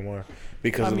over there anymore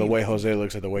because I of the mean- way Jose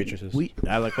looks at the waitresses.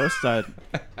 At La Costa,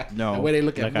 no. The way they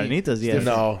look at La me. Carnitas, yes.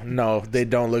 No, they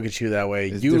don't look at you that way.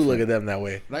 It's You different. look at them that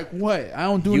way. Like what? I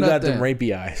don't do You got nothing. them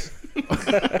rapey eyes.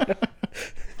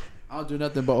 I don't do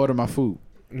nothing but order my food.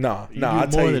 No, You no, do I'll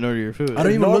tell more you. than order your food. I don't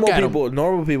even normal look at 'em. people,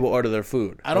 normal people order their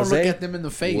food. I don't Jose, look at them in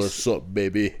the face. What's up,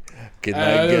 baby? Can How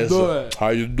I you get doing? how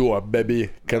you doing, baby?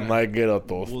 Can I get a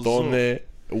tostone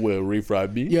with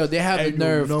refried beef? Yo, they have Hey, the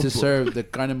nerve no to number. serve the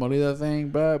carne molida thing,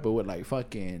 bro, but with like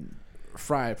fucking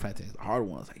fried plantains, the hard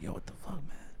ones. Like, yo, what the fuck,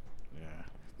 man? Yeah.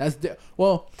 That's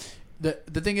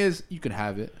the thing is, you can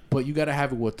have it, but you gotta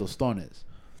have it with tostones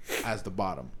as the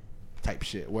bottom type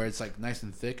shit, where it's like nice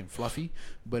and thick and fluffy.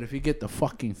 But if you get the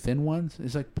fucking thin ones,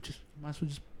 it's like just might as well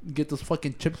just get those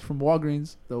fucking chips from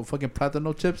Walgreens, the fucking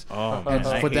platano chips, Oh, and man, just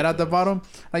I put hate that at the those. bottom.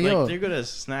 Like, yo, They're good as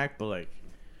a snack, but like,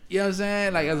 you know what I'm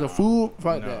saying? Like as a food,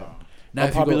 fuck No. that. Now, A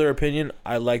if you go- popular opinion,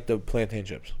 I like the plantain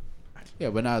chips. Yeah,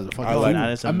 but not as a fucking I like- food. not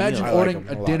as a Imagine meal. I like ordering 'em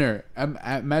a a lot. dinner.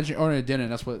 Imagine ordering a dinner.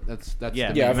 And that's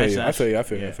Yeah, the Yeah, I makes feel you. sense. I feel you. I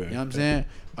feel you. I Yeah. feel You you. know what I'm saying?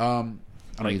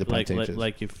 I don't eat the plantain chips.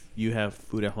 like if you have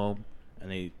food at home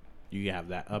and you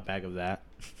have a bag of that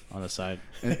on the side.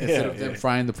 Instead of them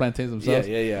frying the plantains Yeah, themselves.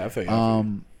 yeah. I feel you. I feel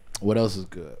you. What else is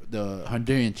good? The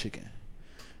Honduran chicken,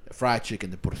 the fried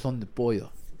chicken, the porción de pollo.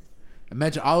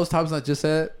 Imagine all those toppings I just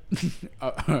said,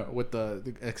 with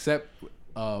the except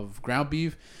of ground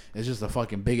beef, it's just a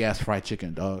fucking big ass fried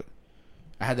chicken, dog.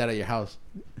 I had that at your house.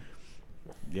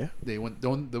 Yeah. They went the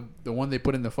one they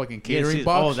put in the fucking Yeah, catering see-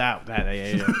 box. Oh, that.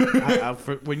 Yeah.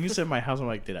 When you said my house, I'm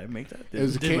like, did I make that? It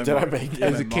was a Did my Did I mom- make did that?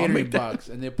 It was my a mom catering make that? box,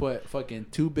 and they put fucking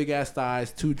 2 big ass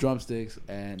thighs, 2 drumsticks,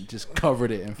 and just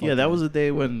covered it. In fucking, Yeah, that was the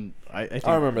day when I think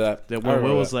I remember that. That I when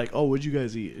remember Will was that. like, "Oh, what'd you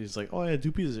guys eat?" It's like, "Oh, I had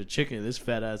 2 pieces of chicken." This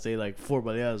fat ass ate like 4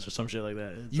 baleadas or some shit like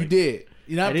that. It's You like, did.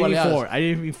 You I not didn't eat baleadas. 4. I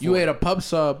didn't eat 4. You ate a pub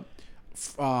sub,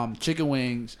 chicken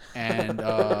wings, and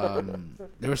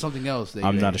there was something else. That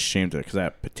I'm you not ate. ashamed of it because I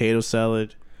had potato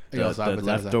salad, Yeah, the potato salad.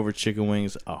 leftover chicken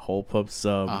wings, a whole pub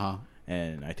sub, Uh-huh.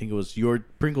 and I think it was your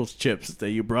Pringles chips that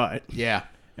you brought, Yeah,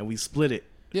 and we split it.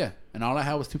 yeah. And all I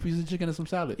had was 2 pieces of chicken and some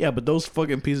salad. Yeah, but those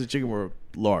fucking pieces of chicken were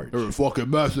large, They were fucking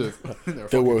massive.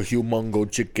 They were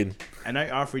humongo chicken. and I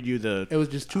offered you the. It was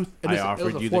just 2. I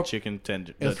offered you the chicken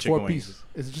tender, It the was chicken 4 wings. pieces.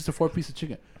 It's just a 4 piece of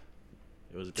chicken.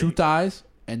 It was 2 big. thighs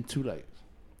and 2 legs.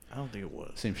 I don't think it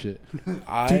was. Same shit. 2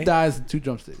 I thighs and 2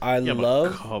 drumsticks. I Yeah, but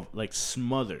love. like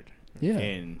smothered. Yeah.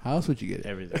 And How else would you get it?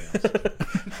 everything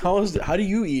else. How do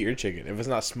you eat your chicken if it's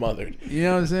not smothered? You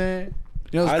know what I'm saying?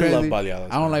 You know what's I crazy? love baleadas,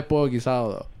 I don't man. like pollo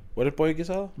guisado though. What is pollo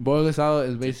guisado? Pollo guisado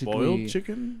is basically Boiled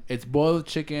chicken. It's boiled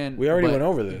chicken. We already but- went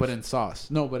over this. but in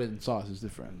sauce. No, but in sauce is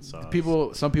different. Sauce.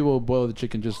 Some people boil the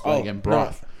chicken just like in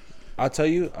broth. I'll tell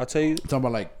you. I'm talking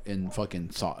about like in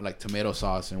fucking sauce, like tomato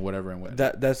sauce and whatever and what.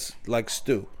 That's like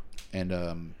stew.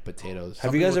 And potatoes. Have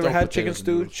Some you guys people ever throw had chicken potatoes in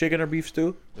stew? noodles. Chicken or beef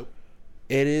stew? Nope.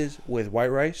 It is with white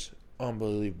rice.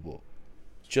 Unbelievable.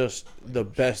 Just the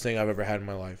best thing I've ever had in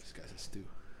my life. This guy's a stew.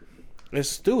 It's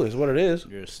stew is what it is.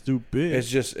 You're stupid. It's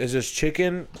just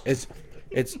chicken. It's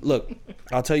look.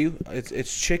 I'll tell you,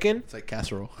 it's chicken. It's like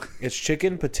casserole. It's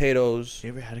chicken, potatoes, You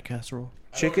ever had a casserole?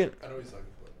 chicken. I know what he's talking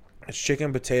about. It's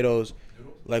chicken, potatoes,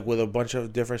 like with a bunch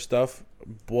of different stuff,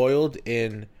 boiled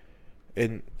in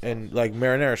like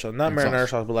marinara sauce, not And marinara sauce.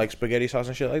 sauce, but like spaghetti sauce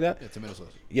and shit like that. Yeah, tomato sauce.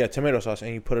 Yeah, tomato sauce,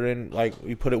 and you put it in like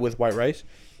you put it with white rice.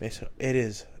 It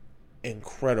is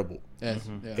incredible. Yes,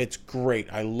 yeah. It's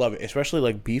great. I love it, especially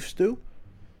like beef stew.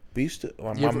 Beef stew.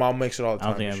 My You ever- mom makes it all the I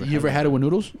don't time. think I You ever had it with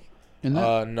noodles? In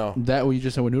that? No. That what you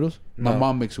just said with noodles? My No.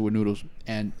 mom makes it with noodles,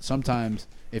 and sometimes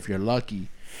if you're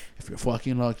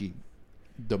fucking lucky,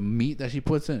 the meat that she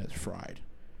puts in is fried.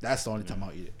 That's the only time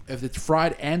I'll eat it. If it's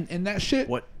fried and in that shit,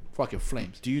 What? fucking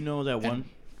flames. Do you know that one?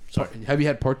 Sorry. Have you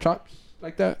had pork chops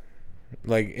like that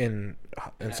Like in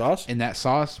sauce? in that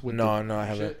sauce? With No, the I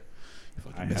haven't. shit? You're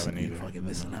fucking I missing, haven't you're either. fucking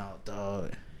missing out,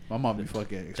 dog. My mom be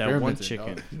fucking That one experimenting.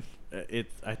 chicken. dog.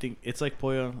 I think it's like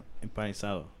pollo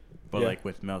empanizado, but Yeah. like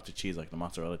with melted cheese, like the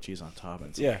mozzarella cheese on top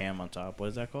and some Yeah. ham on top. What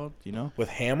is that called? Do you know? With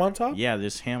ham on top? Yeah,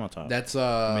 there's ham on top. That's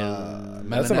That's an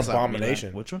Milanesa.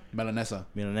 abomination. Which one? Milanesa.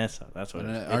 Milanesa. That's what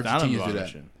it is. Milanesa. It's not an Argentinians do that.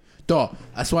 abomination. Dog,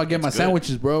 that's why I get my It's good.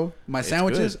 sandwiches, bro. My It's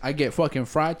sandwiches, good. I get fucking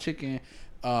fried chicken.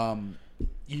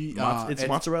 It's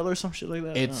mozzarella or some shit like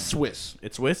that. It's No. Swiss.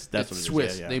 It's Swiss. That's It's what Swiss.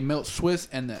 it is. Yeah, yeah. They melt Swiss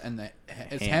and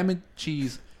it's Ham. ham and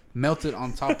cheese melted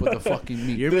on top of the fucking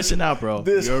meat. You're missing out, bro.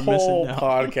 This You're whole missing out.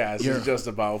 podcast You're- is just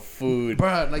about food.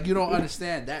 Bruh, like you don't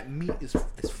understand. That meat is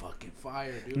fucking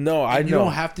fire, dude. No, I And you know.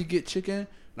 don't have to get chicken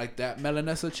like that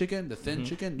Milanesa chicken, the thin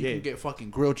chicken. You Yeah. can get fucking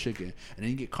grilled chicken, and then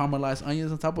you get caramelized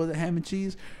onions on top of the ham and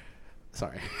cheese.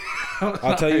 Sorry,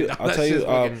 I'll tell you-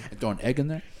 throw an egg in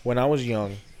there. When I was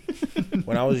young,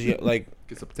 like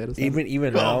Get some potatoes.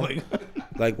 even now,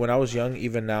 like when I was young,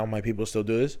 even now, my people still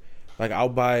do this. Like I'll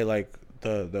buy like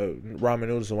the ramen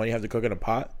noodles, the one you have to cook in a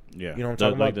pot. Yeah. You know what I'm The-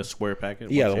 talking like about? the square packet.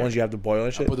 Yeah, the ones you have to boil and I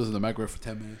shit. put those in the microwave for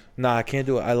 10 minutes Nah, I can't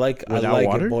do it. I like Without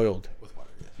water? it boiled. with water.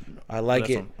 I like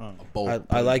it. A bowl.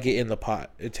 I like it in the pot.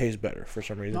 It tastes better for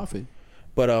some reason. Nothing.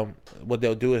 But what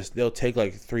they'll do is they'll take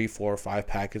like 3, 4, 5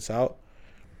 packets out.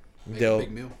 Make a They'll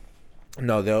big meal.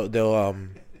 no, they'll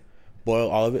boil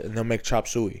all of it and they'll make chop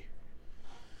suey.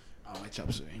 Oh, my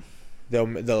chop suey.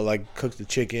 They'll like cook the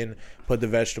chicken, put the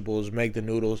vegetables, make the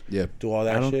noodles, Yeah. do all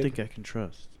that I don't shit. think I can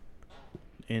trust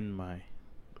in my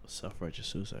self-righteous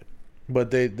suicide. But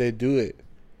they do it.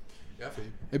 Yeah,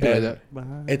 it'd be like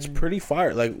And that. It's pretty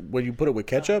fire. Like when you put it with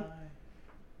ketchup.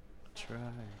 Try.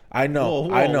 I know,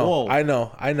 Whoa, I whoa, know, whoa. I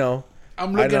know, I know.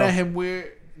 I'm looking know. at him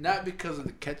weird, not because of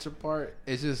the ketchup part.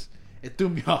 It's just it threw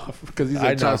me off because he's I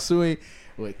like know. chop suey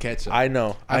with ketchup. I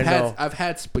know, I I've know. had I've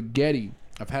had spaghetti.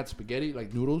 I've had spaghetti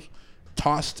like noodles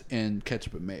tossed in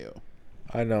ketchup and mayo.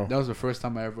 I know. That was the first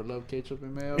time I ever loved ketchup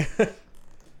and mayo.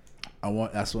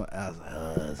 That's what I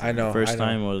was like, I know. First I know.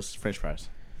 time was French fries.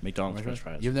 McDonald's French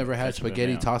fries. You've never had Ketchup and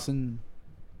spaghetti mayo. tossing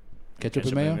ketchup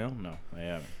and mayo? No, I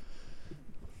haven't.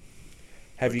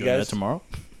 Have We're you doing that guys tomorrow?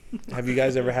 have you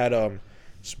guys ever had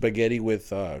spaghetti with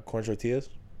corn tortillas?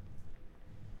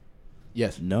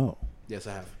 Yes. No. Yes,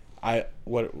 I have.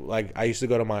 I used to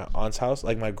go to my aunt's house,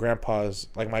 like my grandpa's,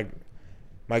 like my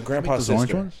grandpa's Those orange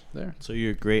sister, ones there. So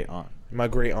you're great aunt. my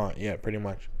great aunt, yeah, pretty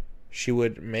much. She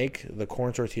would make the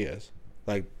corn tortillas,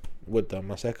 like with the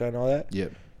maseca and all that,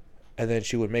 Yep. and then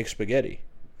she would make spaghetti,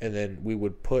 and then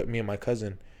me and my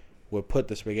cousin would put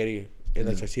the spaghetti in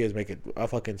the tortillas, make it a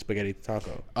fucking spaghetti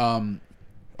taco,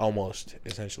 almost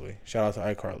essentially. Shout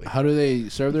out to iCarly. How do they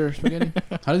serve their spaghetti?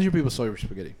 How does your people serve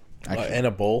spaghetti? In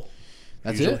a bowl.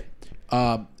 That's usually.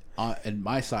 it. In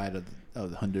my side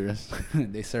of Honduras,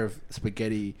 they serve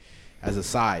spaghetti as a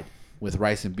side with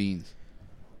rice and beans.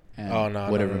 And Oh, no,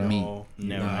 whatever no. meat.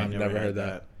 Never. Nah, I I've never heard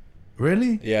that.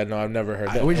 Really? Yeah, no, I've never heard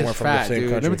that. We're And just from the fat, same dude.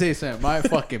 country. Let me tell you something. My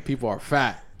fucking people are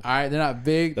fat. All right, they're not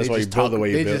big. That's they why just you build talk, the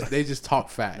way you they build. Just, they just talk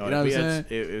fat. No, you know what I'm saying?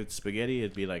 if it's spaghetti,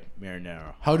 it'd be like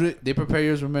marinara. How do they prepare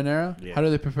yours with marinara? Yeah. How do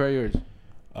they prepare yours?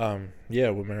 Yeah,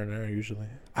 with marinara usually.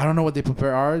 I don't know what they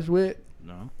prepare ours with,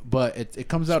 No. but it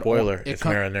comes out. Spoiler, It it's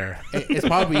marinara. It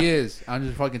probably is. I'm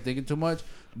just fucking thinking too much.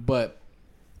 But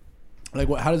like,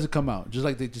 what? How does it come out? Just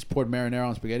like they just poured marinara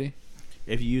on spaghetti?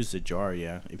 If you use the jar,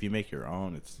 yeah. If you make your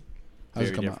own, it's How's it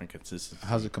very come out? different consistency.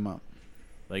 How's it come out?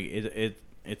 Like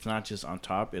it's not just on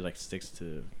top. It like sticks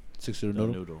to Six to the the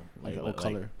noodle. noodle. Like what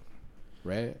color?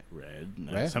 Red. Red.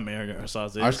 Red? Some marinara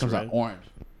sauce. Ours is comes red. out orange.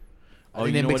 Oh, I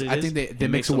think you know they mix, what it I think is? they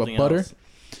mix it with something butter. else.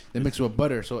 They mix it with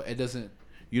butter, so it doesn't.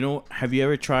 You know, have you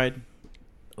ever tried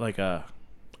like I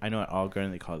know at Olive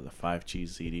Garden they call it the 5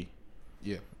 cheese ziti.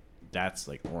 Yeah. That's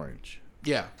like orange.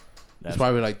 Yeah. That's It's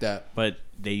probably like that. But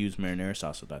they use marinara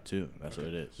sauce with that too. That's what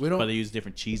it is. We don't- but they use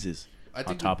different cheeses I on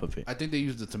think top of it. I think they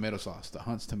use the tomato sauce, the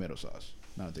Hunt's tomato sauce.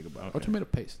 Now I think about it. Okay. Or tomato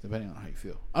paste, depending on how you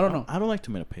feel. I don't know. I don't like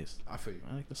tomato paste. I feel you.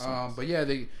 I like the sauce. But yeah,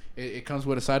 it comes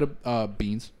with a side of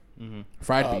beans, Mm-hmm.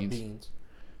 fried beans.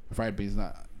 Fried beans,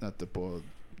 not the boiled,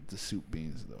 the soup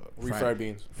beans though. Refried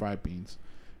beans. Fried beans.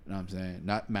 You know what I'm saying?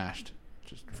 Not mashed,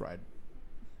 just fried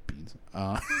beans.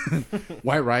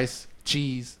 White rice,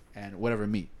 cheese, and whatever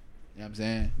meat. You know what I'm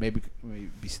saying? Maybe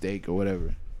steak or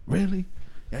whatever. Really?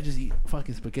 Y'all just eat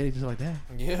fucking spaghetti just like that?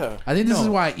 Yeah. I think this No, is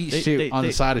why I eat shit on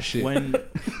the side of shit. When,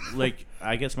 like,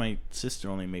 I guess my sister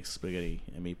only makes spaghetti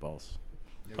and meatballs.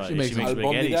 But She if makes she makes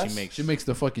spaghetti, albóndigas? she makes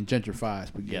the fucking gentrified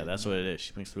spaghetti. Yeah, that's what it is.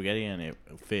 She makes spaghetti and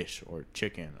fish or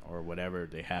chicken or whatever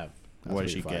they have. That's What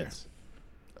really she fire. gets.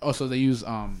 Also, they use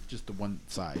just the one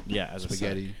side. Yeah, as a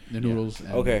spaghetti, side. the noodles.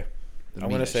 And Okay. the I'm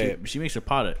gonna meat. say it. She makes a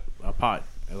pot,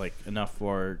 like enough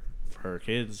for her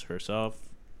kids, herself,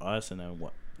 us, and then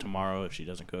what tomorrow if she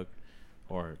doesn't cook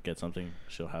or get something,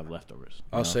 she'll have leftovers.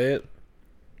 I'll say it.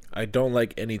 I don't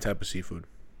like any type of seafood.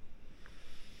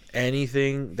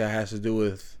 Anything that has to do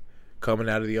with coming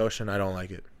out of the ocean, I don't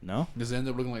like it. No. Does it end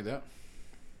up looking like that?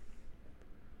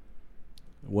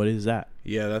 What is that?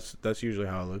 Yeah, that's usually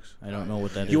how it looks. I don't know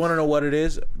what that is. You want to know what it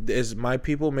is? Is my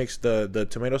people mix the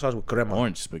tomato sauce with crema.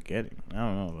 Orange spaghetti? I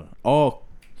don't know. Oh,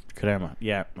 crema.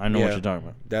 Yeah, I know what Yeah. you're talking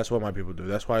about. That's what my people do.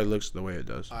 That's why it looks the way it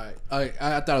does. I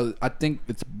think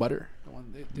it's butter. The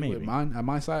one they do Maybe. with mine on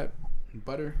my side,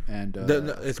 butter and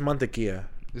No, it's mantequilla.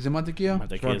 is it mantequilla?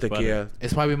 Mantequilla is butter. Mantequilla.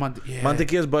 It's probably mantequilla. Yeah.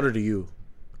 Mantequilla is butter to you.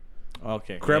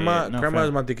 Okay. Crema, No, crema fair.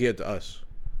 is mantequilla to us.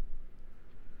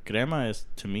 Crema is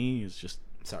to me is just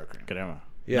sour cream. crema.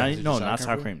 Yeah. Not, Is it no, sour not cream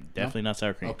sour for you? cream. Definitely not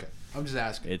sour cream. Okay, I'm just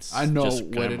asking. It's I know just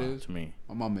what it crema is. to me.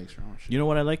 My mom makes her own shit. You know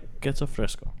what I like? Queso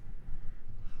fresco.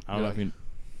 I don't You know if you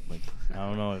like. I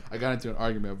don't know. If, I got into an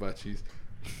argument about cheese.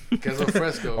 Queso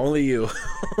fresco. Only you.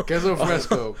 Queso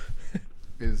fresco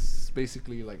is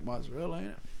basically like mozzarella, ain't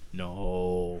it?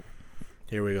 no,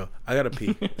 Here we go. I gotta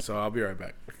pee, so I'll be right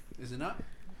back. Is it not?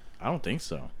 I don't think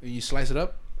so. And you slice it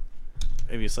up.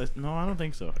 If you slice, no, I don't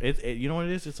think so. You know what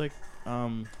it is? It's like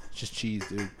It's just cheese,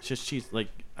 dude. it's just cheese. Like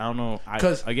I don't know.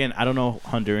 'Cause- Again, I don't know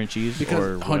Honduran cheese or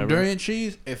Because whatever. Honduran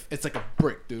cheese, if it's like a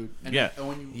brick, dude. And Yeah. And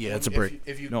when you, Yeah, when it's a you- brick.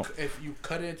 If you No. if you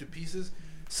cut it into pieces,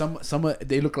 some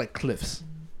they look like cliffs.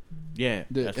 Yeah, You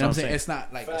know that's what what I'm saying? It's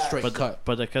not like a straight But cut.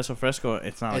 but the queso fresco,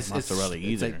 it's not like It's- mozzarella it's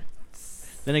either. like-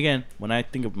 Then again, when I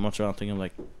think of mozzarella, I'm thinking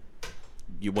like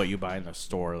what you buy in the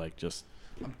store, like just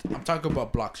I'm talking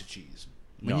about blocks of cheese.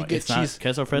 When no. you get It's cheese, not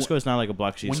queso fresco. It's not like a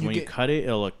block of cheese. when So you when you get- cut it,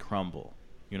 it'll like crumble.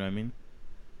 You know what I mean?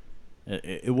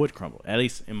 It would crumble, at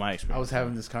least in my experience. I was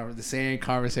having the same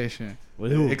conversation.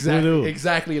 With who? Exactly, With who?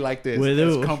 exactly like this. With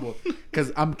It's who? crumble.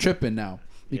 Because I'm tripping now.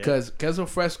 Because queso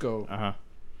fresco Uh-huh.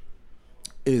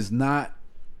 is not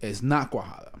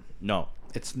cuajada. No,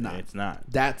 It's not. it's not.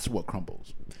 That's what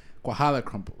crumbles. Cuajada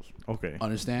crumbles. Okay.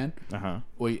 Understand? Uh-huh.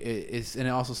 Well, it's and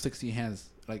it also sticks to your hands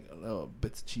like little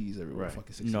bits of cheese everywhere. Right.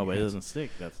 Fucking sticks No, to but your it hands. doesn't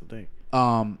stick. That's the thing.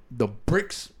 The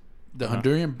bricks, the Uh-huh.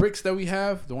 Honduran bricks that we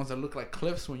have, the ones that look like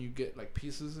cliffs when you get like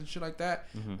pieces and shit like that,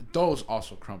 those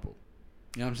also crumble.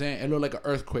 You know what I'm saying? It looked like an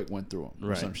earthquake went through them or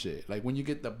Right. some shit. Like when you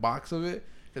get the box of it,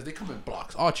 because they come in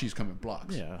blocks. All cheese come in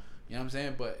blocks. Yeah. You know what I'm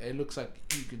saying? But it looks like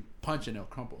you can punch and it'll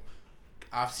crumble.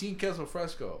 I've seen queso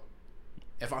fresco.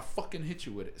 If I fucking hit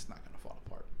you with it, it's not gonna fall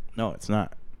apart. No, it's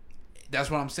not. That's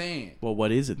what I'm saying. Well,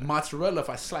 what is it then? Mozzarella, if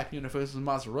I slap you in the face with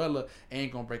mozzarella, it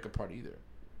ain't gonna break apart either.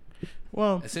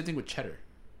 Well, And same thing with cheddar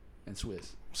and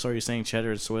Swiss. so you're saying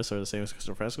cheddar and Swiss are the same as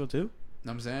queso fresco too?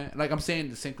 Know what I'm saying? Like I'm saying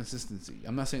the same consistency.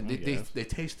 I'm not saying I they guess. they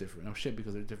taste different. I'm shit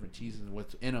because they're different cheeses and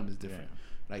what's in them is different.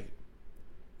 Like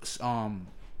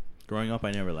Growing up,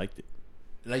 I never liked it.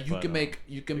 like you But, can make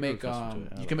you can accustomed to it.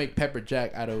 I you don't can make pepper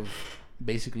jack out of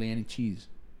basically any cheese,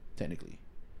 technically,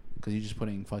 because you're just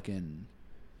putting fucking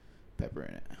pepper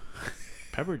in it.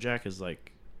 Pepper jack is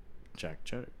like Jack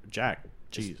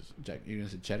cheese, Jack, you're gonna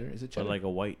say cheddar? Is it cheddar? but like a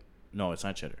white. No, it's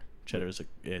not cheddar. Cheddar is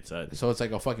a so it's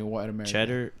like a fucking white American.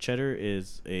 cheddar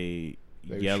is a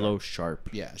Very yellow sharp.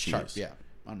 Yeah, cheese. sharp. Yeah,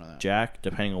 I know that. Jack,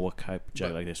 depending on what type of jack,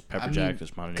 But, like there's pepper I mean, jack,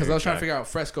 there's Monterey Because I was trying to Jack. figure out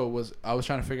fresco was. I was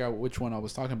trying to figure out which one I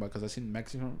was talking about because I seen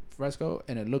Mexican fresco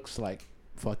and it looks like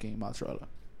fucking mozzarella.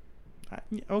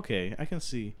 Okay, I can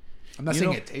see. I'm not You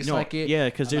saying know- it tastes no, like it. Yeah,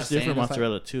 because I'm there's not saying different it's like-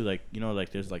 mozzarella too. Like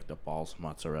like there's like the balls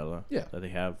mozzarella. Yeah. That they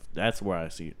have. That's where I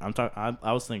see. I'm talking.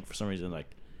 I was thinking for some reason like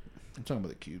I'm talking about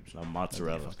the cubes. a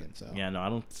mozzarella. That they fucking sell. Yeah, no, I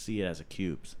don't see it as a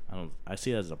cubes. I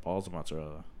see it as the balls of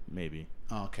mozzarella. Maybe.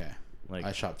 Oh, okay. Like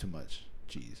I shop too much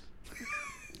cheese.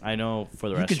 I know for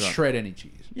the You can restaurant. shred any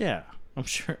cheese. Yeah, I'm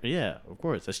sure. Yeah, of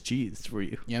course, that's cheese for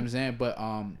you. You know what I'm saying? But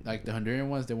like the Honduran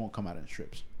ones, they won't come out in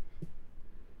strips.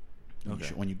 Okay.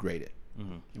 When you grate it,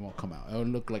 Mm-hmm. it won't come out. It'll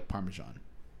look like Parmesan.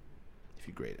 if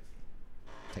you grade it.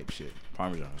 Type shit.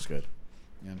 Parmesan is good.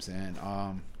 You know what I'm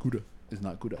saying? Gouda is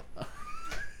not Gouda.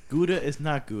 Gouda is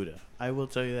not Gouda. I will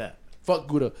tell you that. Fuck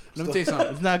Gouda. Let me tell you something.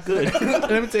 It's not good.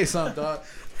 Let me tell you something, dog.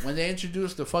 When they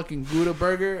introduced the fucking Gouda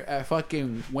burger at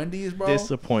fucking Wendy's, bro.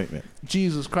 Disappointment.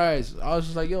 Jesus Christ. I was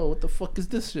just like, yo, what the fuck is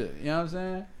this shit? You know what I'm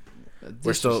saying?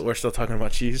 We're still talking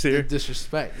about cheese here.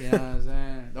 Disrespect. You know what I'm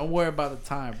saying? Don't worry about the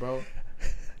time, bro.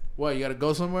 What, you gotta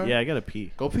go somewhere? Yeah, I gotta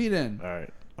pee. Go pee then. All right,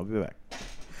 I'll be back.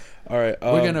 All right.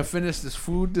 We're gonna finish this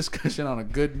food discussion on a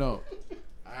good note.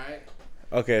 All right.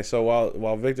 Okay, so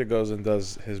while Victor goes and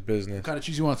does his business, What kind of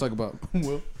cheese you want to talk about?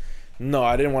 Will? no,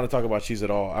 I didn't want to talk about cheese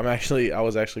at all. I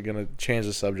was actually gonna change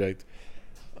the subject.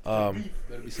 Better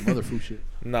be some other food shit.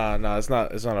 Nah, it's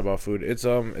not about food. It's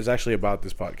actually about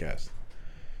this podcast.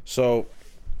 So,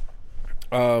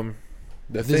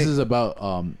 This is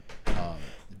about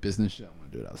business shit. I'm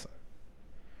gonna do it outside.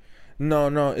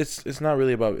 No, it's not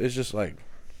really about. It's just like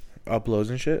uploads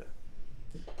and shit.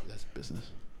 That's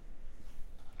business.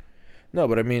 No,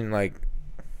 but I mean like,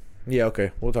 yeah,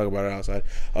 okay, we'll talk about it outside.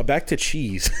 Back to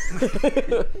cheese.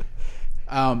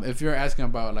 If you're asking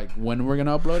about like when we're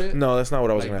gonna upload it, No, that's not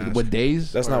what I was like gonna ask. what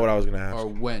days? That's not what I was gonna ask. Or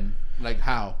when? Like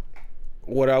how?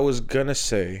 What I was gonna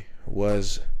say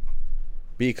was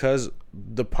because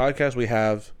the podcast we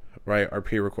have, right, are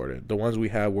pre-recorded. The ones we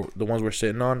have, the ones we're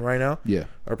sitting on right now, Yeah.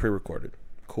 are pre-recorded.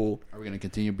 Cool. Are we gonna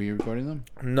continue be recording them?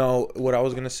 No, what I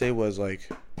was gonna say was like,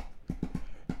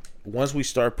 once we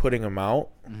start putting them out,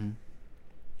 Mm-hmm.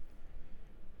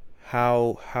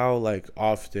 how like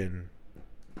often?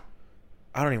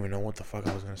 I don't even know what the fuck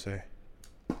I was gonna say.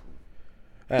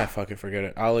 Fuck it, forget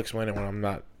it. I'll explain it when I'm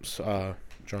not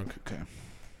drunk. Okay.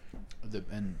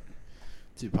 And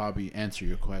to probably answer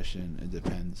your question, it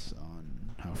depends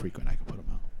on how frequent I can put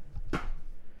them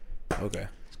out. Okay.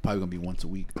 It's probably gonna be once a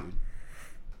week, dude.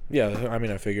 Yeah, I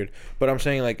mean, I figured, but I'm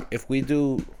saying like if we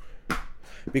do,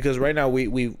 because right now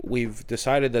we've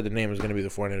decided that the name is gonna be the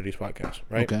Foreign Entities Podcast,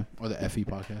 right? Okay. Or the FE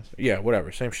podcast. Yeah,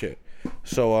 whatever, same shit.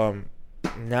 So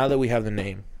now that we have the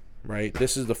name, right?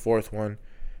 This is the fourth one.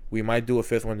 We might do a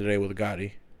fifth one today with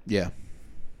Gotti. Yeah.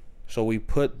 So we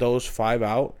put those 5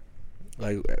 out,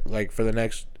 like for the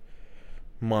next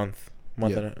month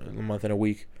Yeah. and a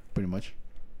week. Pretty much.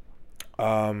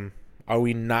 Are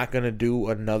we not gonna do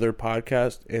another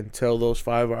podcast until those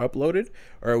 5 are uploaded,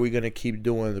 or are we gonna keep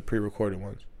doing the pre-recorded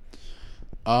ones?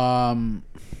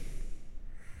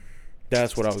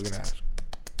 That's what I was gonna ask.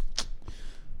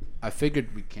 I figured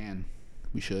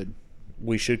we should.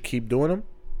 We should keep doing them.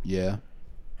 Yeah.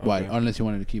 Why? Okay. Unless you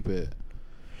wanted to keep it.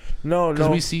 No, Because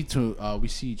no. we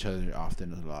see each other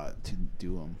often a lot to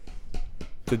do them.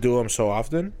 To do them so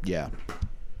often. Yeah.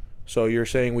 So you're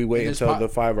saying we wait In this until the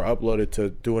 5 are uploaded to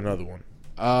do another one?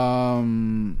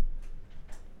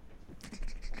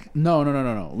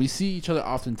 No. We see each other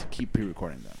often to keep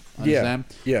pre-recording them. Understand?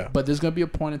 Yeah. But there's gonna be a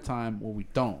point in time where we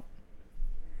don't.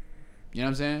 You know what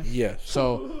I'm saying? Yes.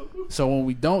 So when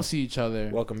we don't see each other,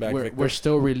 Welcome back, Victor. we're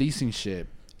still releasing shit,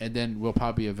 and then we'll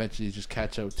probably eventually just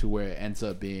catch up to where it ends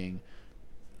up being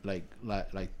like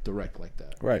direct like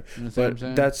that. Right. You understand what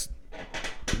I'm But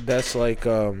saying? that's like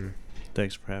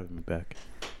Thanks for having me back.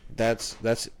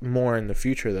 that's more in the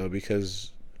future though,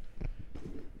 because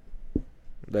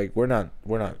like we're not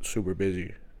super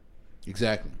busy.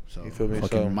 Exactly. So You feel me?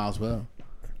 fucking So- might as well.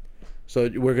 So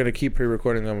we're gonna keep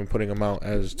pre-recording them and putting them out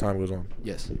as time goes on.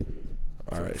 Yes.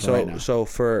 All right. for So right now. so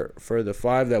for the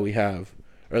 5 that we have,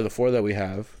 or the 4 that we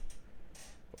have,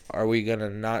 are we gonna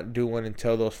not do one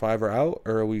until those 5 are out,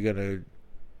 or are we gonna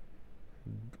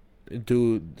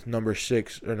do number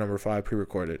 6 or number 5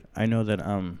 pre-recorded? I know that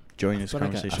joining this I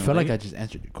conversation. feel like I late. just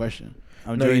answered your question.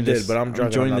 I'm No, you joining did, this, but I'm drunk and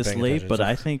I'm joining not this paying late, attention, but so-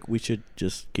 I think we should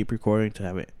just keep recording to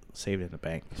have it saved in the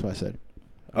bank. That's what I said.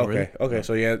 Oh, Okay. really? Okay.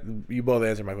 So yeah, you both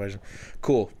answered my question.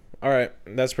 Cool. All right.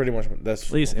 That's pretty much that's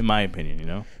At least in my opinion, you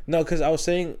know. No, because I was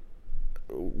saying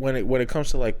when it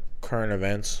comes to like current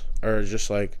events or just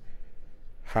like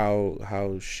how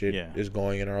shit Yeah. is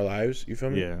going in our lives. You feel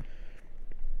me? Yeah.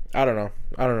 I don't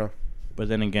know. But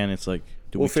then again, it's like,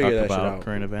 do We'll we figure talk that shit about out.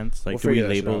 current events? Like, We'll do we figure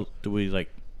that shit label? out. Do we like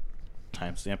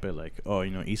timestamp it? Like, oh,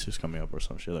 Easter's coming up or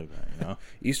some shit like that. You know?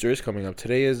 Easter is coming up.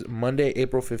 Today is Monday,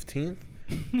 April 15th,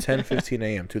 10:15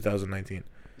 a.m. 2019.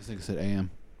 This nigga said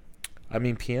AM. I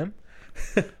mean PM.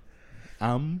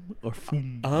 Or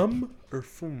fum. Or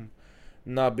fum.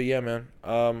 Nah, but yeah, man.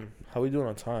 How we doing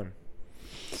on time?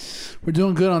 We're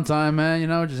doing good on time, man.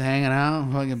 Just hanging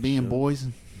out, fucking being boys.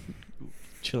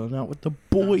 Chilling out with the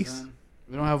boys.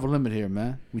 We don't have a limit here,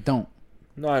 man. We don't.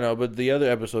 No, I know, but the other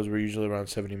episodes were usually around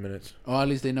 70 minutes. Oh, at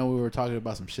least they know we were talking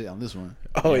about some shit on this one.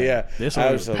 Oh yeah, This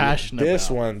one was Absolutely. passionate This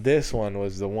about. one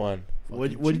was the one.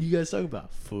 What did you guys talk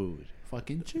about? Food.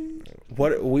 Fucking cheese.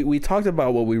 What we talked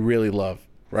about what we really love,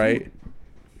 right?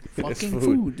 It's Fucking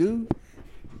food, dude.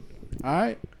 All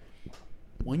right.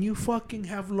 When you fucking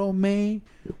have lo mein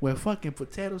with fucking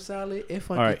potato salad, it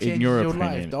fucking All right, changes in your your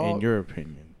opinion, life, dog. in your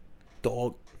opinion,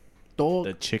 Dog.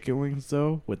 the chicken wings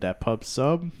though with that pub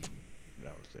sub,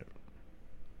 that was it.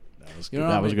 That was good. You know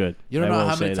what I That was mean? good. You don't I know will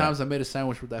how many say that. times I made a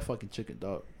sandwich with that fucking chicken,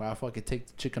 dog. Where I fucking take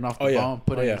the chicken off the Oh, yeah. bone,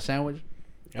 put Oh, it in yeah. the sandwich.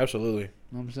 Absolutely. You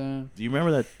know what I'm saying? Do you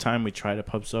remember that time we tried a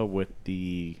pub sub with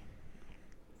the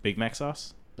Big Mac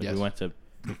sauce? Like Yes. we went to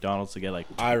McDonald's to get like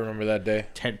I remember that day.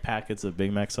 10 packets of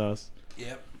Big Mac sauce.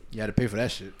 Yep. You had to pay for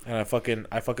that shit. And I fucking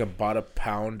bought a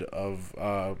pound of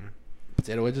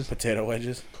Potato wedges? potato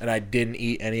wedges, and I didn't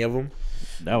eat any of them.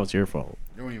 That was your fault.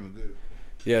 They weren't even good.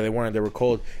 Yeah, they weren't. They were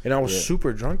cold, and I was Yeah.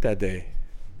 super drunk that day.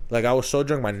 Like I was so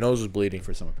drunk, my nose was bleeding.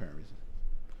 For some apparent reason.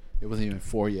 It wasn't even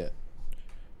 4 yet.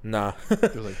 Nah. It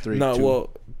was like 3. No, 2. well,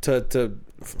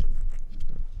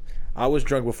 I was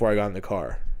drunk before I got in the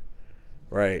car.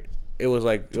 Right. It was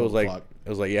like 12 o'clock. it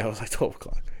was like 12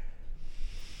 o'clock.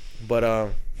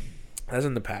 But that's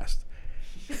in the past.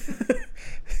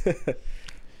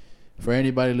 For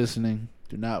anybody listening,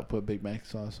 do not put Big Mac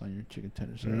sauce on your chicken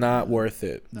tenders. Not worth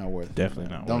it. Not worth it.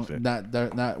 Definitely not worth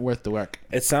it. Not worth the work.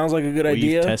 It sounds like a good We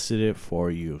idea. tested it for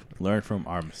you. Learn from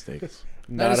our mistakes.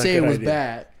 Not to a say it good was idea.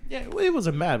 bad. Yeah, well, it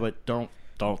wasn't bad, but don't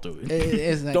do it.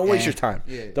 It's like, Don't waste your time.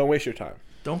 Yeah. Don't waste your time.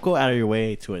 Don't go out of your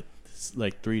way to it.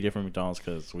 Like 3 different McDonald's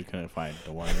because we couldn't find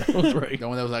the one that was right. The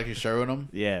one that was actually serving them.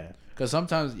 Yeah, Because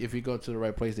sometimes if you go to the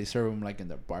right place, they serve them like in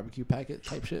the barbecue packet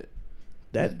type shit.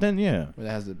 then yeah, Where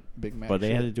that has the Big Mac. but they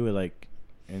shit. had to do it like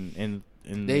in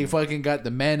They fucking got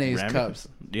the mayonnaise ramen cups.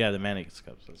 Yeah, the mayonnaise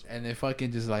cups. That's And they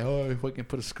fucking just like, oh, fucking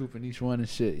put a scoop in each one and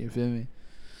shit. You feel me?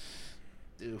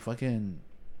 Dude, fucking.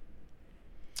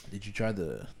 Did you try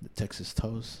the Texas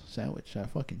toast sandwich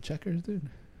at fucking Checkers, dude?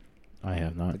 I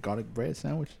have The not. garlic bread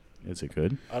sandwich? Is it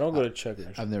good? I don't go to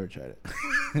Checkers. I've never tried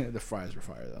it. The fries were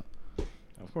fire, though.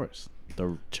 Of course.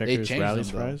 The Checkers changed Rally's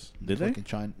them, though. fries. Did they?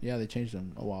 Fucking yeah, they changed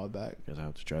them a while back. Guess I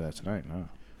have to try that tonight. No.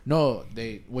 No,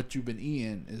 what you've been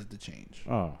eating is the change.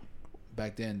 Oh,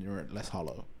 Back then, they were less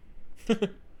hollow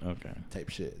okay. type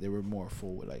shit. They were more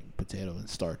full with like potato and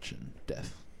starch and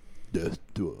death. Death.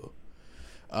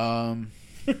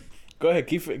 Go ahead.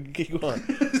 Keep going.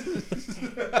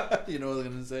 You know what I was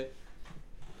gonna say?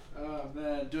 Oh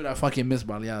man, dude, I fucking miss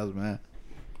baleadas, man.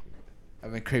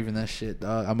 I've been craving that shit,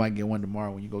 dog. I might get one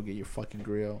tomorrow when you go get your fucking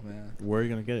grill, man. Where are you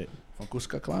gonna get it? From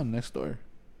Cuscatlán, next door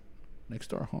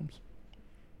homes.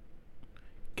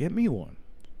 Get me one.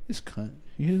 This cunt.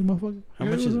 You hear this motherfucker? How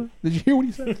You much hear is this it? motherfucker? Did you hear what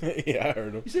he said? Yeah, I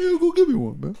heard him. He said, "Yo, go give me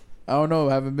one, man." I don't know.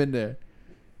 I haven't been there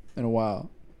in a while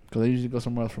because I usually go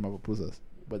somewhere else for my pupusas,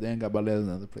 but they ain't got baleadas in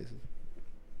other places.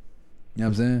 You know what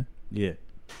I'm saying? Yeah.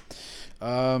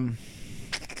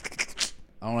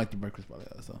 I don't like the breakfast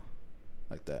baleadas though,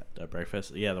 like that The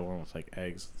breakfast. Yeah, the one with like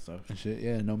eggs and stuff. and shit.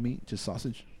 Yeah, no meat, just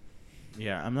sausage.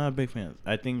 Yeah, I'm not a big fan.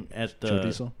 I think at the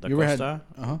Chorizo. the You ever had- Costa,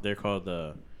 Uh-huh. they're called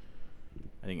the,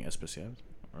 I think especial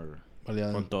or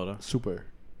Baleada. con todo. Super.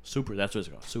 Super. That's what it's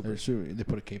called. Super. They're super. They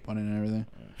put a cape on it and everything.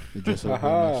 Yeah. They dress it up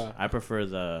real nice. I prefer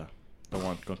the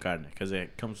one con carne because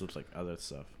it comes with like other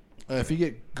stuff. If you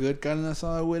get good carne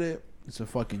asada with it, it's a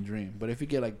fucking dream. But if you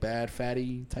get like bad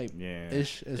fatty type Yeah.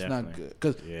 ish, it's not definitely. good.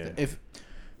 Cause Yeah.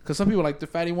 cause some people like the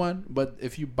fatty one, but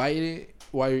if you bite it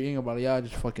while you're eating a baleada, it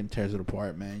just fucking tears it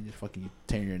apart, man. You just fucking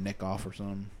tear your neck off or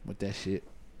something with that shit,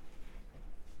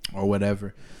 or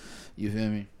whatever. You feel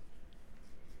me?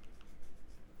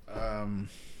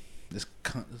 This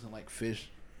cunt doesn't like fish.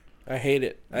 I hate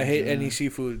it. I hate Yeah. any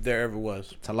seafood there ever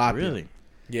was. Tilapia. Really?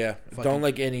 Yeah. Fucking- Don't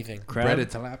like anything. Crab? Breaded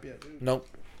tilapia, dude. Nope.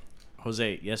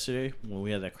 Jose, yesterday when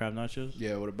we had that crab nachos,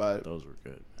 Yeah, what about it? those were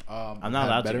good. I'm I'm not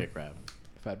allowed better. to get crab.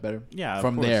 Fat better. Yeah, of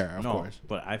From course. there, of no, course.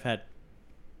 But I've had.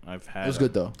 It was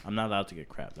good though. I'm not allowed to get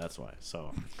crab. That's why.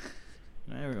 So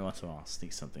every once in a while, I'll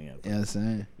sneak something in. Yeah, I'm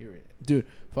saying. You're right. Dude,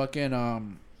 fucking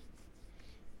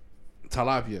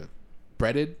tilapia,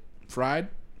 breaded, fried,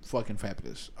 fucking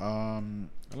fabulous. I'm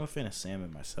a fan of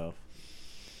salmon myself.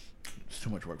 It's too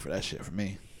much work for that shit for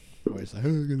me. Where it's like, oh,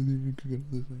 I gotta do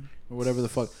this or whatever the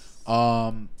fuck.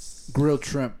 Grilled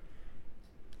shrimp,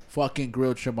 fucking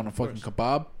grilled shrimp on a fucking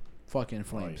kebab, fucking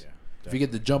flames. Oh, yeah. If you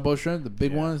get the jumbo shrimp, the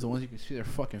big Yeah. ones, the ones you can see their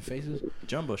fucking faces.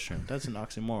 Jumbo shrimp, that's an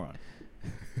oxymoron.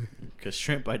 Because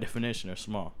shrimp, by definition, are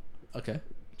small. Okay.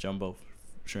 Jumbo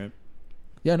shrimp,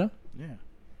 Yeah, no. yeah,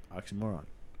 oxymoron.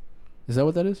 Is that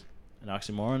what that is? An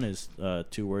oxymoron is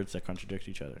 2 words that contradict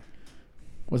each other.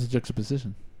 What's the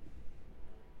juxtaposition?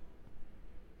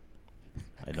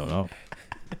 I don't know.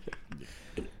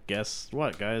 guess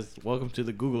what, guys? Welcome to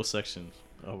the Google section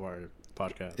of our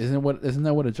podcast. Isn't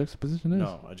that what a juxtaposition is?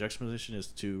 No, a juxtaposition is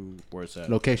two words that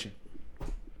Location.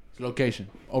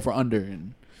 Over, under,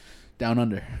 and down,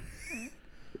 under.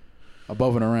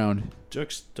 Above and around.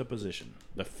 juxtaposition.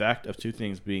 The fact of two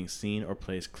things being seen or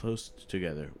placed close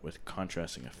together with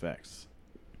contrasting effects.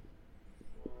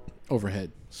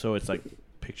 Overhead. So it's like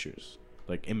pictures,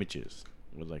 like images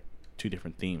with like two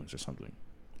different themes or something.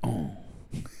 Oh.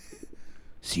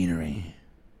 Scenery.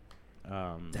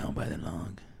 Down by the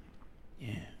log.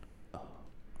 Yeah.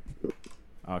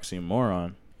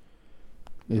 Oxymoron.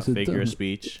 Is A it figure dumb? of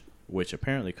speech which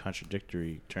apparently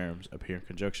contradictory terms appear in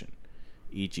conjunction,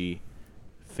 e.g.,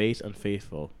 faith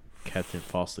unfaithful, Captain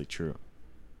falsely true.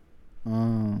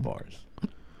 Bars.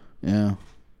 Yeah.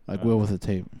 Like Will with a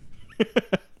tape.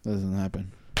 Doesn't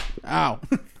happen. Ow.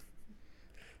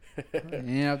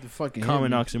 You have to fucking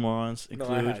Common hit me. oxymorons No,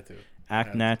 I include had to.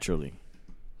 act naturally,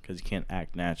 because you can't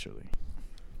act naturally.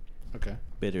 Okay.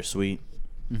 Bittersweet,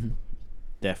 Mm-hmm.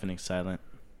 deafening silent,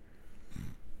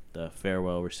 the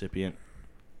farewell recipient,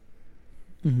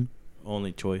 Mm-hmm.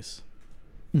 only choice,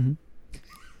 Mm-hmm.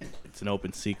 it's an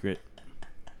open secret.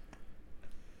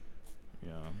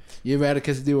 Yeah. You ever had a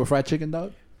quesadilla with fried chicken,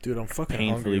 dog? Dude, I'm fucking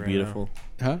Painfully hungry right beautiful.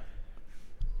 Huh?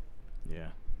 Yeah.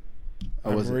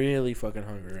 now. Or was I'm it really fucking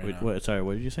hungry right Wait, now. what? Sorry,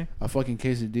 what did you say? a fucking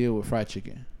quesadilla with fried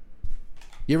chicken?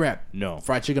 You ever had No.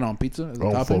 fried chicken on pizza as a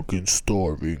I'm topping? fucking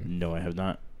starving. No, I have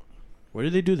not. Where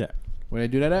did they do that? Where they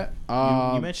do that at?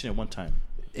 You mentioned it one time.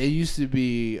 It used to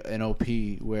be an OP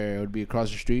where it would be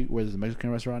across the street where there's a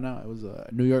Mexican restaurant now. It was a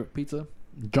New York pizza.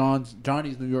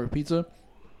 Johnny's New York pizza.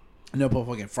 And they'll put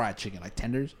fucking fried chicken, like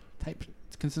tenders type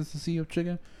consistency of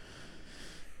chicken.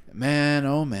 Man,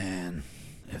 oh man.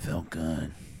 It felt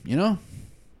good. You know what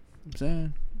I'm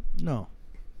saying? No.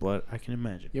 But I can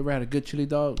imagine. You ever had a good chili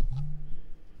dog?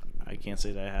 I can't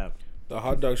say that I have. The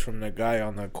hot dogs from the guy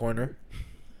on the corner,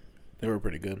 they were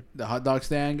pretty good. The hot dog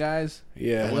stand guys?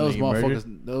 Yeah. When Those they murdered?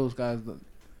 motherfuckers, those guys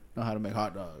know how to make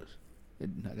hot dogs.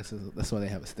 I guess that's why they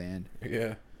have a stand. Yeah. You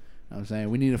know what I'm saying?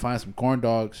 We need to find some corn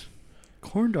dogs.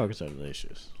 Corn dogs are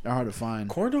delicious. They're hard to find.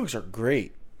 Corn dogs are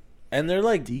great. And they're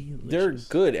like, they're Delicious.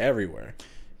 good everywhere.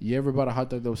 You ever bought a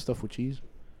hot dog that was stuffed with cheese?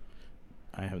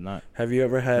 I have not. Have you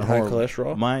ever had They're high horrible.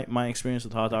 cholesterol? My experience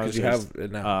with hot dogs Because you is have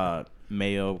it now.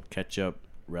 mayo, ketchup,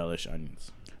 relish,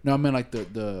 onions. No, I mean like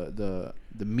the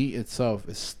meat itself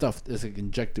is stuffed. It's like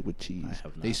injected with cheese. I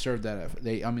have They not. serve that at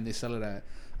they sell it at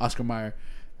Oscar Mayer,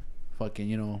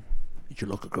 fucking at your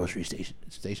local grocery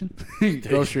station.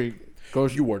 grocery.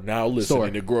 You are now listening Store.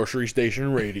 to Grocery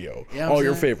Station Radio. Yeah, I'm All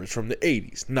your saying. favorites from the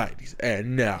 80s, 90s,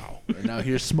 and now. And now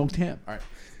here's smoked ham. All right.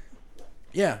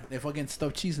 Yeah, they fucking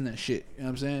stuff cheese in that shit. You know what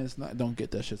I'm saying? It's not. Don't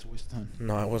get that shit. It's a waste of time.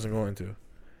 No, I wasn't going to.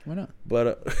 Why not?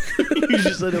 But You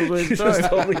just said it was you just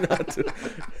told me not to.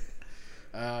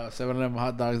 7-Eleven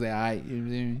hot dogs. They alright. You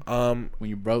know what I mean? When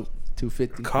you broke,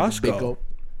 $2.50. Costco.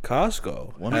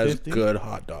 Costco has 150? good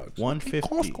hot dogs.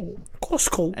 150.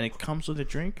 Costco. And it comes with a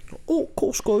drink? Oh,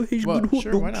 Costco has Well, good hot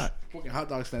Sure, dogs. why not? Fucking hot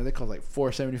dog stand. They cost like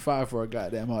 $4.75 for a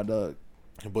goddamn hot dog.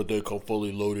 But they come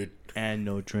fully loaded. And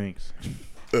no drinks.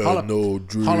 Jalap- No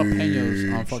drinks.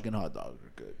 Jalapenos on fucking hot dogs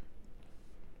are good.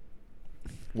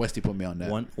 Westy put me on that.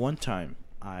 One time,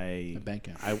 I Bank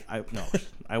account.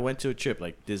 I went to a trip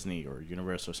like Disney or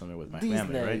Universal or something with my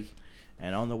family, right?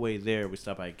 And on the way there, we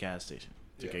stopped by a gas station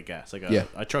to get gas, like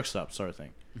a truck stop sort of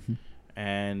thing. Mm-hmm.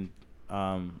 And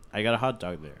I got a hot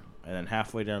dog there, and then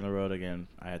halfway down the road again,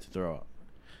 I had to throw up.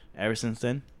 Ever since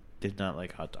then, did not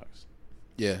like hot dogs.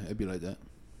 Yeah, it'd be like that.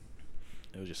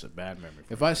 It was just a bad memory.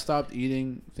 If I stopped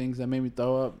eating things that made me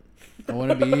throw up, I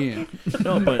wouldn't be eating.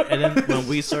 No, but and then when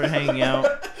we started hanging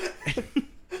out,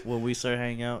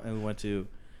 and we went to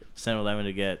 7-Eleven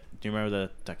to get, do you remember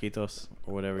the taquitos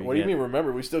or whatever? What do you mean?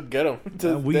 Remember, we still get them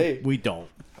to this day. We don't.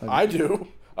 I do.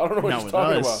 I don't know what Now you're it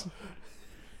talking does. about.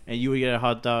 And you would get a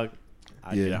hot dog.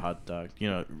 I Yeah. get a hot dog.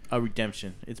 A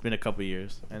redemption. It's been a couple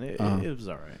years, and it was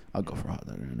all right. I'll go for a hot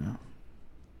dog right now.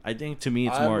 I think to me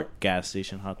it's I'm more gas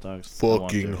station hot dogs. I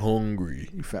want Fucking to. hungry.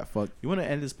 You fat fuck. You want to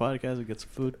end this podcast and get some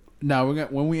food? Now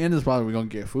when we end this podcast, we're gonna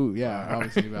get food. Yeah,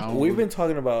 obviously. But I don't- We've been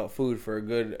talking about food for a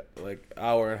good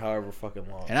hour and however fucking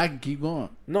long. and I can keep going.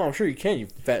 No, I'm sure you can. You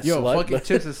fat Yo, slut. fucking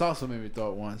chips and salsa made me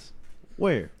throw it once.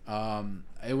 Where?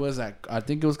 It was at I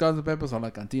think it was Gaza Peppers on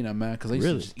La Cantina, man. Because I used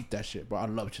Really? to just eat that shit, bro. I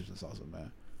love chips and salsa,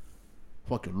 man.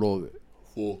 Fucking love it.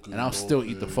 Fucking And I'll still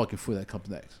eat the love fucking food that comes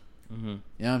next. Mm-hmm. You know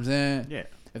what I'm saying? Yeah.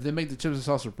 If they make the chips and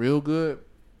salsa real good,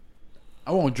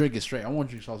 I won't drink it straight. I won't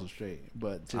drink salsa straight.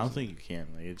 But I don't think you can.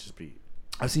 Like it just be.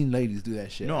 I've seen ladies do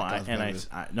that shit. No, at Gaza Peppers.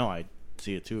 I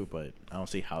see it too, but I don't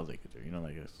see how they could do.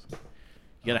 Like it's, you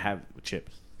gotta have it with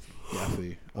chips. Yeah, I feel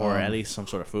you. Or at least some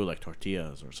sort of food like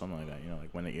tortillas or something like that. Like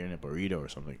when they're eating a burrito or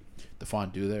something. the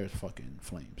fondue there is fucking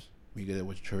flames. You get it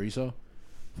with chorizo.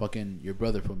 Fucking your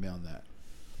brother put me on that.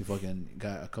 He fucking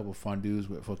got a couple fondues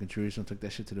with fucking chorizo and took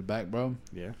that shit to the back, bro.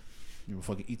 Yeah. You will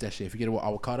fucking eat that shit. If you get it with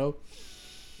avocado.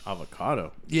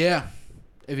 Avocado. Yeah.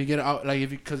 If you get it out, like,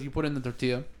 because you put in the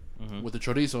tortilla with the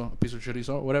chorizo, a piece of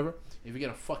chorizo, or whatever. If you get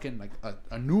a fucking, like,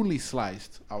 a newly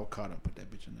sliced avocado, put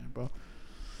that bitch in there, bro.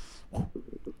 You know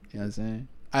what I'm saying?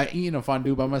 I eaten a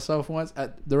fondue by myself once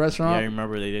at the restaurant. Yeah, I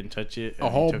remember they didn't touch it. A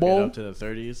And whole they took bowl? it up to the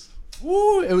 30s.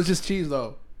 Woo! It was just cheese,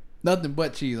 though. Nothing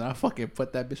but cheese. And I fucking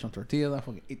put that bitch on tortillas. I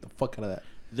fucking ate the fuck out of that.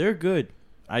 They're good.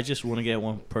 I just want to get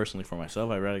one personally for myself.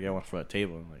 I'd rather get one for a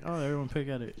table. I'm like, oh, everyone pick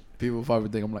at it. People probably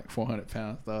think I'm like 400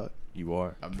 pounds, dog. You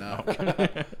are. I'm not.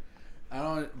 I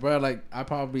don't, bro. Like, I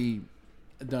probably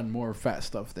done more fat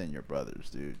stuff than your brothers,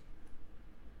 dude.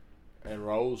 And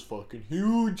Raul's fucking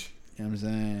huge. You know what I'm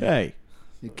saying? Hey.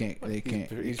 They can't. They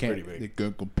can't. He's they can't. pretty big. They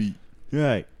can't compete.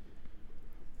 Hey.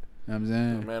 You know what I'm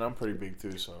saying? Man, I'm pretty big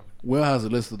too, so. Will has a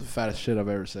list of the fattest shit I've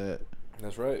ever said.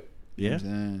 That's right. You know Yeah. what I'm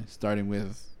saying? Starting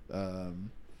with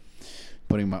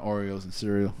putting my Oreos in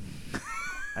cereal.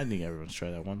 I think everyone's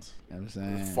tried that once. You know what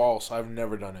I'm saying? False. I've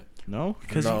never done it. No?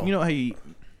 Because No. you know how you eat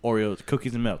Oreos,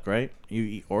 cookies and milk, right? You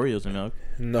eat Oreos and milk.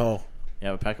 No. You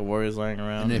have a pack of Oreos lying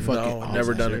around. And they fucking No,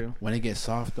 never done it. cereal. When it gets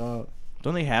soft, dog.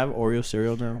 Don't they have Oreo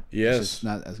cereal now? It's Yes. just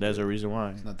not as There's good. a reason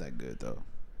why. It's not that good though.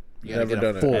 You Never gotta get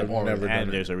done a it. full I've Oreo. never done And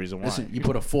it. there's a reason why. Listen, you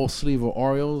put a full sleeve of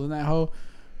Oreos in that hoe.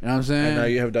 You know what I'm saying? And now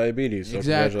you have diabetes. So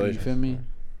exactly. You Congratulations. feel me?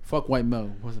 Fuck white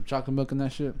milk. Want some chocolate milk in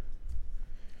that shit?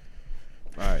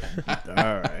 All right.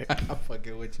 All right. I'm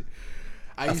fucking with you.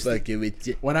 I I used to, fucking with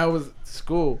you. when I was in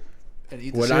school and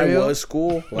eat the When I cereal, was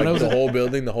school, When like I was the in- whole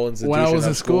building, the whole institution. when I was of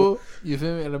in school, you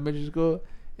feel me, elementary school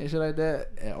and shit like that,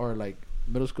 or like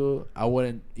middle school, I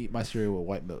wouldn't eat my cereal with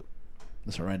white milk.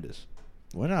 It's horrendous.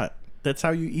 Why not? That's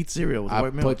how you eat cereal with I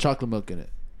white put milk. chocolate milk in it.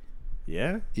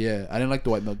 Yeah, Yeah, I didn't like the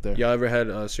white milk there. Y'all ever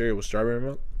had cereal with strawberry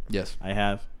milk? Yes. I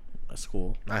have at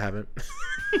school. I haven't.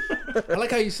 I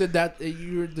like how you said that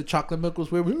the chocolate milk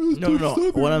was weird. No.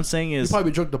 What I'm saying You is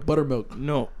probably drunk the buttermilk.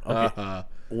 no. Okay.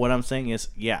 What I'm saying is,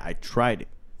 yeah, I tried it.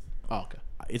 Oh, okay.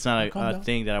 It's not Calm a down.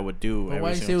 thing that I would do. But every why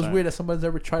you say it single was time. weird that somebody's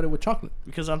ever tried it with chocolate?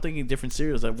 Because I'm thinking different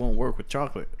cereals that won't work with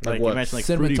chocolate. Like Like what? imagine like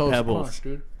Cinnamon Fruity Toast Pebbles. Crunch,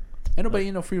 dude. Ain't nobody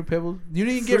eat no Fruity Pebbles. You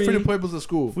didn't get Fruity Pebbles at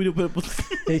school. Fruity Pebbles.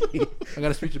 I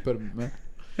got a speech impediment, man.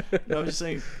 No, I'm just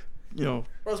saying, you know,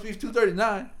 Roast beef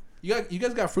 239. You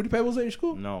guys got Fruity Pebbles at your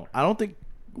school? no. I don't think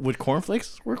would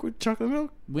cornflakes work with chocolate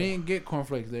milk? We didn't get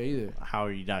cornflakes there either. How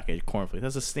are you not getting cornflakes?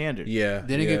 That's a standard. Yeah.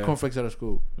 They didn't yeah. get cornflakes out of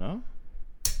school. No?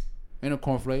 Ain't no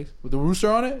cornflakes with the rooster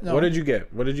on it. No. What did you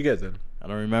get? What did you get then? I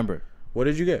don't remember. What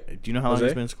did you get? Do you know how long Jose?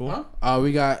 it's been in school? Huh?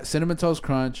 We got cinnamon toast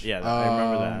crunch. Yeah, I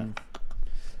remember that.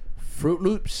 Fruit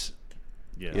Loops.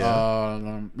 Yes.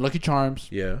 Yeah. Lucky Charms.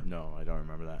 Yeah. No, I don't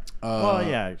remember that. Uh, well,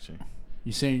 yeah, actually.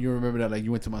 You saying you remember that like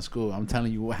you went to my school? I'm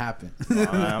telling you what happened.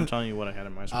 I'm telling you what I had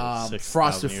in my school. 6,000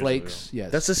 Frosted years Flakes. ago.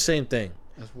 Yes, That's the same thing.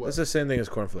 That's what. That's the same thing as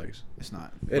cornflakes. It's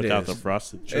not. It Without is. the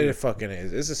frosted sugar. It fucking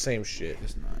is. It's the same shit.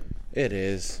 It's not. It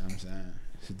is. You know what I'm saying?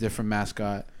 It's a different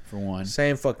mascot for one.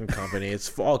 Same fucking company.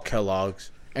 It's all Kellogg's.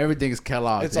 Everything is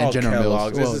Kellogg's. It's and all General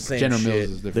Kellogg's. Mills. It's the same General shit. Mills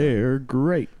is different. They're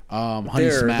great. Honey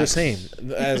They're Smacks. the same.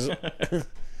 As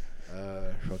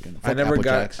Fucking. I fuck never Apple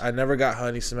got. Jacks. I never got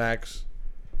Honey Smacks.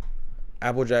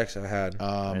 Apple Jacks I've had.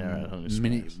 Yeah, Honey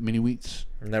mini Smacks. mini wheats.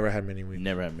 Never had mini We wheat.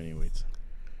 never had mini wheats.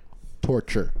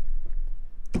 Torture.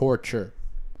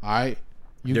 All right.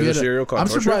 You There's a get cereal called I'm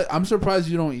Torture? surprised. I'm surprised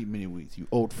you don't eat mini wheats. You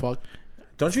old fuck.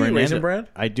 Don't you eat Raisin Bran?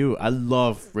 I do. I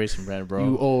love Raisin Bran, bro.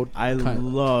 You old I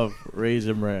cunt. love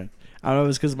Raisin Bran. I don't know if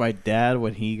it's because my dad,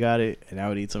 when he got it, and I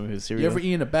would eat some of his cereal. You ever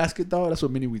eat in a basket, dog? That's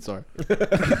what mini wheats are.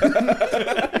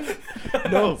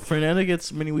 No, Fernanda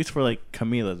gets mini wheats for like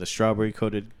Camila, the strawberry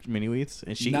coated mini wheats,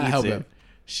 and she Not eats how it. bad.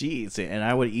 She eats it, and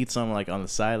I would eat some like on the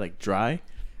side, like dry.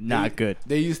 Not good.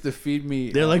 They used to feed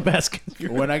me. They're like baskets.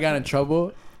 when I got in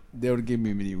trouble, they would give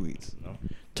me mini wheats.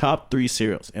 Top 3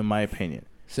 cereals, in my opinion.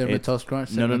 Cinnamon It's- Toast Crunch,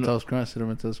 no, Cinnamon no. Toast Crunch,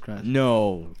 Cinnamon Toast Crunch.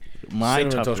 No, my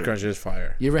Cinnamon top Toast 3. Crunch is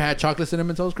fire. You ever had chocolate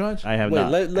Cinnamon Toast Crunch? I have Wait,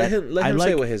 not. let him I say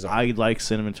like, what his are. I like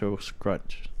Cinnamon Toast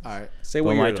Crunch. All right. Say But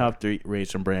what my your top 3,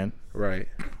 Raisin Bran, Right.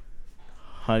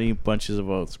 Honey Bunches of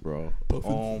Oats, bro.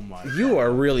 Oh my. You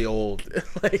are really old.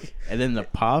 Like And then the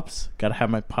Pops, gotta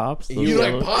have my Pops. Those You like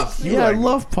yellow- Pops? You Yeah, I like-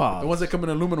 love The Pops. ones that come in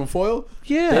aluminum foil?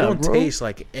 Yeah, they don't bro. taste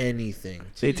like anything.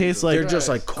 They taste like They're just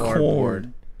like cardboard.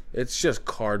 corn. It's just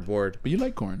cardboard. But you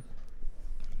like corn.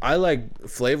 I like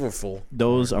flavorful.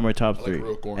 Those are my top like 3.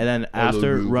 real corn. And then I love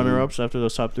after real runner-ups, after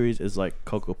those top 3s, is like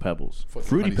Cocoa Pebbles, Fucking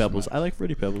Fruity Honey Pebbles. Smacks. I like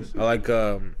Fruity Pebbles. I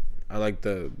like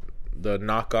the the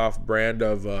knockoff brand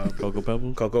of Cocoa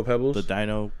Pebbles. Cocoa Pebbles. The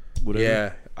Dino. Whatever.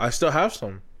 Yeah, I still have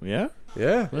some. Yeah.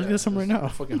 Yeah, Let's get some right now.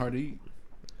 Fucking hard to eat.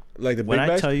 like the big When I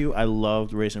bags. tell you, I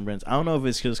loved Raisin Brans. I don't know if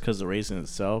it's just because the raisin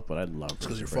itself, but I love. It's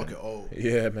because you're Raisin Bran. fucking old.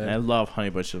 Yeah, And I man. love Honey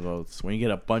Bunch of Oats. When you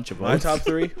get a bunch of My oats. top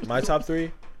three. My top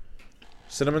three.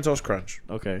 Cinnamon Toast Crunch.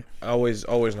 Okay. Always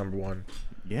number one.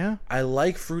 Yeah. I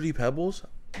like Fruity Pebbles.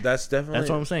 That's definitely. That's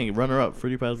what I'm saying. Runner up.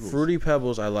 Fruity Pebbles. Fruity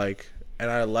Pebbles I like, and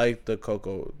I like the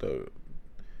cocoa, the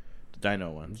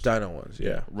Dino ones. Dino ones.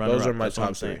 Yeah, Runner those up, are my that's what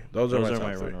I'm top three. saying. Those are my top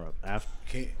three. runner up. After,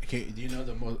 Do you know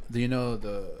the most? Do you know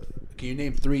the? Can you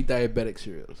name 3 diabetic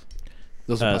cereals?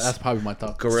 Those are, that's probably my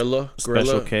top. Gorilla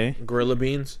Special K. Gorilla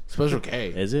Beans. Special K.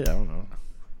 Is it? I don't know.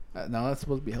 No, that's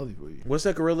supposed to be healthy for you. What's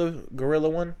that gorilla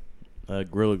one?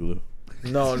 Gorilla Glue.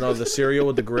 No, the cereal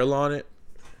with the gorilla on it.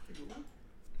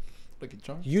 Like a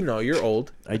charm. You know, you're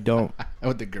old. I don't.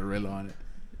 With the gorilla on it.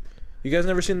 You guys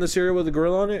never seen the cereal with the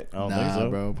gorilla on it? I don't think so.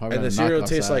 bro. Probably And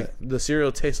the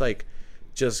cereal tastes like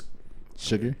just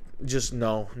sugar.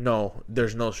 No.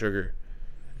 There's no sugar.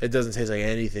 It doesn't taste like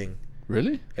anything.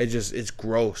 Really? It's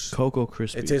gross. Cocoa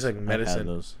Krispies. It tastes like I've medicine. had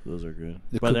those. Those are good.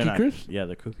 The But they're Cookie not- Crisp? Yeah,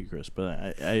 the Cookie Crisp.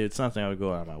 But it's something I would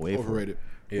go out of my way Overrated.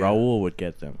 Yeah. for. Raul would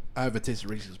get them. I haven't tasted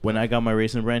Reese's. When I got my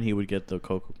Raisin Bran, he would get the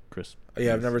Cocoa Crisp.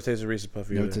 Yeah, I've never tasted Reese's Puff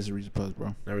either. Never tasted Reese's Puffs,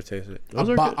 bro. Never tasted it. Those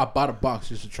are good. I bought a box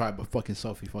just to try it, but fucking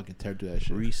Sophie fucking tear through that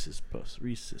shit. Reese's Puffs.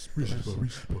 Reese's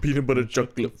Puffs. Peanut butter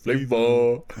chocolate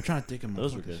flavor. I'm trying to think of my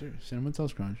Those are fucking good. cereal. Cinnamon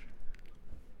Toast Crunch.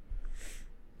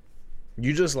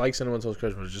 You just like Cinnamon Toast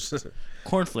Crunch, but it's just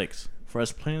Cornflakes. For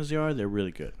as plain as they are, they're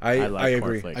really good. I agree.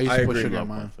 cornflakes. I used I to put agree. sugar Love on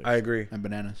mine cornflakes. I agree. and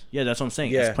bananas. Yeah, that's what I'm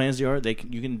saying. Yeah. As plain as they are,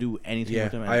 you can do anything Yeah,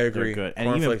 with them. And I agree. They're good. And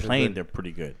even Cornflakes are plain, good. they're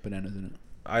pretty good. Bananas in it.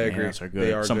 I agree. Bananas are good.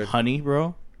 They are Some good. honey,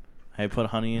 bro. I put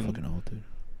honey in. Fucking old, dude.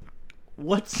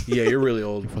 What? Yeah, you're really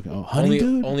old. You're fucking old. Honey,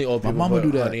 dude? Only old My people mama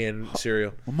put do that. honey in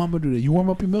cereal. My mama do that. You warm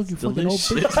up your milk, you fucking old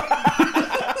Delicious. bitch.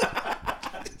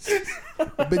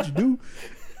 I bet you do.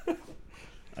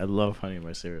 I love honey in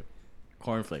my cereal.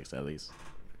 Cornflakes, at least.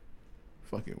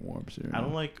 Fucking warm cereal. I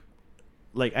don't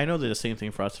like I know they're the same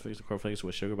thing, Frosted Flakes and cornflakes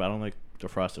with sugar, but I don't like the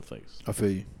Frosted Flakes. I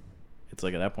feel you. It's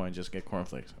like at that point, just get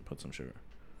cornflakes and put some sugar.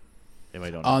 If I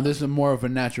don't. This is more of a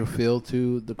natural feel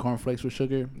to the cornflakes with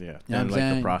sugar. Yeah, You know and what I'm like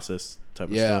saying? the process type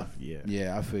of Yeah. stuff. Yeah.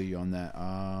 Yeah, I feel you on that.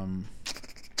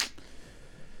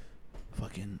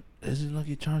 Fucking, isn't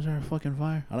Lucky Charms are fucking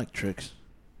fire? I like Tricks.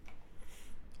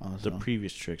 Also, The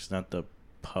previous tricks, not the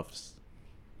puffs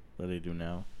that they do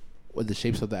now. with the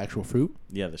shapes of the actual fruit.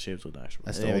 Yeah, the shapes of the actual.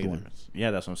 That's they the make old a one. difference. Yeah,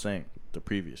 that's what I'm saying. The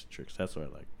previous tricks. That's what I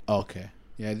like. Okay.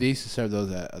 Yeah, they used to serve those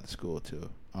at the school too.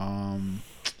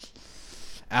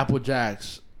 Apple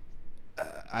Jacks.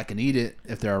 I can eat it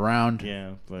if they're around.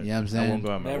 Yeah, but Yeah, I'm I saying. won't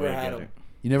go out my Never way to had get them. it.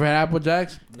 You never had Apple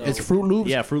Jacks? No. It's Fruit Loops.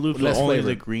 Yeah, Fruit Loops Less are only the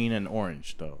flavored. green and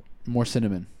orange though. More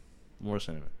cinnamon. More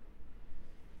cinnamon.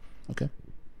 Okay.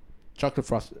 Chocolate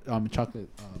frost. Cinnamon toast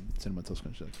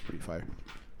crunch. That's pretty fire.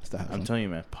 I still have I'm some. telling you,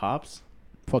 man. Pops.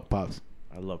 Fuck Pops.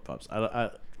 I love Pops. I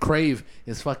Crave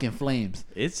is fucking flames.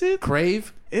 Is it?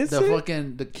 Crave. Is the it?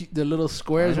 fucking the little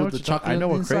squares with the chocolate. I know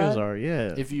what inside. craves are.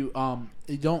 Yeah. If you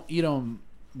don't eat them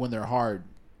when they're hard.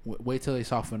 Wait till they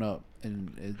soften up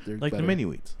and they're like better. the mini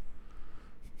wheats.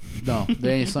 No,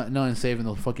 they ain't no one saving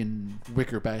those fucking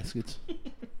wicker baskets. You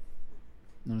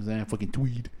know what I'm saying? Fucking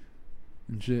tweed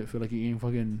and shit. Feel like you're eating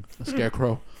fucking a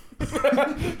scarecrow.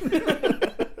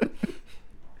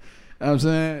 You know what I'm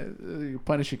saying? You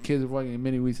punish your kids with fucking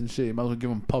mini wheats and shit. You might as well give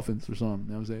them puffins or something.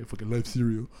 You know what I'm saying? Fucking life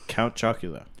cereal. Count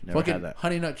Chocula. Never fucking had that.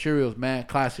 Honey Nut Cheerios, man.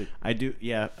 Classic. I do.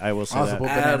 Yeah, I will say Also that. put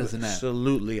bananas in that.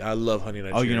 Absolutely, I love Honey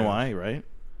Nut Oh, you know Cheerios. why? Right?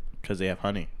 Because they have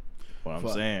honey. What I'm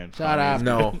Fuck. sayed. Shout out.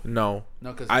 No. No,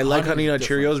 because I like Honey Nut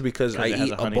Cheerios because I it has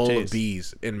eat a a honey bowl taste. of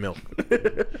bees in milk.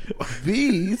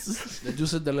 Bees. The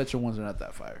Dulce de Leche ones are not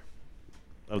that fire.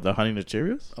 Of the honey nut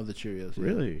Cheerios? Of the Cheerios. Yeah.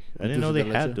 Really? I didn't Dulce know they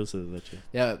de had leche? dulce de leche.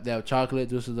 Yeah, they have chocolate,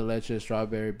 Dulce de Leche,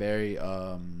 strawberry, berry,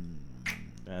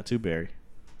 Two berry.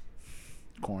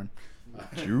 corn.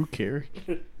 Drew Carey.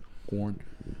 Corn.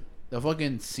 The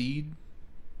fucking seed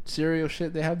cereal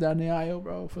shit they have down in the IO,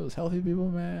 bro, for those healthy people,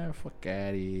 man. Fuck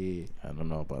out here. I don't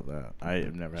know about that. I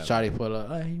have never had. Shotty put up,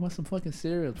 hey, you want some fucking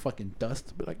cereal? Fucking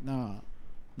dust. Be like, nah.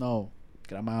 No.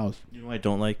 Get out of my house. You know what I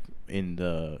don't like in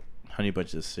the Honey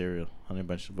Bunches cereal, Honey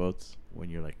Bunch of Oats, when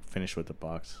you're like finished with the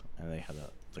box and they have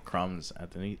the crumbs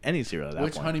at the any cereal at that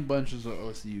Which point. honey bunches of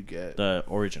oats do you get? The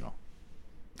original.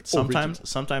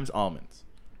 Sometimes almonds,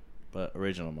 but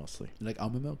original mostly. You like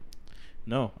almond milk?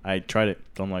 No, I tried it.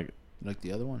 Don't like it. You like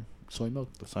the other one? Soy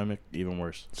milk? The soy milk even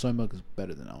worse. Soy milk is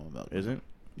better than almond milk. Isn't?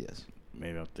 Yes.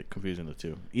 Maybe I'm confusing the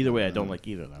two. Either way, I don't like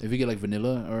either of them. If you get like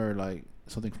vanilla or like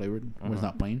something flavored where it's Uh-huh.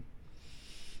 not plain,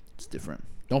 It's different.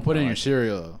 Don't put it in your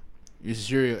cereal. Though. Your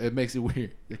cereal, it makes it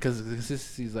weird because the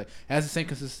consistency is like it has the same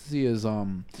consistency as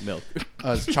milk,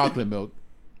 as chocolate milk,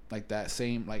 like that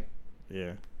same like.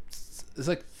 Yeah. It's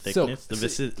like thickness.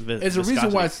 silk. The it's a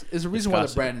reason why. It's a reason why the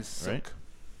viscosity, brand is silk. right?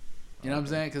 You know what I'm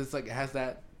saying? Because it's like it has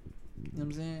that. You know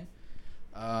what I'm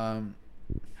saying?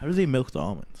 How do they milk the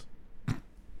almonds?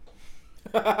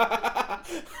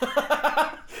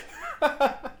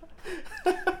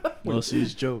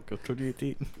 Lucy's joke of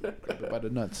 2018. By the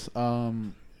nuts. By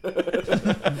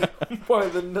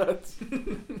the nuts.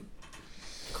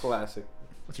 Classic.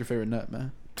 What's your favorite nut,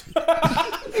 man?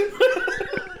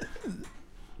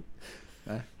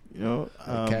 You know,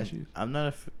 cashews. I'm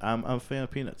not. I'm a fan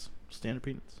of peanuts. Standard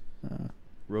peanuts.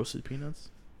 Roasted peanuts.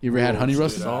 You ever had honey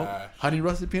roasted? Salt? Honey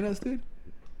roasted peanuts, dude.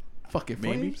 Fucking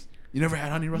Maybe. flames. You never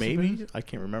had honey roasted Maybe peanuts? I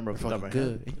can't remember off the top of my Fucking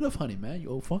head. good. You love honey, man. You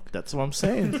old fuck. That's what I'm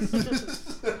saying.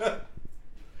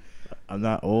 I'm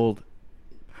not old.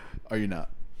 Are you not?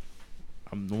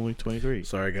 I'm only 23.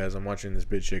 Sorry, guys. I'm watching this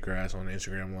bitch shake her ass on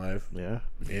Instagram Live. Yeah.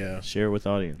 Yeah. Share with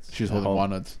audience. She's holding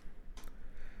walnuts.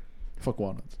 Fuck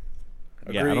walnuts.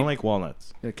 Yeah, I don't like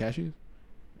walnuts. Yeah, cashews.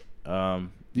 Do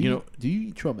Do you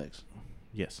eat trail mix?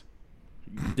 Yes.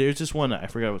 There's this one I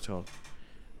forgot what it's called.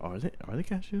 Are they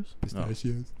cashews?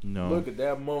 Pistachios. No. Look at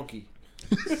that monkey.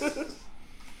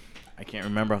 I can't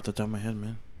remember off the top of my head,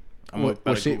 man.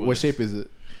 What shape is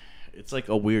it? It's like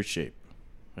a weird shape.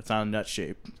 It's not a nut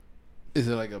shape. Is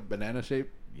it like a banana shape?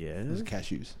 Yeah. It's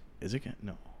cashews. Is it?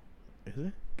 No. Is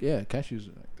it? Yeah, cashews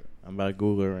are like that. I'm about to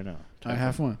Google it right now. I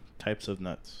have one. Types of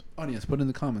nuts. Audience, put in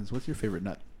the comments. What's your favorite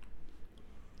nut?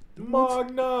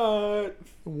 Mog nut.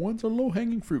 The ones are low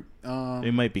hanging fruit.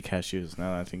 It might be cashews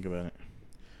now that I think about it.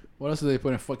 What else do they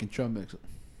put in fucking trail mix?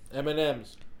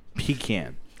 M&M's.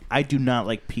 Pecan. I do not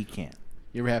like pecan.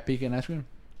 You ever had pecan ice cream?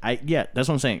 Yeah, that's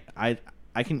what I'm saying. I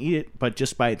can eat it, but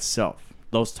just by itself.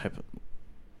 Those type of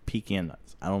pecan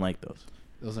nuts. I don't like those.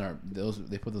 Those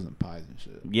they put those in pies and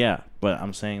shit. Yeah, but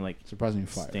I'm saying like Surprisingly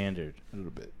fire. standard. A little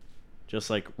bit.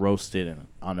 Just like roasted and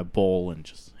on a bowl and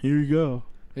just here you go.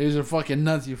 Here's your fucking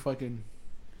nuts, you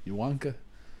Wonka.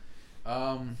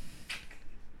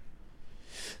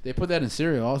 They put that in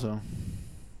cereal also.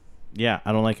 Yeah,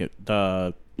 I don't like it.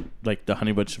 The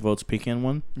Honey Bunch of Oats pecan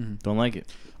one. Mm-hmm. Don't like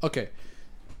it. Okay.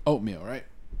 Oatmeal, right?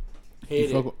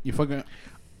 Hate it. You fucking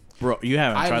Bro, you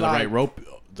haven't I tried lied.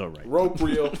 the right Rope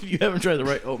reel. You haven't tried the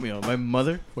right oatmeal. My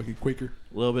mother, fucking Quaker.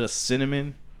 a little bit of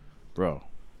cinnamon, bro.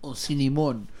 Oh,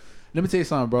 cinnamon. Let me tell you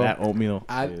something, bro. That oatmeal.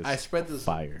 I spread this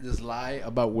fire. this lie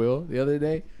about Will the other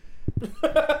day.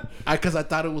 Because I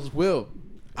thought it was Will.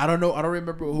 I don't know. I don't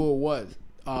remember who it was.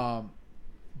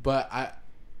 But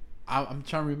I'm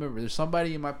trying to remember. There's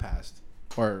somebody in my past,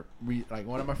 or like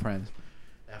one of my friends,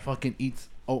 that fucking eats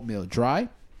oatmeal dry,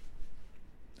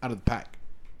 out of the pack.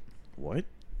 What?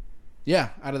 Yeah,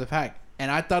 out of the pack. And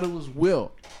I thought it was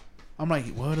Will. I'm like,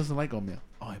 Will doesn't like oatmeal.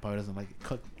 Oh, he probably doesn't like it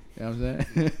cooked. You know what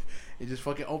I'm saying? It just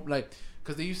fucking like,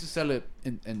 because they used to sell it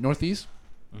in Northeast.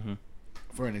 Mm-hmm.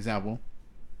 For an example,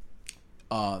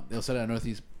 they'll sell it at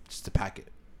Northeast just to pack it.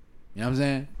 You know what I'm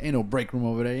saying? Ain't no break room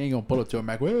over there. You ain't gonna pull up to a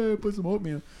Mac. Hey, put some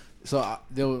oatmeal. So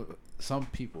some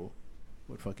people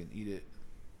would fucking eat it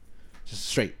just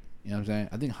straight. You know what I'm saying?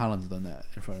 I think Holland's done that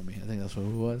in front of me. I think that's what it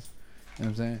was. You know what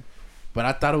I'm saying? But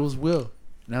I thought it was Will.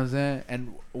 You know what I'm saying?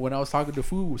 And when I was talking to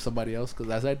food with somebody else, because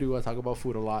as I do, I talk about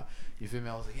food a lot. You feel me?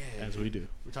 I was like, yeah. As we do.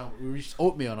 We reached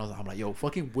oatmeal, and I'm like, yo,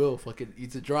 fucking Will fucking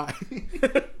eats it dry.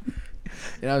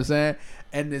 You know what I'm saying?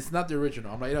 And it's not the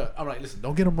original. I'm like, listen,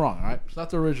 don't get them wrong, all right? It's not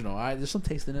the original, all right? There's some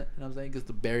taste in it. You know what I'm saying? It's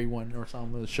the berry one or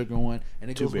something, the sugar one, and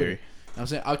it goes with it. You know what I'm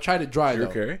saying? I've tried it dry, though.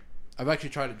 Okay. I've actually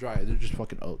tried it dry. They're just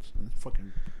fucking oats.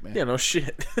 Fucking, man. Yeah, no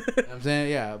shit. You know what I'm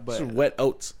saying? Yeah, but... Some wet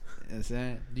oats. You know what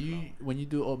I'm saying? When you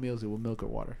do oatmeal, is it with milk or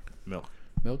water? Milk.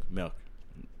 Milk?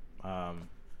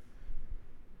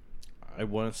 I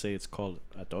want to say it's called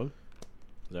atol.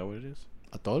 Is that what it is?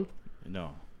 Atol?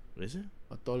 No. Is it?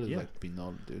 Atol is Yeah. like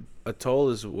pinol, dude. A toll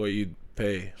is what you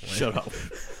pay. Shut up.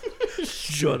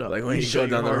 Shut up. Like when you go Shut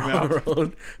down the your wrong mouth.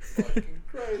 road. Fucking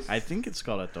Christ. I think it's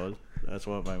called atol. That's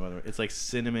what my mother. It's like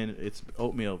cinnamon. It's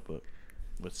oatmeal, but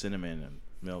with cinnamon and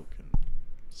milk and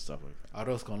stuff like that.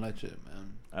 Arroz con leche,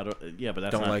 man. I don't. Yeah, but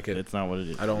that's Don't not, like it. It's not what it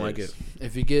is. I don't like it.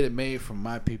 If you get it made from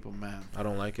my people, man, I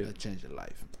don't like it'll it. change your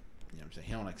life. You know what I'm saying?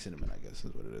 He don't like cinnamon, I guess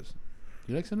is what it is.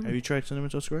 You like cinnamon? Have you tried cinnamon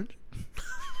toast crunch?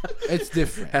 It's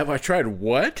different. Have I tried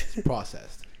what? It's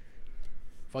processed.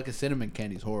 Fucking cinnamon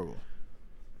candy's horrible.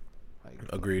 Like,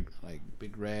 Agreed. like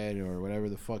Big Red or whatever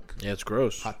the fuck. Yeah, it's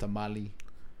gross. Hot tamale.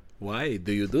 Why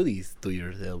do you do this to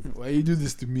yourself? Why you do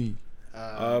this to me?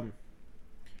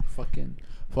 Fucking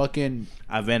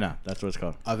Avena. That's what it's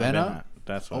called. Avena?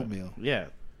 That's what. Oatmeal. Yeah.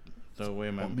 The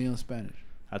way my Oatmeal in Spanish.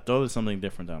 I thought it was something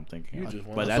different that I'm thinking. You of. just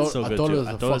want- But I that's thought- so I good thought it too. was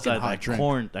I a thought it was fucking hot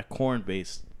drink. that corn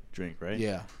based drink, right?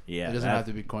 Yeah. Yeah. It doesn't that- have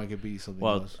to be corn. It could be something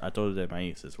Well, else. I thought it was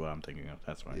maíz is what I'm thinking of.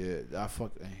 That's why. Yeah, I hate that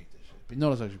shit. But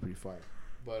no, it's actually pretty fire.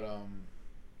 But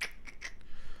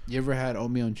you ever had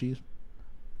oatmeal and cheese?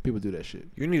 People do that shit.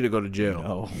 You need to go to jail.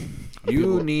 No.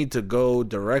 You need to go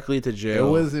directly to It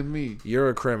jail. wasn't me. You're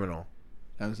a criminal.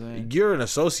 You know what I'm saying. You're an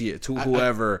associate to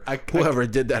whoever whoever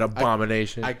did that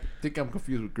abomination. I think I'm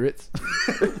confused with grits.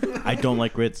 I don't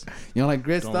like grits. You don't like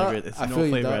grits, Don't dog? like grits. It's I no feel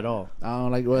you, flavor dog. at all. I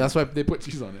don't like. Well, that's why they put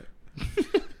cheese on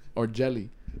it, or jelly.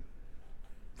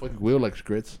 Fucking Will likes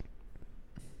grits.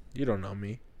 You don't know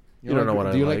me. You like don't know what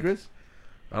I Do you like. like grits?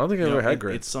 I don't think I've You know, ever had It's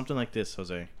grits. something like this,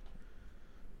 Jose.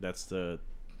 That's the.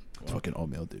 It's fucking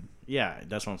oatmeal, dude. Yeah,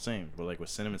 that's what I'm saying. But like with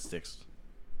cinnamon sticks.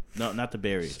 No, not the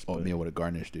berries. It's but oatmeal with a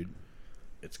garnish, dude.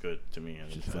 It's good to me.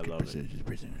 Just I fucking love it.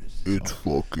 It's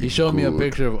fucking. He showed me a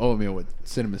picture of oatmeal with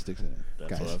cinnamon sticks in it.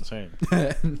 That's what I'm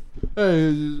saying.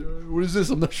 Hey, what is this?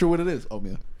 I'm not sure what it is.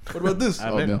 Oatmeal. What about this?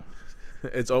 I've been- Oatmeal.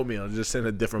 It's oatmeal, just in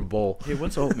a different bowl. Hey,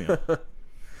 what's oatmeal?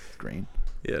 Grain.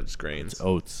 Yeah, it's grains. It's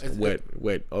oats.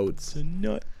 Wet oats. a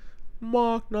nut.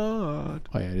 Mark not.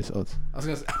 Oh yeah, it is oats. I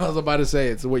was about to say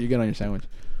it's what you get on your sandwich.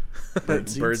 Bird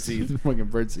seeds. Fucking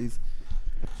bird seeds.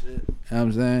 You know what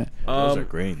I'm saying? Those are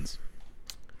grains.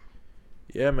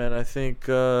 Yeah, man. I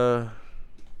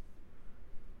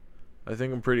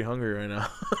think I'm pretty hungry right now.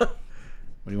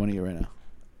 What do you want to eat right now?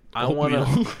 I want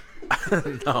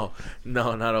to.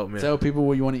 No, not oatmeal. Tell people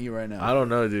what you want to eat right now. I don't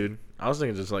know, dude. I was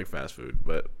thinking just like fast food,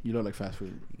 but You don't like fast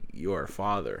food. your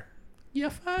father. Your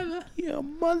father. Your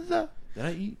mother. Did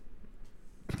I eat?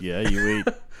 Yeah,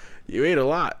 You ate a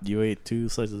lot. you ate 2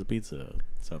 slices of pizza,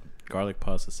 some garlic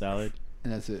pasta salad,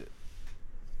 And that's it.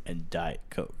 and Diet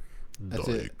Coke. That's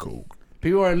Diet it. Coke.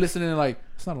 People are listening like,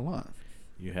 it's not a lot.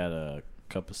 You had a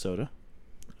cup of soda,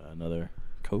 another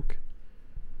Coke,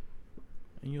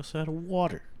 and you also had a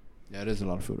water. Yeah, it is a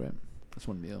lot of food, right? That's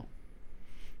one meal.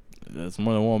 That's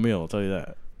more than one meal, I'll tell you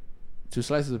that. 2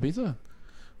 slices of pizza?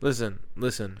 Listen,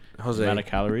 The Jose. amount of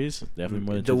calories, definitely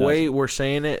more than The 2,000. way we're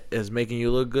saying it is making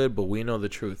you look good, but we know the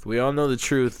truth. We all know the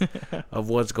truth of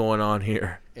what's going on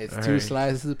here. It's All 2 right.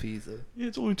 slices of pizza. Yeah,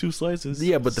 it's only 2 slices.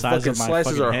 Yeah, but the Size fucking of my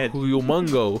slices fucking are head.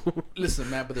 humongo. Listen,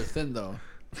 man, but they're thin though.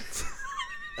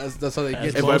 That's how they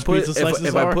As get. well. If Most pizza slices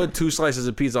if I are. put 2 slices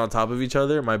of pizza on top of each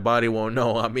other, my body won't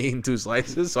know I'm eating 2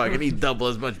 slices, so I can eat double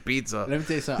as much pizza. Let me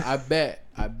tell you something.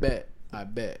 I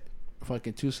bet.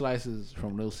 Fucking 2 slices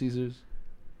from Little Caesars.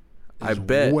 I is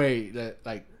bet.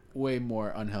 way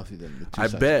more unhealthy than the 2 I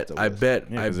slices bet that I was.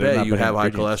 bet Yeah, I 'cause they're bet not you putting have high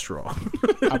ingredients.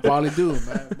 cholesterol. I probably do,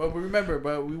 man. But remember,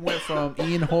 we went from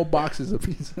eating whole boxes of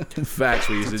pizza to Facts,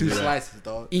 we used to 2 do that. slices,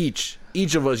 dog. Each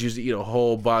of us used to eat a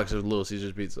whole box of Little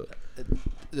Caesars pizza.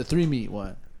 The 3 meat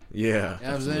one. Yeah, You know what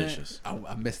I'm saying? delicious.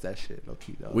 I missed that shit, low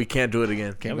key, dog. we can't do it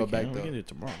again. can't Yeah, go back we though. can do it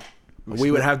tomorrow. We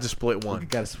would have to split We one.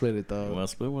 gotta split it, You though. want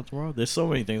to split one tomorrow? There's so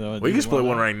many things I want to We do can split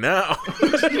tomorrow. one right now.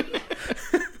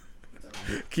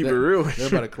 Keep it real. They're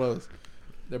about to close.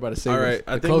 They're about to save All us. right,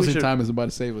 I The think we closing should- time is about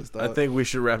to save us, dog. I think we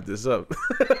should wrap this up.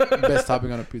 Best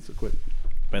topping on a pizza, quick.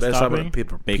 Best Best topping?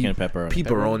 topping, Bacon and pepperoni.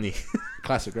 Pepperoni.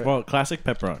 Classic, right? Well, classic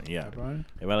pepperoni, yeah. Pepperoni?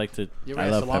 If I like to, You ever I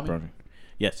had love salami? pepperoni.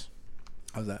 Yes,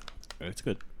 How's that? it's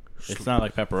good. It's not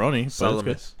like pepperoni, but it's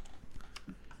good. Salamis.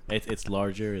 It's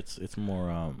larger. It's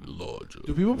more.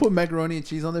 Do people put macaroni and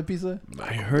cheese on their pizza?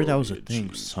 I heard that was a thing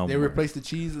They somewhere. replace the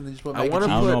cheese and they just put I mac want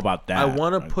and to I cheese. don't put. know about that. I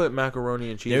want to Like, put macaroni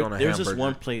and cheese on a there's hamburger. this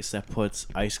one place that puts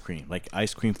ice cream, like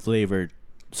ice cream flavored,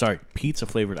 pizza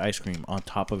flavored ice cream on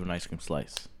top of an ice cream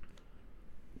slice.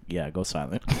 Yeah, go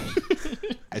silent.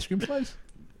 Ice cream slice?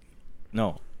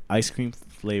 No, ice cream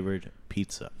flavored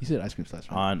pizza You said ice cream slice,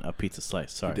 right? on a pizza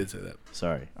slice. He Sorry, did say that.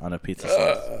 sorry, on a pizza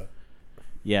slice.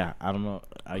 Yeah, I don't know.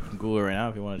 I can Google it right now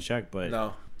if you want to check, but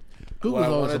No. Google's What I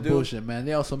always wanna some do- bullshit, man.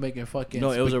 They also making fucking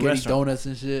No, it was a spaghetti restaurant. donuts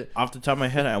and shit. off the top of my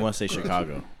head, I want to say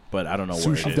Chicago, but I don't know where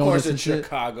Sushi it is. donuts. Of course, and it's shit.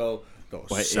 Chicago. Those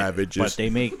But savages. but they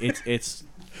make it's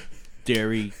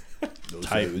dairy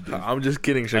type, I'm just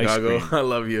kidding, Chicago. cream. I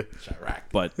love you. Chirac.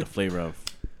 but the flavor of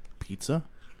pizza,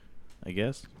 I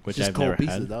guess, which Just I've cold never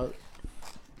pizza, had. dog.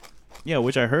 Yeah,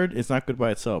 which I heard it's not good by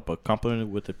itself, but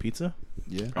complemented with the pizza.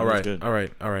 Yeah. All was right, good. all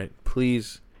right, all right.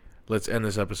 Please, let's end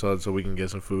this episode so we can get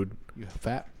some food. You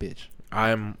fat bitch.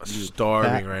 I'm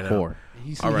starving Fat right now. whore,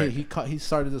 All right. He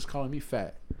started just calling me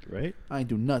fat. right? I ain't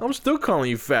do nothing. I'm still calling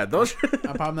you fat. Don't you?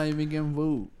 I'm probably not even getting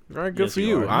food. All right, good Yes, for you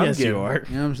you. are. I'm Yes, getting. you are.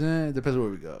 You know what I'm saying? Depends where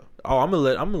we go. Oh, I'm gonna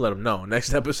let him know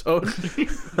next episode.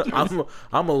 I'm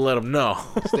gonna let him know.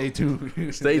 Stay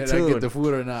tuned. Stay Did I tuned. get the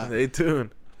food or not? Stay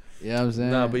tuned. You know what I'm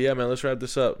saying? Nah, but yeah, man, let's wrap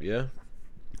this up. Yeah.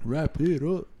 Wrap it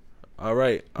up. All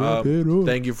right. Wrap it up.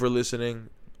 Thank you for listening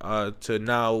to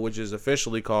now, which is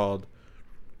officially called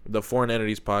the Foreign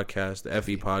Entities Podcast, the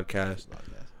FE Podcast.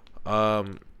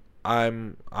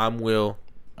 I'm Will.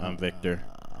 I'm Victor.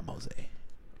 I'm Jose.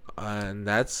 And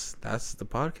that's the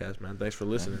podcast, man. Thanks for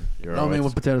listening. You're No, man,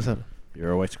 with potato salad.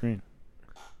 You're a white screen.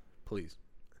 Please.